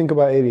See, do you think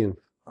about aliens?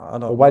 I Or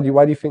don't know. why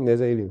do you think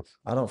there's aliens?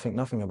 I don't think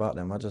nothing about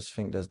them. I just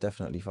think there's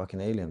definitely fucking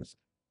aliens.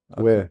 I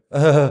could, Where?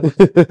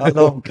 I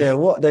don't care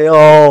what they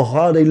are,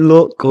 how they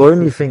look, or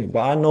anything,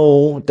 but I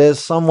know there's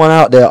someone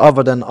out there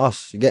other than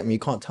us. You get me? You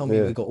can't tell me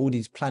Yeah. we got all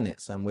these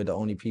planets and we're the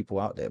only people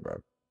out there, bro.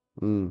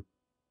 Mm,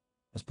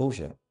 That's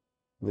bullshit.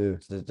 yeah.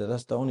 So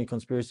that's the only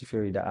conspiracy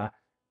theory that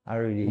I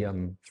really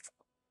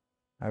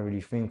I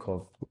really think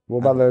of. What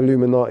about And the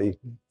Illuminati?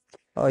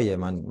 oh yeah,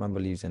 man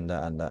believes in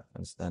that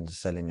and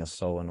selling your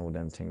soul and all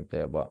them things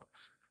there, but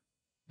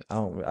I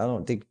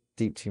don't dig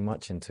deep too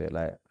much into it.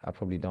 Like I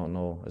probably don't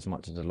know as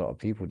much as a lot of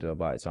people do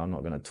about it, so I'm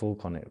not gonna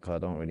talk on it because I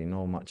don't really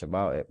know much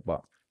about it.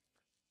 But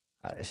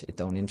it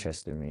don't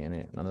interest in me,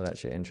 innit? None of that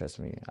shit interests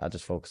me. I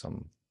just focus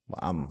on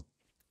what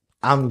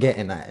I'm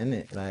getting at,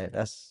 innit? Like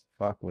that's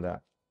fuck with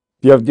that.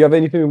 Do you have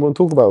anything we want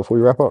to talk about before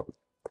we wrap up?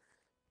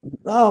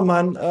 No,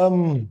 man.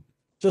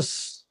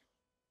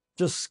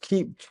 Just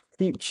keep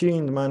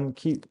tuned, man.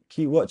 Keep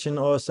watching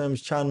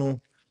OSM's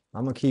channel.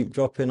 I'm gonna keep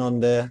dropping on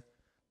there.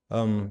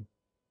 Um,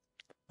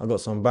 I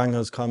got some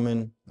bangers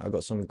coming. I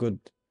got some good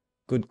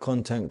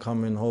content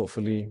coming,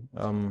 hopefully.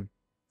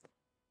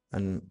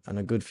 And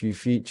a good few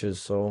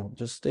features. So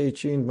just stay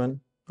tuned,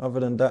 man. Other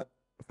than that,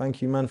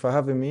 thank you, man, for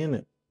having me in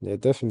it. Yeah,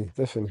 definitely,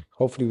 definitely.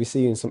 Hopefully we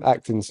see you in some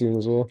acting soon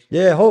as well.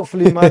 Yeah,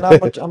 hopefully, man. I'm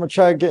gonna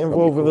try and get That'd be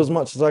involved with cool. as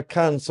much as I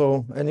can.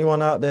 So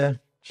anyone out there,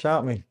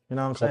 shout me. You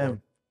know what I'm Come on.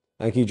 saying?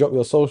 And can you drop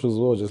your socials as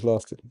well just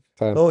last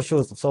time?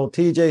 Socials. So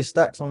TJ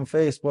Stacks on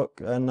Facebook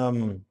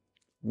and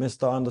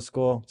Mr.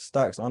 underscore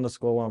Stacks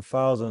underscore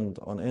 1000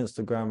 on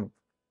Instagram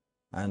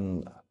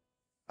and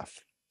I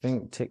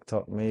think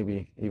TikTok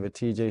maybe either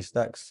TJ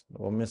Stacks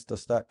or Mr.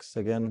 Stacks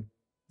again.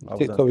 Other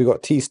than TikTok, we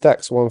got T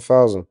Stacks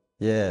 1000.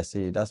 yeah,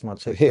 see, that's my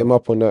So hit TikTok. him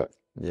up on that.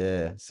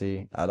 Yeah,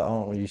 see, I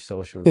don't use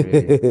social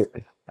really.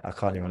 I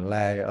can't even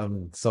lie.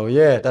 So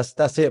yeah,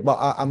 that's it. But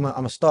I'm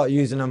gonna start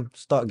using them,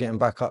 start getting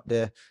back up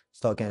there,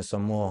 start getting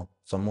some more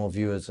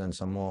viewers and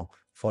some more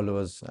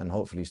followers, and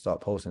hopefully start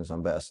posting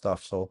some better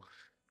stuff. So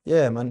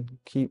yeah, man,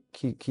 keep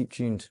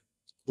tuned.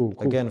 Cool,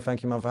 cool. Again,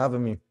 thank you, man, for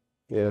having me.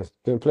 Yeah, it's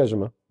been a pleasure,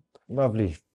 man. Lovely.